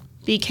oil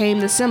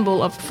became the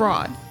symbol of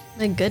fraud.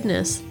 My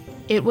goodness.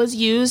 It was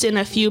used in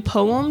a few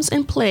poems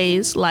and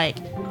plays like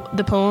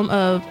the poem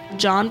of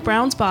John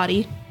Brown's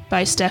Body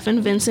by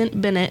Stephen Vincent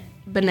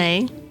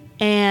Benet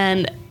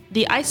and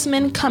The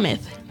Iceman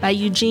Cometh by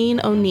Eugene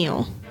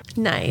O'Neill.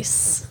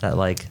 Nice. That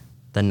like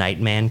the night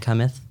man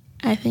cometh.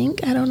 I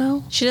think, I don't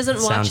know. She doesn't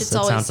watch Sounds- It's that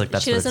Always. sounds like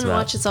that's she what it's doesn't about.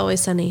 watch It's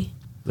Always Sunny.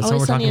 That's Always what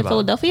we're Sunny talking in about.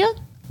 Philadelphia?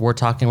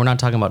 We're not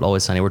talking about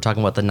Always Sunny. We're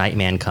talking about the night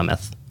man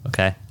cometh.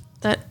 Okay.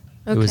 That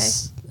okay It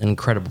was an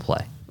incredible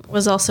play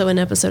was also an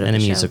episode of and a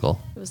his show.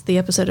 musical. It was the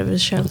episode of his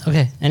show.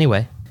 Okay.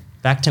 Anyway,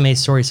 back to May's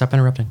story. Stop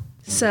interrupting.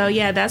 So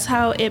yeah, that's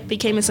how it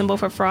became a symbol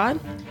for fraud.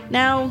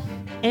 Now,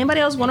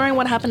 anybody else wondering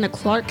what happened to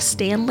Clark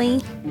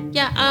Stanley?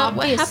 Yeah.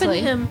 What happened to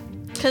Obviously. him?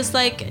 Because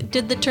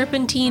did the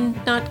turpentine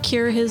not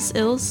cure his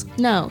ills?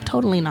 No,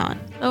 totally not.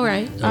 Oh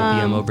right.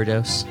 Opium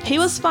overdose. He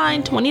was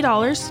fined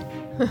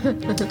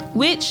 $20,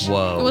 which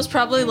Whoa. It was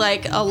probably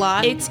like a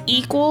lot. it's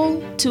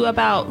equal to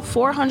about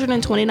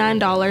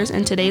 $429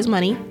 in today's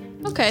money.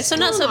 Okay, so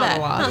not so Still not bad.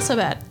 a lot. Not so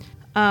bad.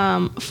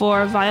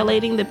 for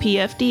violating the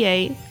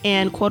PFDA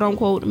and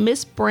quote-unquote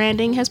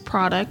misbranding his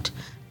product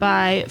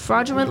by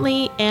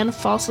fraudulently and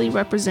falsely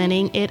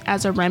representing it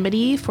as a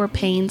remedy for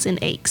pains and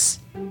aches.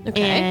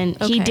 Okay. And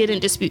he Okay. didn't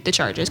dispute the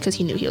charges because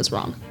he knew he was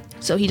wrong.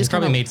 So he He just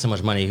probably kinda- made so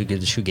much money. Who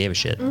gave a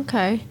shit?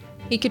 Okay.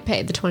 He could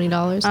pay the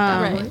 $20.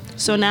 Right.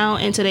 So now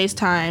in today's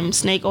time,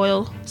 snake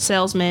oil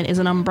salesman is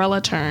an umbrella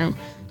term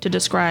to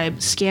describe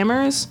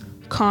scammers,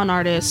 con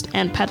artists,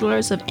 and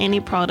peddlers of any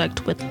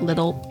product with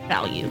little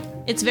value.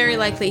 It's very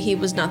likely he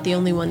was not the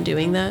only one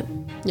doing that,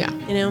 Yeah.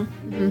 you know?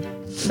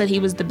 But he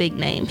was the big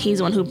name. He's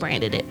the one who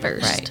branded it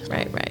first.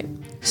 Right.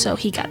 So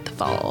he got the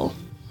fall.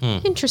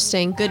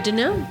 Interesting. Good to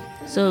know.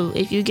 So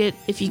if you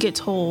get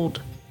told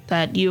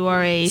that you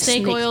are a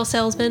Snake oil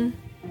salesman.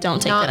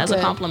 don't take Not that as good.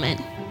 a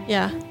compliment.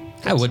 Yeah.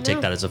 I would take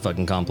that as a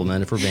fucking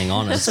compliment if we're being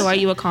honest. So are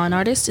you a con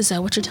artist? Is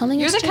that what you're telling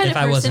You're us? the kind If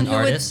of I was person an who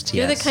artist, would,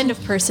 You're the yes. kind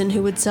of person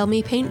who would sell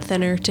me paint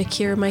thinner to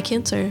cure my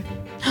cancer.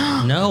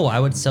 No, I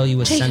would sell you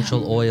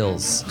essential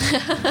oils.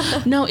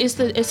 No, it's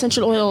the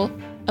essential oil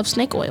of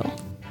snake oil.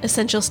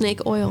 Essential snake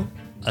oil.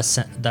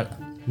 That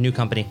new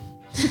company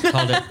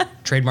called it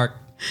trademark.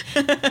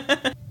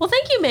 Well,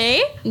 thank you,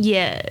 May.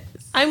 Yeah.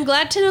 I'm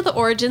glad to know the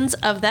origins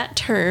of that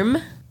term.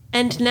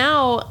 And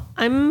now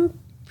I'm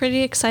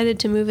pretty excited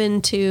to move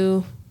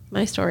into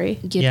my story.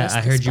 Give Yeah, us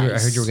I the heard you. I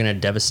spice. heard you were gonna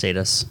devastate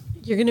us.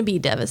 You're going to be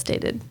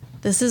devastated.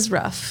 This is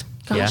rough.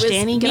 Gosh, Yeah. It was-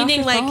 Danny, get off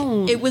meaning your like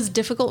phone. it was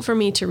difficult for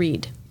me to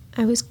read.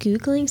 I was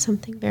Googling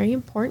something very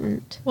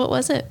important. What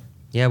was it?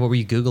 Yeah, what were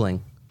you googling?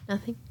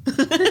 Nothing.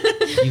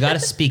 You got to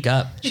speak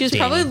up. She was Danny.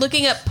 probably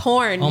looking up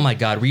porn. Oh my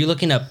god, were you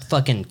looking up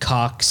fucking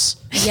cocks?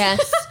 Yes.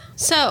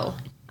 So,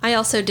 I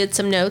also did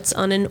some notes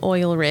on an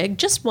oil rig,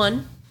 just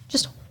one.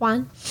 Just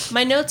one.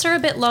 My notes are a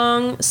bit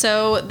long,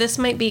 so this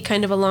might be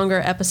kind of a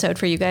longer episode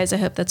for you guys. I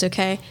hope that's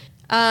okay.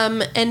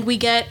 And we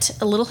get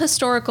a little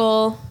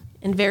historical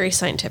and very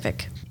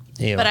scientific.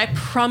 Ew. But I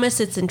promise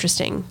it's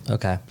interesting.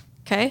 Okay.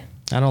 Okay?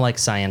 I don't like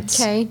science.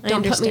 Okay.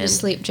 Don't put me to understand.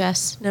 sleep,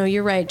 Jess. No,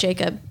 you're right,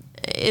 Jacob.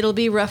 It'll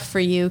be rough for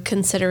you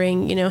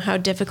considering, you know, how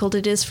difficult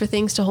it is for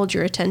things to hold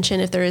your attention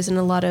if there isn't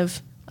a lot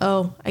of,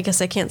 oh, I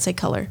guess I can't say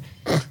color.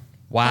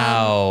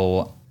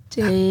 Wow.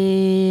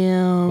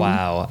 Damn.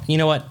 Wow. You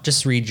know what?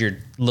 Just read your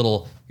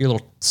little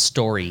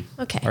story.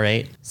 Okay. All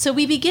right. So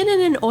we begin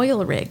in an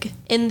oil rig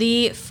in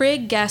the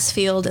Frigg gas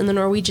field in the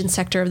Norwegian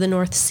sector of the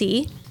North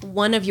Sea.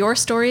 One of your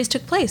stories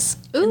took place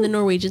in the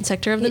Norwegian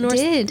sector of the It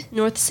did.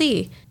 North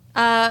Sea.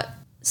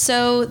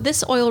 So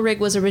this oil rig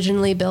was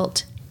originally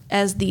built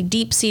as the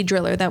deep sea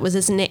driller. That was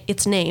its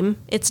name.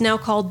 It's now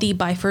called the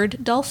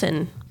Byford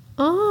Dolphin.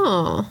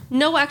 Oh.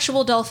 No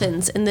actual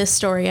dolphins in this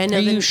story. I know.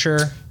 Are the- you sure?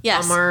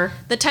 Yes. Bummer.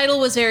 The title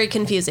was very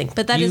confusing,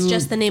 but that is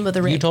just the name of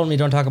the rig. You told me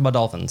don't talk about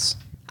dolphins.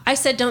 I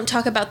said don't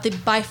talk about the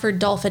Byford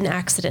Dolphin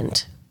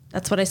accident.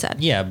 That's what I said.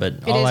 Yeah, but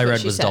is all I what read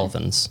she was said.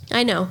 dolphins.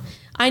 I know.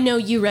 I know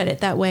you read it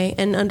that way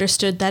and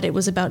understood that it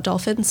was about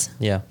dolphins,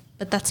 Yeah.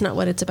 but that's not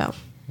what it's about.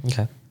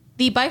 Okay.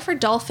 The Byford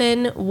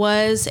Dolphin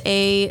was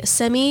a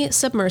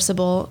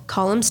semi-submersible,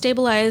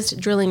 column-stabilized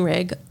drilling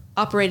rig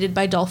operated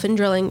by Dolphin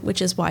Drilling,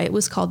 which is why it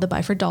was called the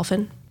Byford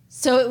Dolphin.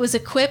 So it was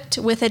equipped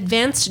with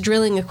advanced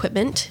drilling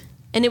equipment,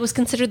 and it was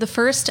considered the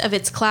first of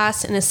its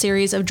class in a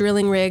series of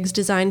drilling rigs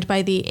designed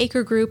by the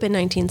Aker Group in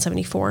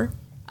 1974.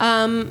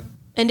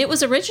 And it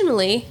was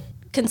originally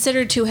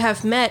considered to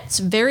have met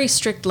very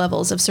strict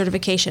levels of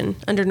certification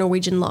under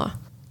Norwegian law,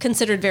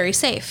 considered very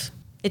safe.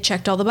 It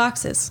checked all the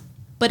boxes,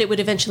 but it would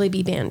eventually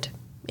be banned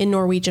in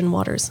Norwegian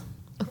waters.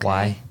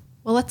 Why?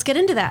 Well, let's get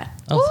into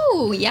that.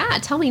 Ooh, yeah.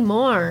 Tell me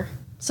more.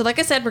 So like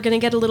I said, we're going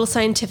to get a little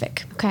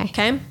scientific. Okay.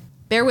 Okay?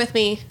 Bear with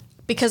me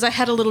because I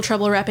had a little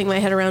trouble wrapping my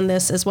head around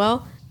this as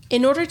well.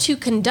 In order to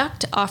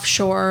conduct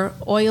offshore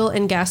oil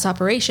and gas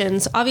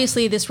operations,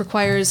 obviously this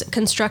requires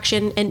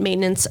construction and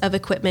maintenance of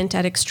equipment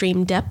at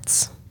extreme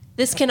depths.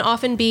 This can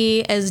often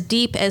be as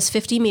deep as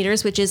 50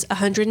 meters, which is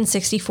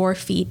 164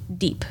 feet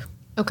deep.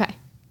 Okay.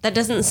 That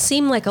doesn't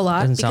seem like a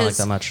lot. Doesn't sound like because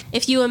that much.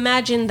 If you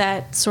imagine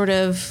that sort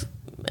of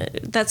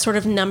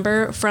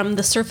number from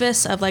the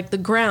surface of like the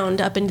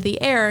ground up into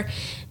the air,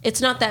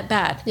 it's not that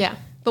bad. Yeah.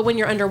 But when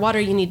you're underwater,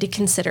 you need to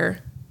consider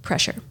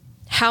pressure.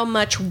 How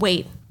much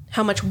weight,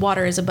 how much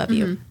water is above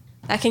you.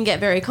 That can get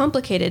very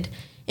complicated.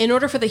 In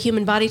order for the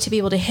human body to be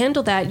able to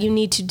handle that, you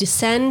need to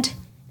descend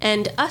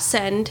and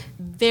ascend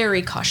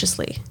very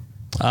cautiously.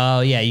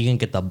 Oh yeah, you can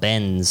get the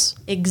bends.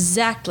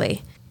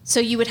 Exactly. So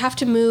you would have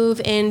to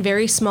move in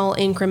very small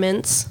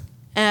increments,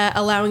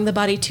 allowing the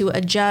body to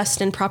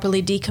adjust and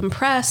properly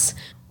decompress,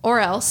 or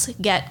else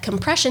get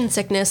compression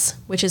sickness,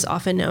 which is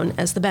often known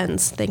as the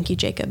bends. Thank you,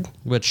 Jacob.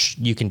 Which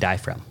you can die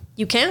from.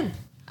 You can.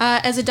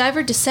 As a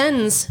diver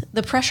descends,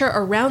 the pressure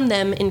around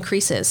them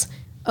increases,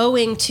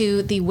 owing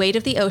to the weight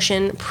of the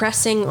ocean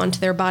pressing onto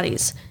their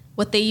bodies.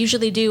 What they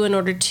usually do in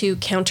order to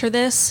counter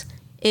this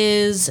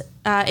is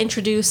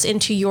introduce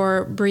into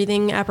your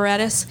breathing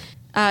apparatus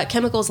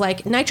chemicals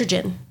like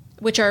nitrogen,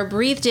 which are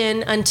breathed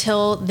in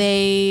until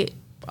they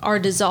are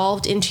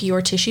dissolved into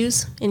your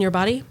tissues in your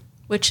body,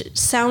 which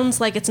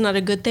sounds like it's not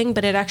a good thing,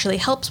 but it actually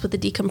helps with the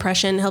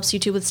decompression, helps you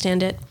to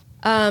withstand it.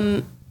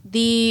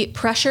 The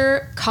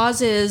pressure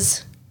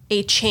causes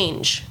a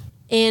change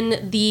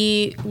in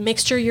the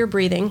mixture you're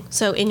breathing,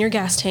 so in your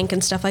gas tank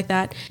and stuff like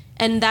that.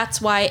 And that's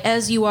why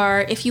if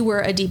you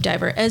were a deep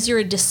diver, as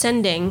you're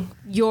descending,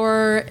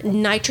 your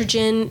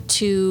nitrogen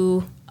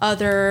to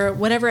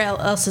whatever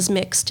else is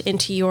mixed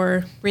into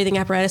your breathing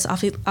apparatus,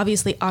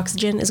 obviously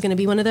oxygen is going to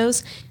be one of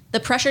those, the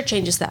pressure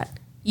changes that.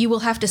 You will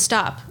have to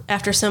stop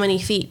after so many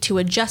feet to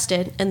adjust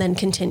it and then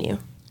continue.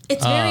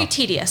 It's very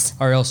tedious.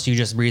 Or else you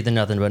just breathe in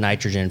nothing but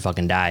nitrogen and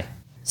fucking die.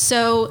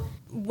 So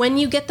when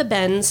you get the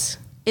bends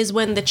is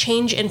when the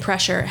change in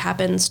pressure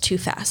happens too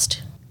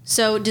fast.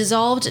 So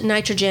dissolved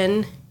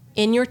nitrogen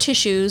in your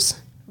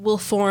tissues will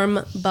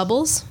form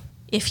bubbles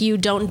if you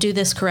don't do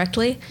this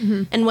correctly.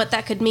 Mm-hmm. And what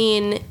that could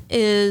mean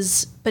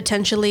is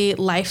potentially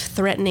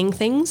life-threatening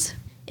things.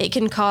 It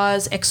can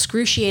cause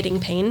excruciating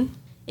pain.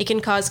 It can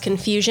cause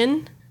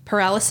confusion,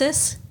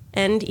 paralysis,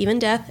 and even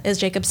death, as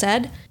Jacob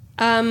said.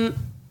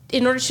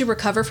 In order to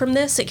recover from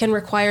this, it can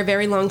require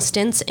very long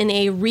stints in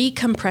a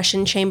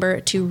recompression chamber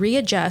to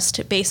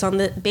readjust based on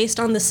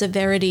the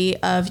severity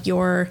of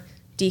your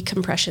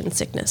decompression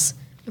sickness.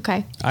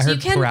 Okay. I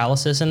heard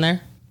paralysis in there.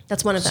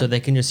 That's one of them. So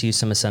they can just use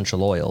some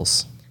essential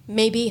oils.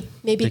 Maybe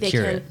they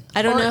cure can. it.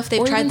 I don't know if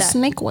they've or tried even that.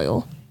 Snake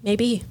oil.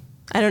 Maybe.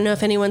 I don't know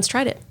if anyone's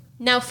tried it.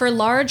 Now, for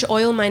large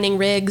oil mining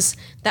rigs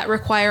that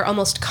require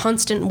almost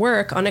constant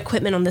work on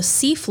equipment on the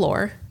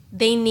seafloor,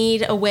 they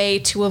need a way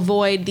to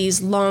avoid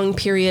these long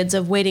periods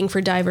of waiting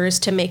for divers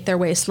to make their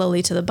way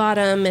slowly to the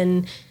bottom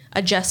and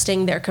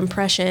adjusting their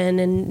compression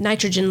and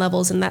nitrogen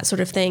levels and that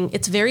sort of thing.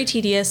 It's very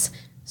tedious.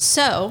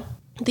 So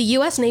the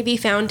U.S. Navy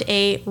found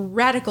a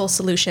radical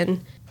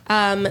solution.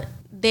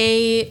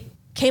 They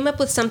came up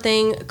with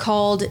something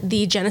called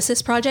the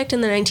Genesis Project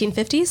in the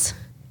 1950s.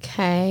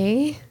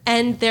 Okay.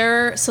 And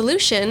their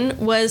solution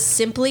was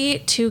simply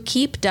to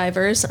keep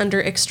divers under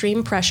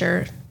extreme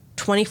pressure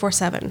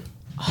 24/7.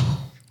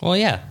 Well,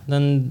 yeah.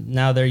 Then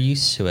now they're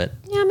used to it.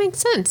 Yeah, makes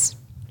sense.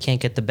 Can't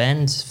get the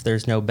bends if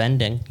there's no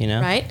bending, you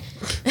know? Right?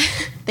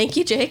 Thank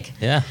you, Jake.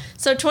 Yeah.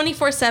 So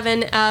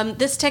 24/7,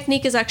 this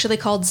technique is actually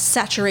called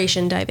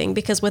saturation diving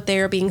because what they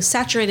are being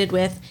saturated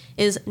with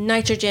is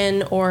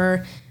nitrogen,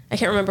 or I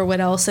can't remember what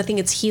else. I think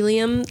it's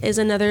helium is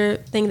another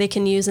thing they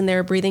can use in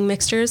their breathing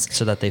mixtures.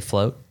 So that they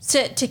float?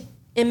 To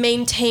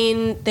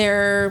maintain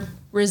their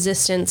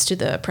resistance to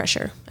the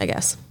pressure, I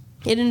guess.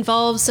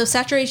 So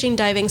saturation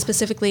diving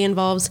specifically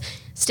involves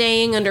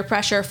staying under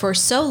pressure for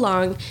so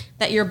long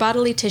that your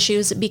bodily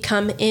tissues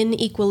become in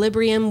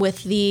equilibrium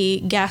with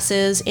the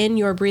gases in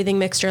your breathing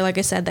mixture. Like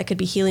I said, that could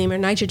be helium or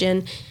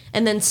nitrogen,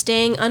 and then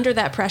staying under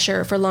that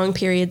pressure for long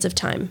periods of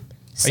time.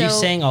 Are you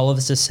saying all of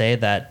this to say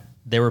that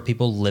there were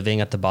people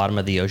living at the bottom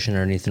of the ocean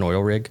underneath an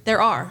oil rig?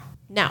 There are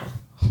now.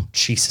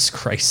 Jesus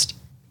Christ.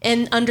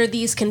 And under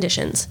these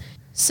conditions.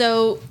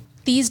 So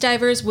these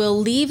divers will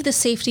leave the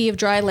safety of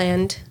dry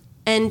land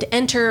and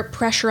enter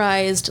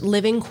pressurized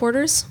living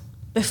quarters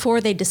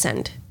before they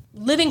descend.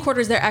 Living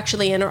quarters they're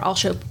actually in are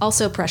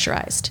also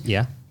pressurized.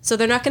 Yeah. So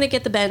they're not going to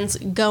get the bends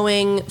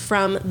going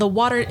from the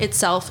water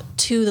itself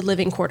to the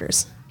living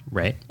quarters.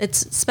 Right.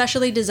 It's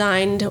specially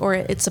designed, or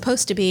it's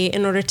supposed to be,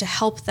 in order to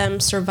help them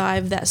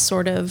survive that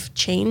sort of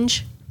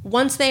change.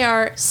 Once they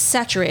are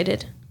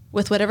saturated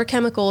with whatever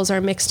chemicals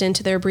are mixed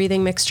into their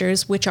breathing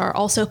mixtures, which are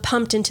also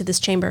pumped into this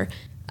chamber,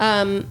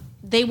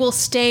 they will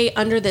stay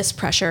under this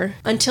pressure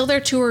until their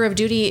tour of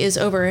duty is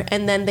over,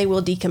 and then they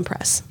will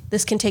decompress.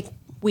 This can take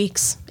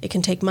weeks. It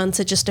can take months.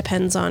 It just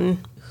depends on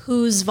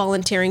who's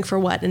volunteering for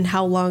what and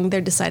how long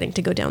they're deciding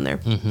to go down there.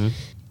 Mm-hmm.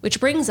 Which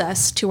brings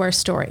us to our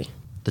story.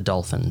 The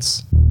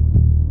dolphins.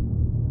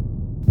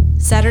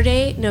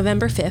 Saturday,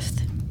 November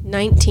 5th,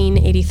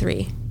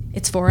 1983.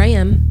 It's 4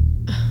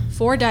 a.m.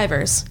 4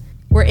 divers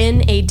were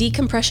in a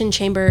decompression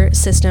chamber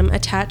system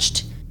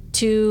attached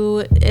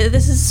to...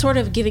 This is sort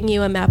of giving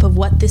you a map of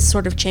what this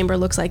sort of chamber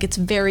looks like. It's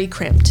very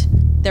cramped.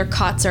 Their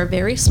cots are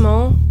very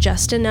small,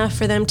 just enough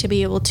for them to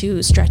be able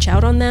to stretch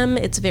out on them.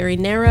 It's very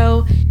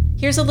narrow.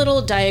 Here's a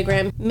little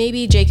diagram.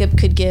 Maybe Jacob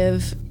could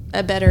give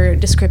a better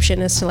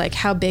description as to like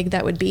how big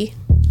that would be.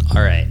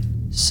 All right.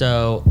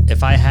 So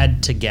if I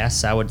had to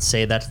guess, I would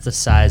say that's the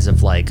size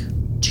of like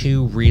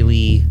 2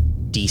 really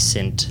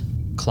decent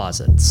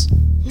closets.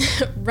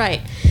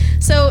 Right.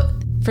 So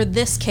for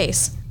this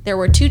case, there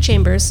were 2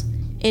 chambers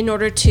in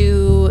order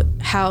to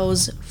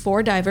house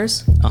 4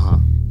 divers,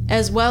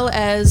 as well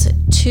as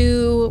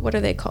 2, what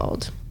are they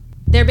called?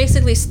 They're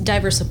basically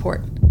diver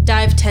support,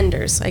 dive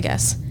tenders, I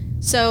guess.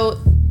 So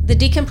the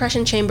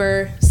decompression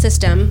chamber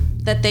system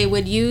that they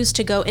would use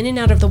to go in and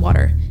out of the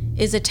water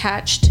is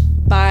attached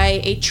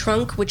by a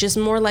trunk, which is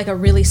more like a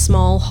really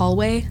small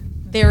hallway,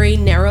 very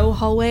narrow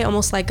hallway,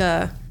 almost like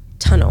a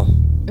tunnel.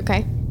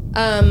 Okay.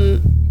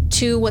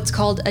 To what's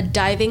called a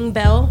diving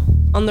bell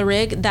on the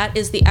rig. That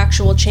is the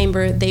actual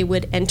chamber they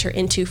would enter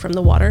into from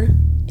the water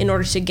in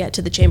order to get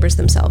to the chambers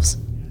themselves.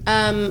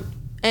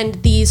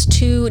 And these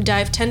 2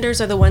 dive tenders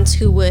are the ones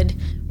who would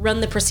run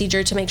the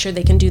procedure to make sure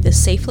they can do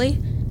this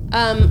safely.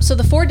 So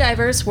the 4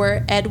 divers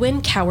were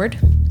Edwin Coward.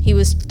 He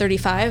was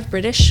 35,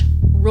 British.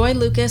 Roy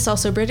Lucas,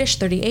 also British,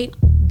 38.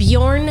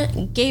 Bjorn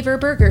Gaver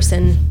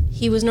Bergersen,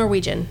 he was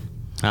Norwegian.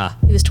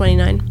 He was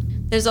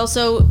 29. There's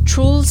also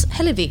Truls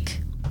Hellevik.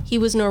 He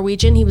was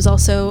Norwegian. He was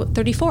also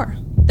 34.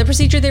 The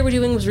procedure they were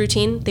doing was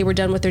routine. They were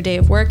done with their day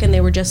of work, and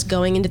they were just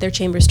going into their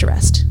chambers to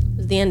rest. It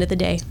was the end of the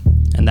day.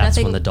 And that's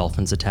when the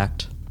dolphins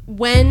attacked?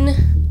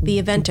 When the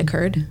event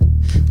occurred,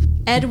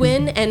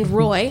 Edwin and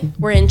Roy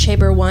were in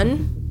Chamber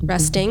 1,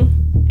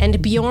 resting, and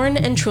Bjorn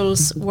and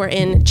Truls were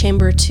in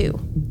Chamber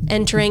 2,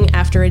 entering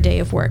after a day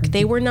of work.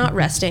 They were not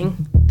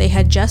resting. They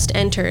had just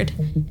entered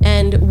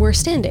and were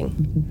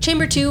standing.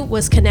 Chamber 2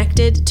 was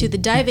connected to the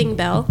diving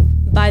bell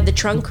by the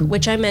trunk,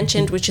 which I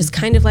mentioned, which is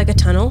kind of like a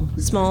tunnel,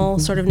 small,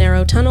 sort of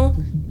narrow tunnel.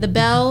 The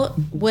bell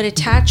would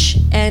attach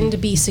and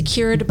be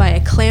secured by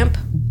a clamp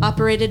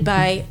operated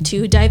by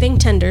 2 diving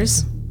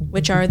tenders,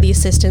 which are the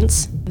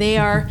assistants. They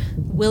are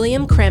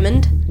William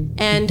Cramond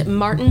and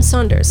Martin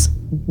Saunders.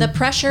 The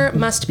pressure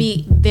must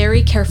be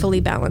very carefully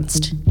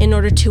balanced in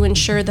order to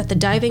ensure that the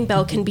diving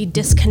bell can be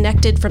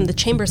disconnected from the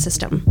chamber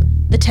system.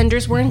 The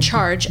tenders were in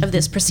charge of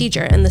this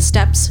procedure, and the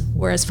steps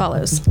were as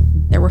follows.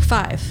 There were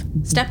 5.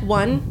 Step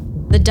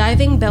 1, the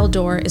diving bell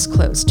door is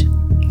closed.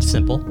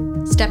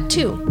 Simple. Step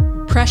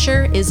 2,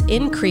 pressure is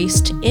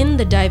increased in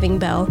the diving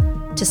bell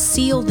to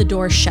seal the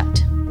door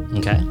shut.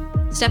 Okay.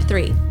 Step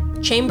 3,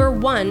 Chamber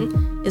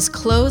 1 is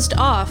closed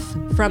off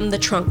from the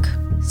trunk.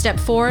 Step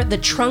 4, the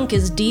trunk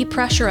is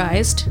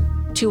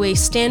depressurized to a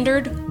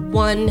standard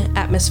 1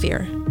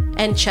 atmosphere.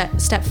 And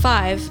step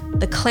 5,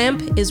 the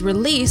clamp is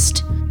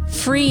released,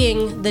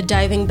 freeing the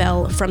diving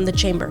bell from the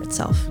chamber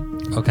itself.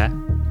 Okay.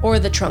 Or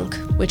the trunk,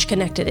 which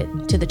connected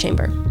it to the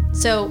chamber.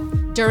 So,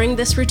 during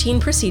this routine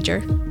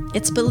procedure,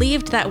 it's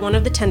believed that one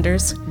of the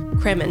tenders,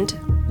 Cramond,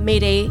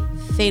 made a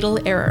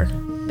fatal error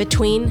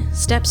between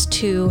steps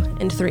 2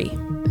 and 3.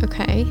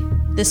 Okay.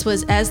 This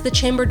was as the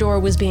chamber door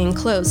was being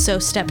closed. So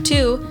step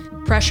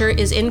 2, pressure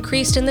is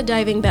increased in the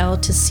diving bell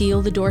to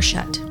seal the door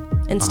shut.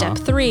 And step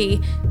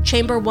 3,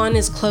 chamber 1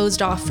 is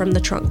closed off from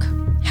the trunk.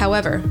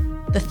 However,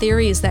 the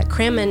theory is that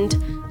Cramond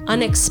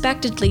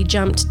unexpectedly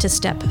jumped to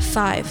step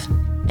 5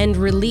 and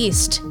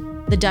released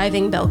the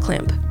diving bell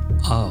clamp.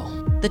 Oh.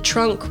 The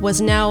trunk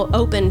was now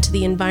open to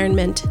the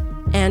environment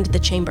and the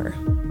chamber,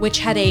 which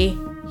had a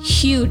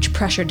huge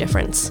pressure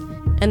difference.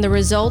 And the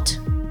result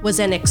was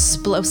an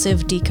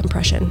explosive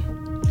decompression.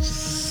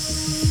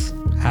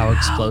 How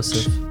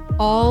explosive?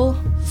 All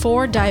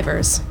 4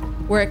 divers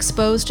were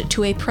exposed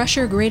to a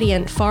pressure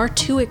gradient far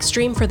too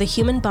extreme for the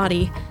human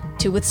body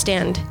to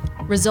withstand,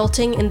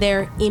 resulting in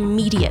their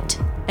immediate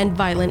and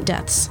violent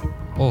deaths.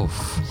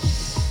 Oof.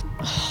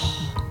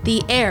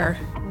 The air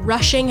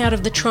rushing out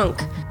of the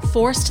trunk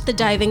forced the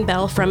diving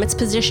bell from its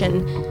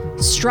position,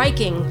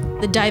 striking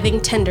the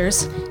diving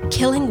tenders,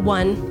 killing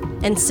one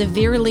and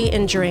severely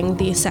injuring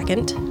the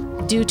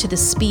second due to the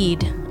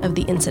speed of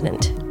the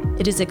incident.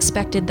 It is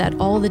expected that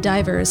all the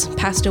divers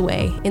passed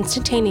away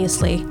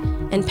instantaneously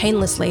and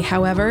painlessly.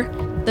 However,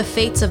 the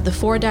fates of the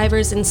 4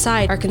 divers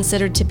inside are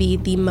considered to be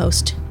the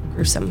most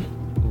gruesome.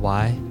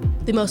 Why?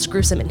 The most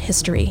gruesome in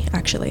history,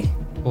 actually.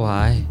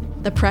 Why?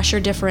 The pressure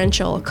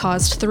differential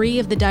caused 3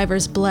 of the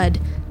divers' blood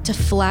to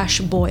flash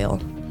boil.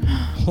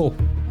 Oh,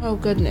 Oh,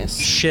 goodness.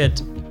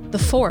 shit. The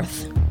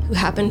 4th, who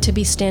happened to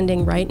be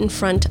standing right in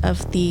front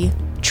of the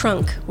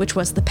trunk, which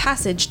was the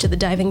passage to the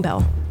diving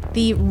bell.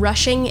 The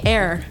rushing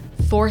air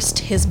forced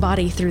his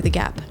body through the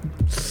gap,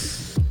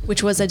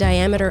 which was a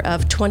diameter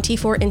of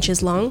 24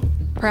 inches long,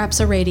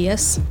 perhaps a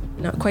radius,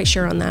 not quite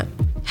sure on that.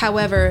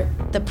 However,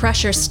 the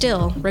pressure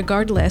still,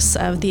 regardless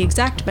of the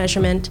exact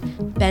measurement,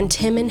 bent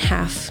him in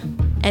half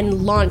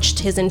and launched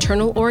his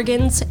internal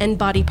organs and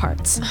body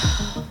parts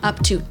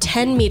up to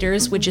 10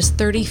 meters, which is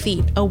 30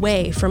 feet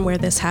away from where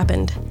this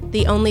happened.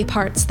 The only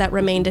parts that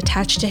remained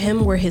attached to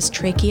him were his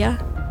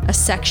trachea, a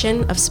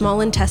section of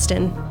small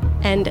intestine,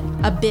 and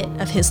a bit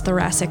of his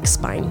thoracic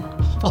spine.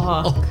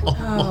 Oh,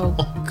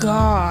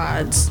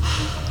 God.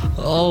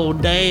 Oh,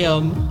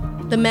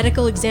 damn. The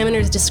medical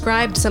examiners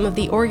described some of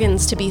the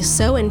organs to be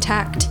so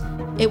intact,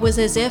 it was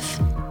as if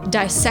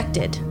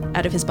dissected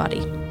out of his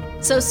body.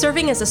 So,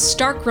 serving as a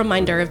stark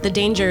reminder of the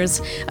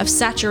dangers of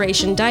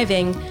saturation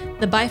diving,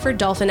 the Byford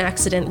Dolphin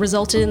accident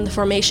resulted in the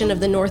formation of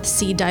the North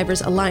Sea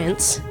Divers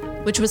Alliance,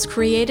 which was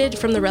created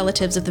from the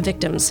relatives of the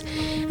victims,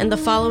 and the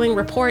following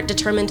report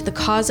determined the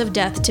cause of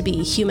death to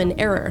be human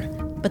error.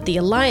 But the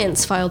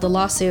Alliance filed a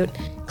lawsuit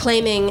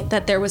claiming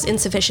that there was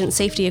insufficient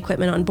safety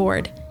equipment on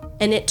board,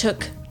 and it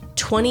took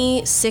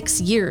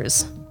 26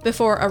 years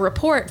before a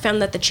report found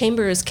that the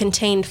chambers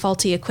contained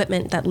faulty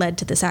equipment that led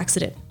to this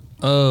accident,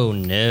 Oh,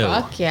 no.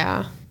 Fuck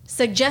yeah.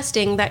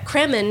 suggesting that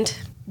Cramond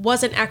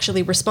wasn't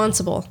actually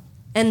responsible.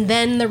 And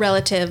then the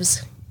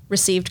relatives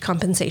received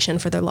compensation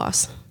for their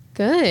loss.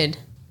 Good.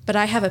 But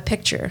I have a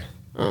picture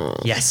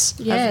Yes.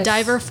 of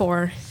Diver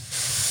 4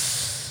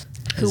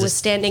 who was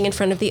standing in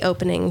front of the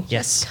opening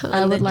Yes. when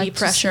the would like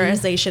to see.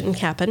 depressurization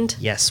happened.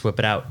 Yes, whip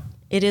it out.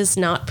 It is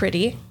not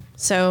pretty.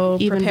 So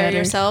Even prepare better.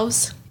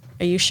 yourselves.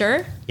 Are you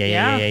sure?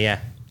 Yeah.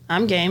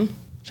 I'm game.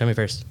 Show me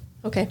first.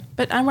 Okay.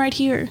 But I'm right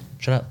here.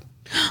 Shut up.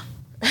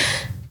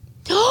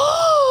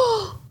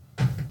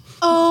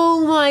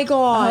 my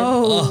god.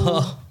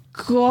 Oh,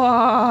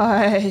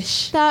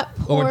 gosh. That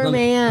poor Let me-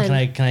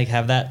 man. Can I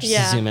have that? Just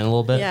to zoom in a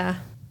little bit. Yeah.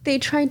 They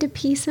tried to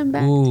piece him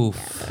back.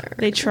 Oof.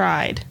 They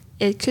tried.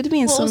 It could be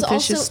in Well, it some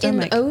was fish's also in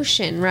stomach. the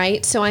ocean,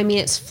 right? So I mean,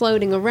 it's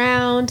floating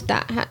around.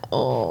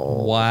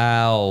 Oh,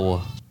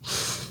 Wow.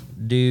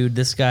 Dude,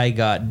 this guy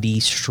got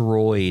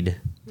destroyed.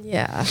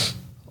 Yeah.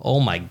 Oh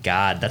my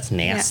god, that's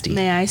nasty.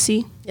 May I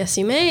see? Yes,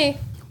 you may.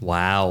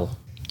 Wow.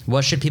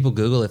 What should people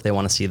Google if they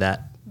want to see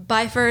that?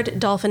 Byford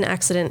dolphin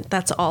accident.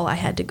 That's all I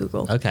had to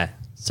Google. Okay.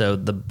 So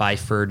the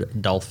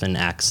Byford dolphin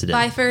accident.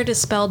 Byford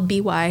is spelled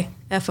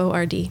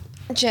Byford.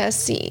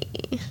 Jesse,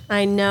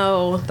 I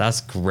know.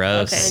 That's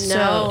gross. Okay. No.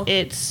 So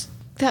it's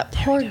that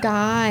poor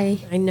guy.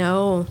 I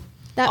know.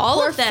 That All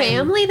poor of them.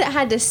 family that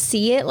had to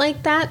see it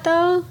like that,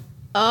 though.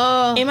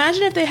 Oh,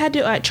 imagine if they had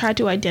to try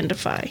to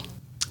identify.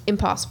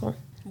 impossible.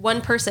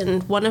 One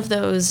person, one of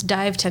those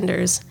dive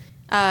tenders,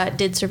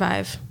 did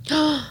survive.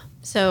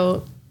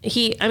 So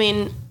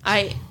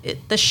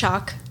the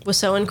shock was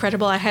so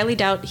incredible. I highly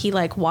doubt he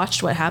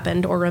watched what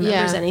happened or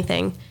remembers Yeah.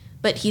 anything,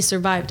 but he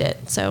survived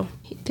it. So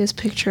This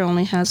picture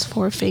only has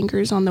 4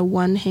 fingers on the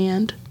one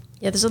hand.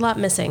 yeah, there's a lot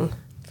missing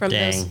from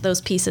Dang. those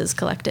pieces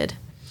collected.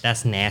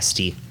 That's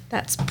nasty.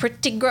 That's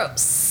pretty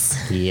gross.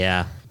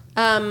 Yeah.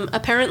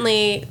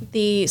 Apparently,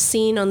 the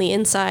scene on the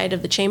inside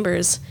of the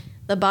chambers,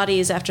 the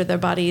bodies after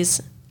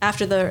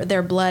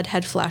their blood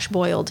had flash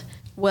boiled,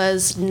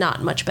 was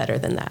not much better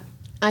than that.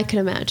 I can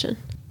imagine.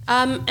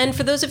 And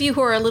for those of you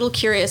who are a little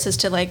curious as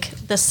to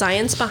the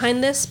science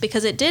behind this,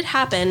 because it did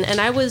happen, and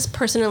I was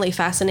personally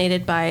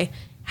fascinated by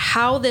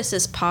how this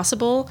is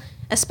possible,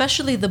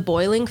 especially the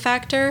boiling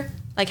factor,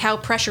 like how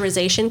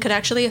pressurization could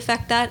actually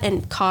affect that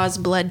and cause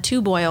blood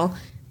to boil.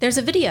 There's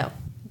a video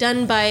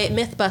done by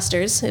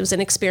Mythbusters. It was an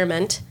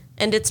experiment,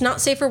 and it's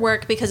not safe for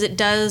work because it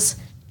does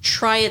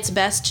try its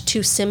best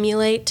to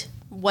simulate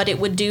what it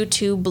would do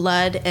to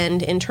blood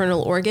and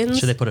internal organs.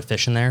 Should they put a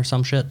fish in there or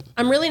some shit?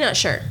 I'm really not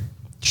sure,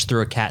 Just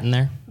threw a cat in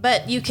there?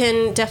 but you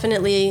can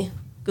definitely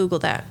Google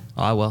that.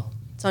 Oh, I will.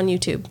 It's on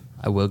YouTube.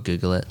 I will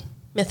Google it.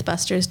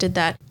 Mythbusters did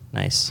that.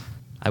 Nice.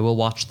 I will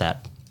watch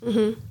that.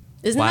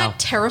 Isn't Wow. that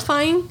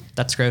terrifying?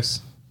 That's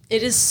gross.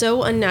 It is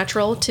so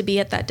unnatural to be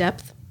at that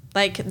depth.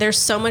 There's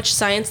so much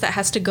science that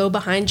has to go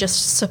behind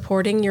just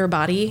supporting your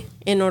body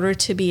in order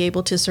to be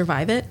able to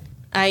survive it.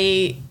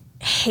 I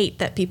hate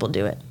that people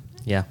do it.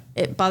 Yeah.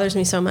 It bothers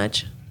me so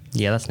much.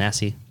 Yeah, that's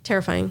nasty.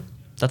 Terrifying.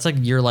 That's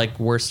your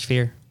worst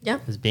fear. Yeah.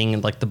 Is being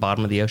in the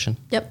bottom of the ocean.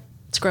 Yep.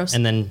 It's gross.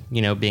 And then,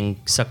 being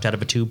sucked out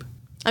of a tube.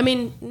 I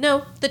mean,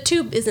 no, the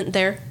tube isn't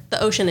there.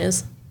 The ocean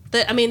is.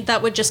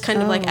 That would just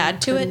kind of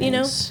add to it,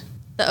 goodness.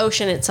 The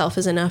ocean itself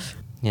is enough.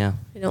 Yeah.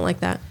 I don't like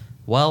that.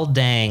 Well,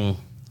 dang.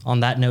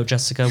 On that note,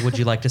 Jessica, would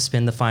you like to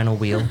spin the final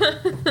wheel?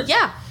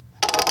 Yeah.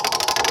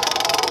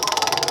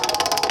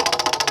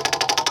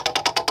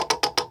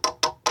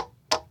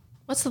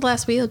 What's the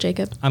last wheel,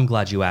 Jacob? I'm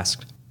glad you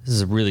asked. This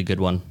is a really good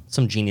one.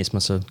 Some genius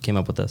must have came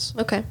up with this.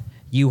 Okay.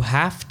 You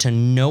have to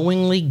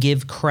knowingly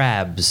give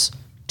crabs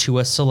to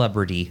a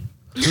celebrity.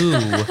 Who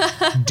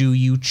do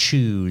you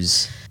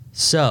choose?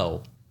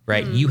 So,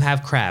 right, you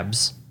have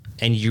crabs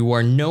and you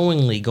are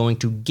knowingly going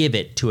to give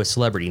it to a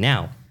celebrity.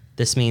 Now,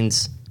 this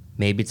means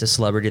maybe it's a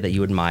celebrity that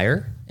you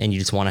admire and you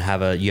just want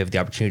to you have the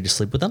opportunity to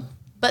sleep with them.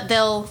 But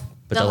they'll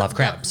have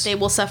crabs. They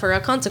will suffer a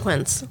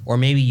consequence. Or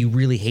maybe you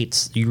really hate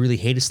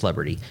a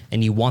celebrity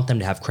and you want them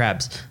to have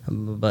crabs,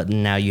 but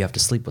now you have to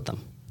sleep with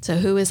them. So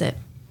who is it?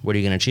 What are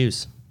you going to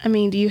choose? I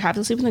mean, do you have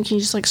to sleep with them? Can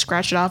you just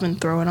scratch it off and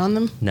throw it on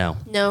them? No.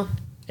 No.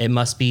 It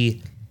must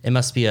be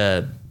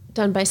a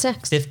Done by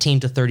sex.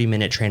 15 to 30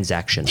 minute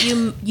transaction.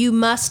 You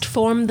must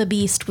form the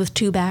beast with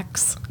 2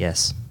 backs.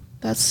 Yes,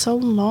 That's so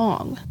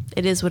long.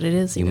 It is what it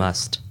is. you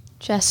must.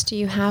 Jess, do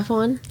you have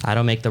one? I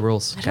don't make the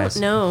rules, I guys.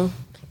 don't know.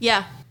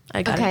 Yeah,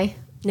 I got Okay. it.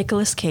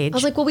 Nicolas Cage. I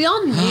was like, well, we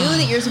all knew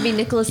that yours would be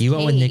Nicolas Cage. You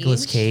went with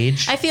Nicolas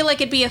Cage. I feel like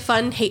it'd be a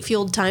fun,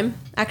 hate-fueled time,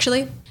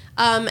 actually.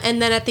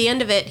 And then at the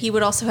end of it, he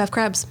would also have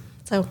crabs.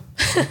 So,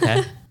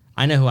 Okay.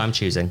 I know who I'm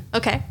choosing.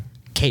 okay.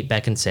 Kate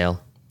Beckinsale.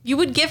 You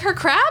would give her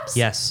crabs?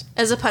 Yes,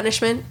 As a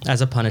punishment?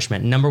 as a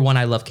punishment. Number one,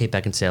 I love Kate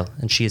Beckinsale,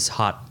 and she is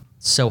hot,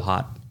 so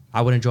hot.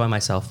 I would enjoy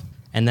myself,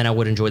 and then I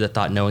would enjoy the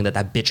thought knowing that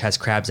bitch has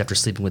crabs after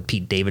sleeping with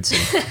Pete Davidson.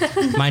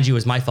 Mind you, it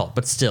was my fault,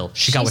 but still,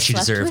 she got what she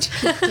slept deserved.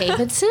 with Pete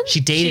Davidson? She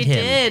dated She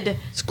him. did.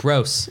 It's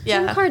gross.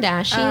 Kim Yeah.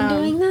 Kardashian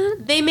doing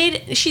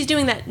that? She's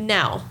doing that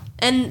now.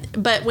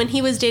 But when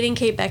he was dating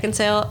Kate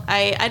Beckinsale,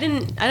 I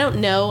don't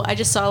know. I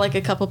just saw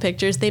a couple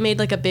pictures. They made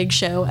a big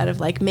show out of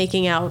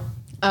making out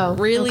Oh,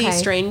 really okay.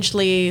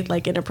 strangely,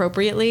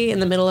 inappropriately in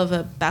the middle of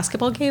a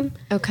basketball game.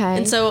 Okay.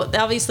 And so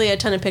obviously a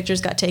ton of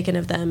pictures got taken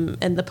of them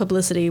and the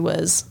publicity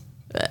was,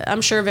 I'm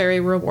sure, very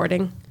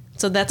rewarding.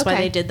 So that's why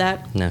Okay. they did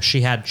that. No,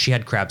 she had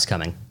crabs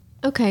coming.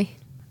 Okay.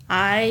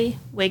 I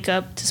wake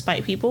up to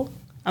spite people.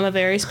 I'm a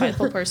very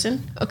spiteful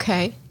person.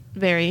 Okay.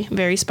 Very,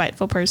 very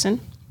spiteful person.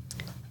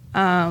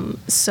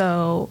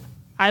 So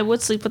I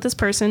would sleep with this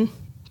person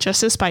just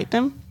to spite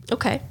them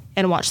Okay.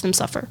 and watch them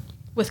suffer.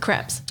 With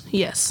crabs.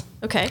 Yes.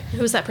 Okay.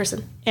 Who's that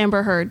person?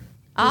 Amber Heard.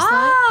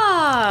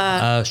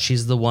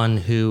 She's the one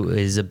who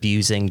is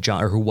abusing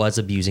John, or who was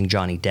abusing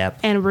Johnny Depp.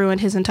 And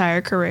ruined his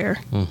entire career.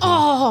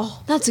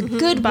 Oh, that's a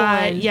good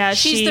But one. yeah,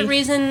 She's the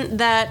reason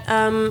that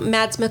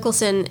Mads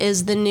Mikkelsen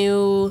is the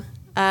new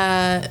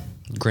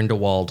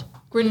Grindelwald.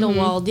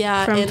 Grindelwald.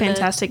 Yeah, from in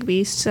Fantastic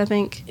Beasts, I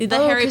think. the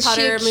Harry 'cause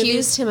Potter she movies.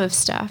 accused him of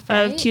stuff,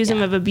 right? Accused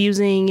him of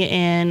abusing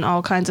and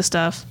all kinds of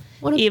stuff.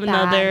 What a Even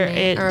though bad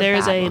man, or a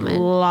there's bad a woman.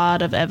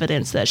 lot of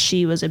evidence that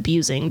she was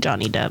abusing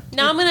Johnny Depp.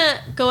 Now I'm gonna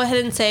go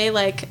ahead and say,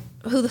 like,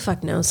 who the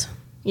fuck knows?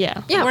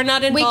 Yeah. Yeah, We're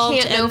not we involved,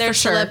 can't know and they're for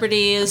sure.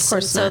 celebrities, Of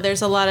course so not.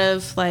 there's a lot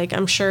of, like,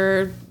 I'm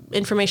sure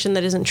information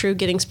that isn't true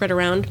getting spread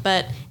around,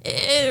 but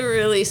it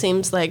really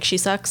seems like she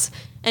sucks.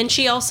 And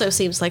she also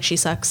seems like she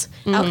sucks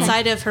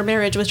outside of her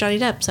marriage with Johnny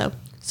Depp, so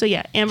So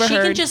yeah, Amber she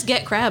Heard. can just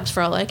get crabs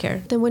for all I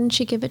care. Then wouldn't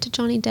she give it to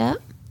Johnny Depp?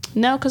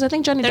 No, because I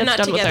think Johnny They're Depp's not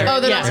done with together. her. Oh,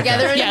 they're not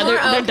together Yeah, anymore?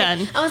 they're Okay.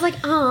 done. I was like,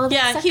 oh, that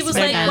Yeah, sucks he was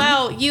for like, them.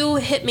 wow, you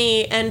hit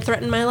me and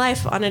threatened my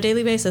life on a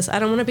daily basis. I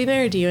don't want to be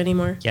married to you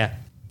anymore. Yeah.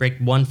 Break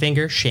one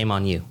finger, shame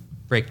on you.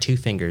 Break two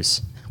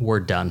fingers, we're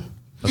done.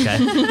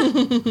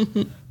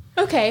 Okay.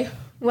 Okay,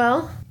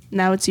 well,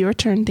 Now it's your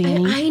turn,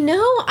 Danny. I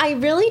know. I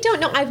really don't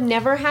know. I've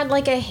never had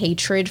like a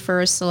hatred for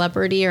a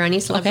celebrity or any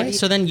celebrity. Okay.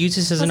 So then use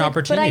this as an But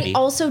opportunity. I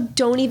also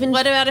don't even.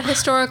 What about a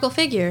historical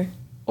figure?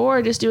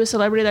 Or just do a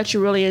celebrity that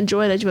you really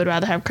enjoy that you would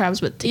rather have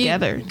crabs with You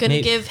together. gonna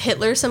Maybe- give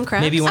Hitler some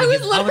crabs? Maybe you I want to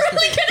was give. I was,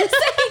 literally gonna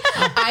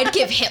say I'd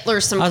give Hitler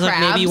some I was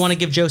crabs. like, maybe you want to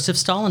give Joseph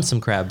Stalin some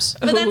crabs.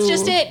 But that's Ooh.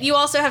 just it. You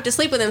also have to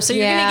sleep with him, so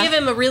you're Yeah. gonna give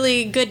him a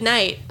really good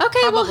night. Okay,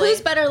 well, probably.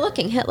 who's better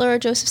looking, Hitler or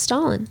Joseph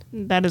Stalin?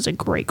 That is a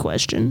great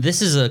question.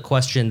 This is a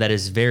question that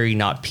is very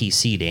not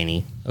PC,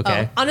 Danny.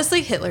 Okay.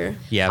 Honestly, Hitler.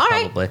 Yeah, All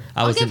right, probably.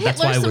 I'll give That's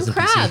why Hitler I some wasn't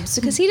crabs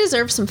because he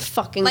deserves some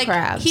fucking Like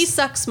crabs. he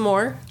sucks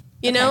more,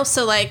 you know.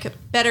 So like,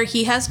 better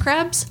he has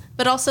crabs,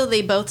 but also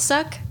they both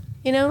suck.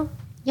 You know,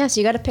 yeah, so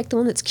you got to pick the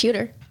one that's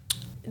cuter.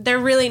 they're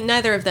really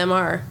neither of them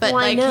are, but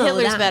Well, I like know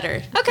Hitler's that.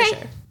 better. for Okay,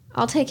 sure.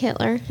 I'll take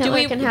Hitler.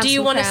 Hitler can have Do you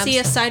some want to crabs. see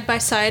a side by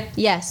side?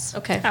 Yes.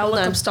 Okay, I'll hold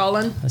look on. up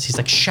Stalin. PC. He's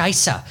like,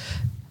 Scheisse.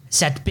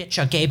 That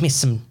bitch gave me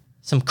some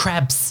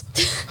crabs.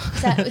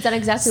 Is that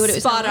exactly what it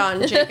was? Spot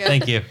on, Jacob.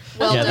 Thank you.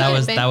 Well yeah,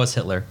 done, that was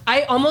Hitler.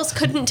 I almost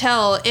couldn't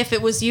tell if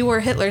it was you or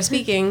Hitler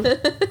speaking.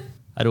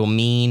 I do a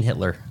mean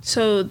Hitler.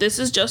 So this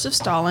is Joseph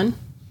Stalin.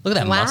 Look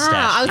at that Wow, I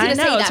mustache. was going I to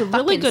know, say it's that a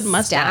really fucking good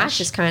mustache.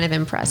 stash is kind of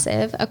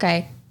impressive.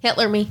 Okay,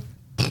 Hitler me.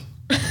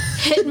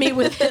 Hit me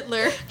with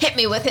Hitler. Hit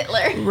me with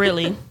Hitler.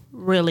 Really,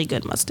 really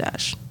good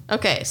mustache.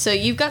 Okay, so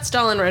you've got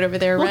Stalin right over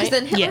there, Well, right? because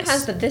then Hitler Yes.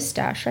 has this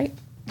stash, right?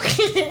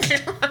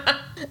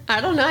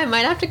 I don't know. I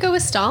might have to go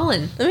with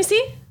Stalin. Let me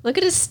see. Look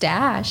at his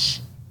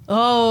stash.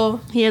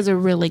 Oh, He has a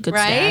really good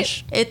right.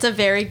 stash. It's a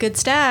very good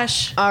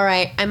stash. All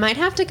right, I might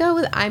have to go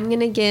with. I'm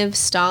gonna give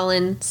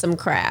Stalin some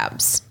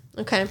crabs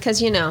Okay.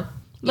 because you know.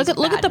 Look he's at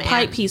a bad the man.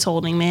 pipe he's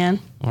holding, man.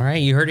 All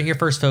right, you heard it here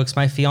first, folks.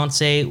 My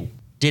fiance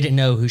didn't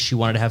know who she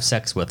wanted to have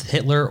sex with,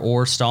 Hitler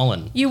or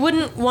Stalin. You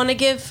wouldn't want to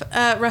give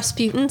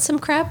Rasputin some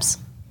crabs?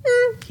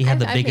 He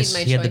had I've made my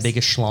he had the choice.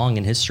 biggest schlong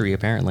in history,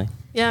 apparently.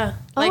 Yeah.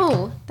 Like,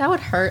 Oh, that would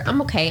hurt.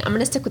 I'm okay. I'm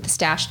gonna stick with the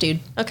stash, dude.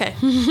 okay.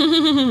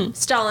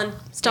 Stalin.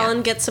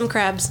 Stalin gets some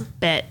crabs.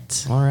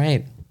 Bet. All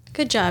right.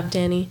 Good job,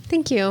 Danny.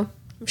 Thank you.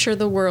 I'm sure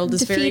the world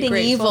is very Defeating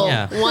grateful. evil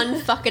Yeah.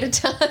 one fuck at a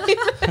time.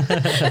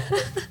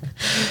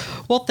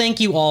 Well, thank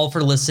you all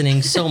for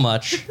listening so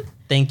much.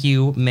 Thank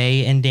you,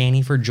 May and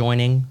Danny, for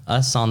joining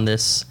us on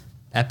this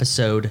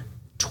episode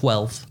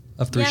 12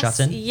 of Three Shots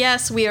In.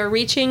 Yes, we are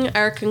reaching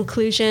our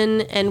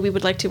conclusion, and we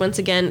would like to once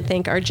again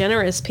thank our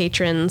generous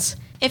patrons.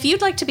 If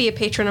you'd like to be a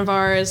patron of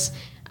ours,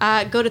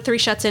 go to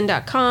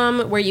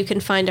 3shotsin.com where you can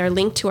find our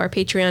link to our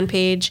Patreon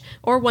page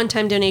or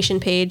one-time donation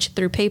page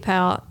through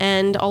PayPal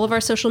and all of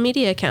our social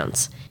media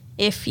accounts.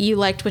 If you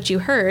liked what you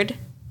heard,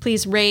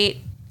 please rate,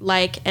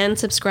 like, and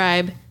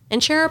subscribe,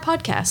 and share our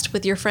podcast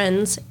with your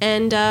friends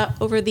and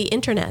over the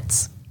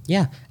internets.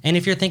 Yeah. And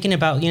if you're thinking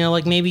about,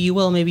 like maybe you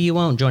will, maybe you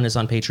won't join us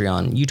on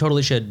Patreon, you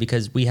totally should,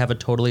 because we have a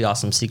totally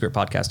awesome secret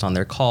podcast on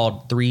there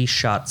called 3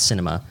 Shot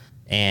Cinema.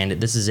 And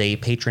this is a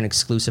patron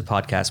exclusive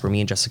podcast where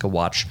me and Jessica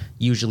watch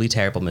usually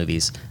terrible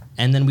movies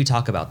and then we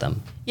talk about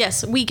them.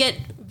 Yes, we get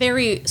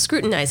very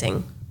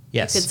scrutinizing,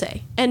 Yes. you could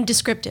say, and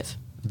descriptive.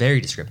 Very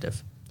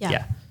descriptive.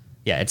 Yeah.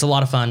 Yeah, it's a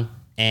lot of fun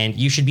and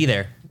you should be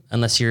there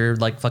unless you're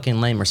like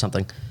fucking lame or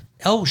something.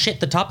 Oh shit,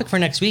 the topic for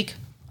next week,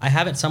 I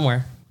have it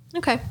somewhere.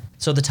 Okay.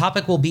 So the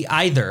topic will be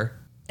either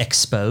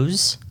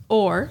expose,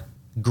 Or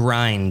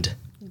grind.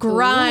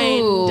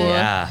 grind. Ooh.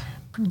 Yeah,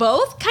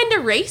 Both kind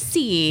of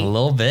racy. a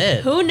little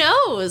bit. Who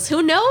knows?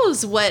 Who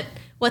knows what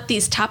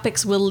these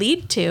topics will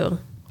lead to?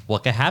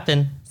 What could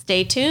happen?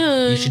 Stay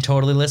tuned. You should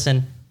totally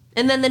listen.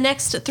 And then the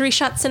next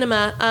 3-Shot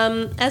Cinema,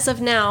 as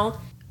of now,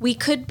 we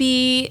could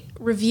be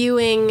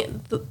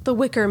reviewing the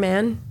Wicker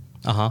Man,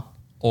 Uh-huh.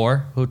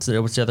 Or what's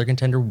the other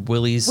contender?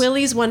 Willy's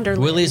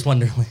Wonderland. Willy's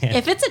Wonderland.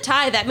 If it's a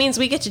tie, that means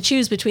we get to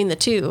choose between the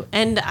two.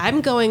 And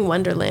I'm going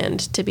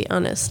Wonderland, to be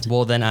honest.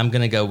 Well, then I'm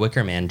gonna go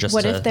Wicker Man. Just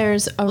What to, if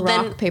there's a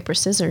then rock, paper,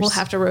 scissors? We'll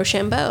have to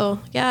Rochambeau.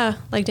 Yeah,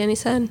 like Danny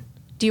said.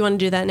 Do you want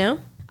to do that now?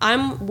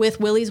 I'm with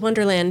Willy's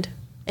Wonderland.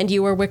 And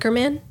you were Wicker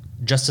Man?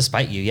 Just to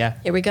spite you, yeah.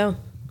 Here we go.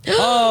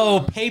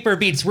 Oh, paper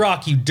beats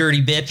rock, you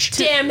dirty bitch.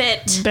 Damn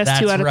it. Best That's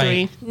 2 out of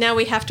right. 3. Now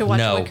we have to watch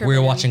No, Wicker we're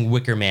Man. watching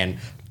Wicker Man.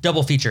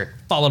 Double feature,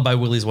 followed by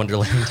Willy's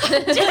Wonderland.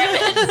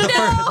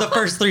 The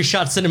first 3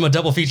 shot cinema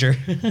double feature.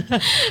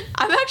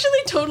 I'm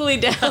actually totally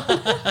down.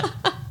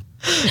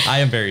 I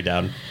am very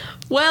down.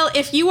 Well,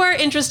 if you are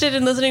interested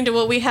in listening to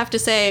what we have to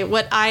say,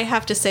 what I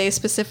have to say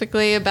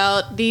specifically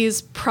about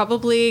these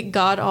probably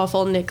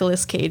god-awful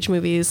Nicolas Cage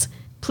movies,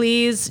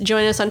 please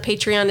join us on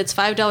Patreon. It's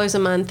 $5 a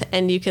month,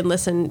 and you can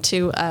listen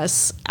to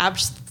us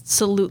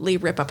absolutely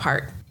rip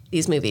apart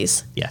these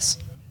movies. Yes.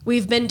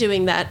 We've been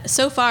doing that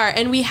so far,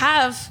 and we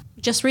have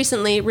just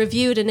recently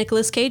reviewed a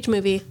Nicolas Cage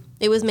movie.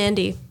 It was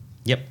Mandy.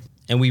 Yep.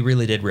 And we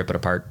really did rip it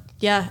apart.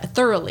 Yeah,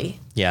 thoroughly.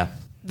 Yeah.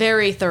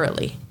 Very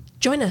thoroughly.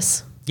 Join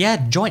us.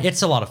 Yeah, join.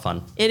 It's a lot of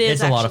fun. It is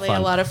it's actually a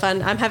lot of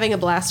fun. I'm having a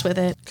blast with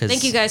it. 'Cause-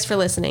 Thank you guys for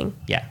listening.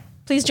 Yeah.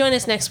 Please join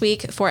us next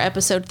week for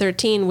episode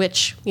 13,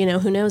 which, you know,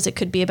 who knows? It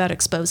could be about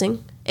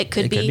exposing. It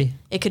could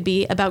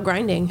be about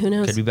grinding. Who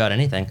knows? Could be about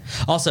anything.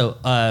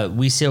 Also,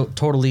 we still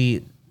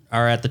totally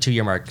are at the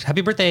 2-year mark.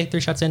 Happy birthday, 3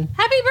 shots in.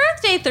 Happy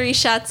birthday, 3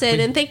 shots in,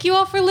 and thank you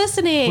all for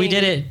listening. We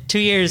did it. 2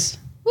 years.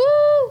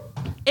 Woo!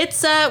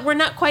 It's we're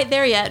not quite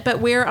there yet, but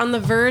we're on the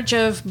verge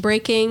of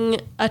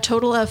breaking a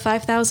total of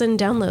 5,000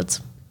 downloads.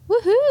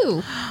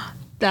 Woohoo!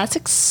 That's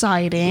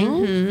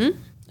exciting.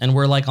 And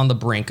we're like on the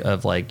brink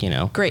of like, you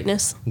know,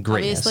 Greatness.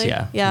 Obviously.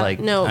 yeah. Yeah. Like,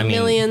 no, I mean,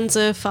 millions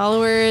of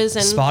followers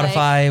and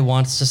Spotify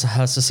wants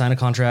us to sign a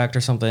contract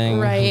or something.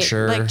 right, I'm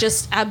sure. like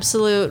just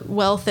absolute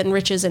wealth and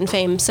riches and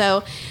fame.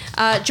 So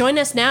join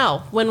us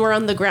now when we're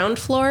on the ground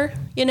floor,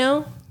 you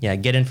know? Yeah,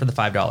 get in for the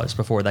 $5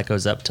 before that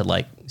goes up to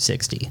like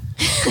 60.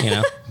 You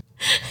know?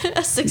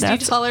 A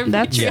 $60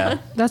 Patreon.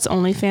 That's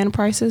only fan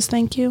prices.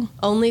 Thank you.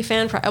 Only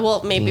fan price.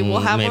 Well, maybe we'll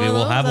have maybe one of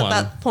we'll those have at one.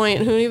 that point.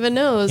 Who even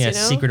knows? Yeah, you know?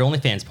 secret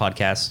OnlyFans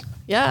podcast.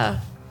 Yeah.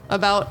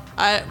 About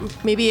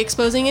maybe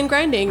exposing and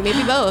grinding.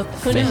 Maybe both.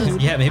 Who knows?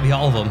 Yeah, maybe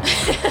all of them.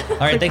 All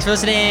right, thanks for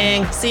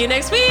listening. See you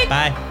next week.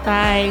 Bye.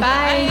 Bye.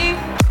 Bye.